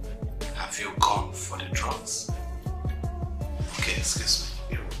 Have you gone for the drugs? Okay, excuse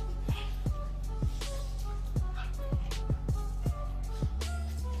me.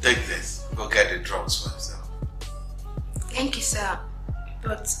 Take this. Go get the drugs for yourself. Thank you, sir.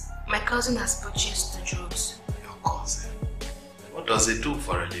 But my cousin has purchased the drugs. Your cousin? What does he do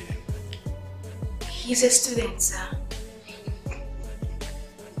for a living? He's a student, sir.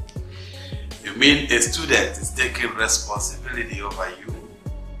 You mean a student is taking responsibility over you?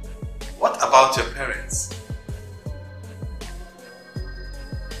 What about your parents?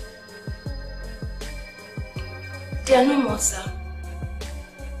 They are no more, sir.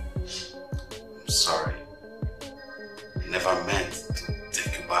 I'm sorry. I never meant to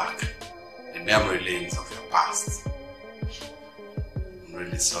take you back. The memory lanes of your past. I'm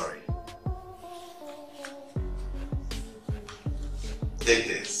really sorry. Take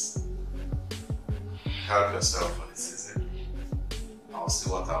this. Help yourself for the season. I'll see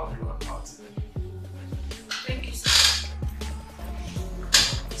what I'll do about it. Thank you, sir.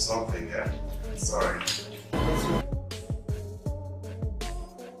 Something, yeah? Sorry.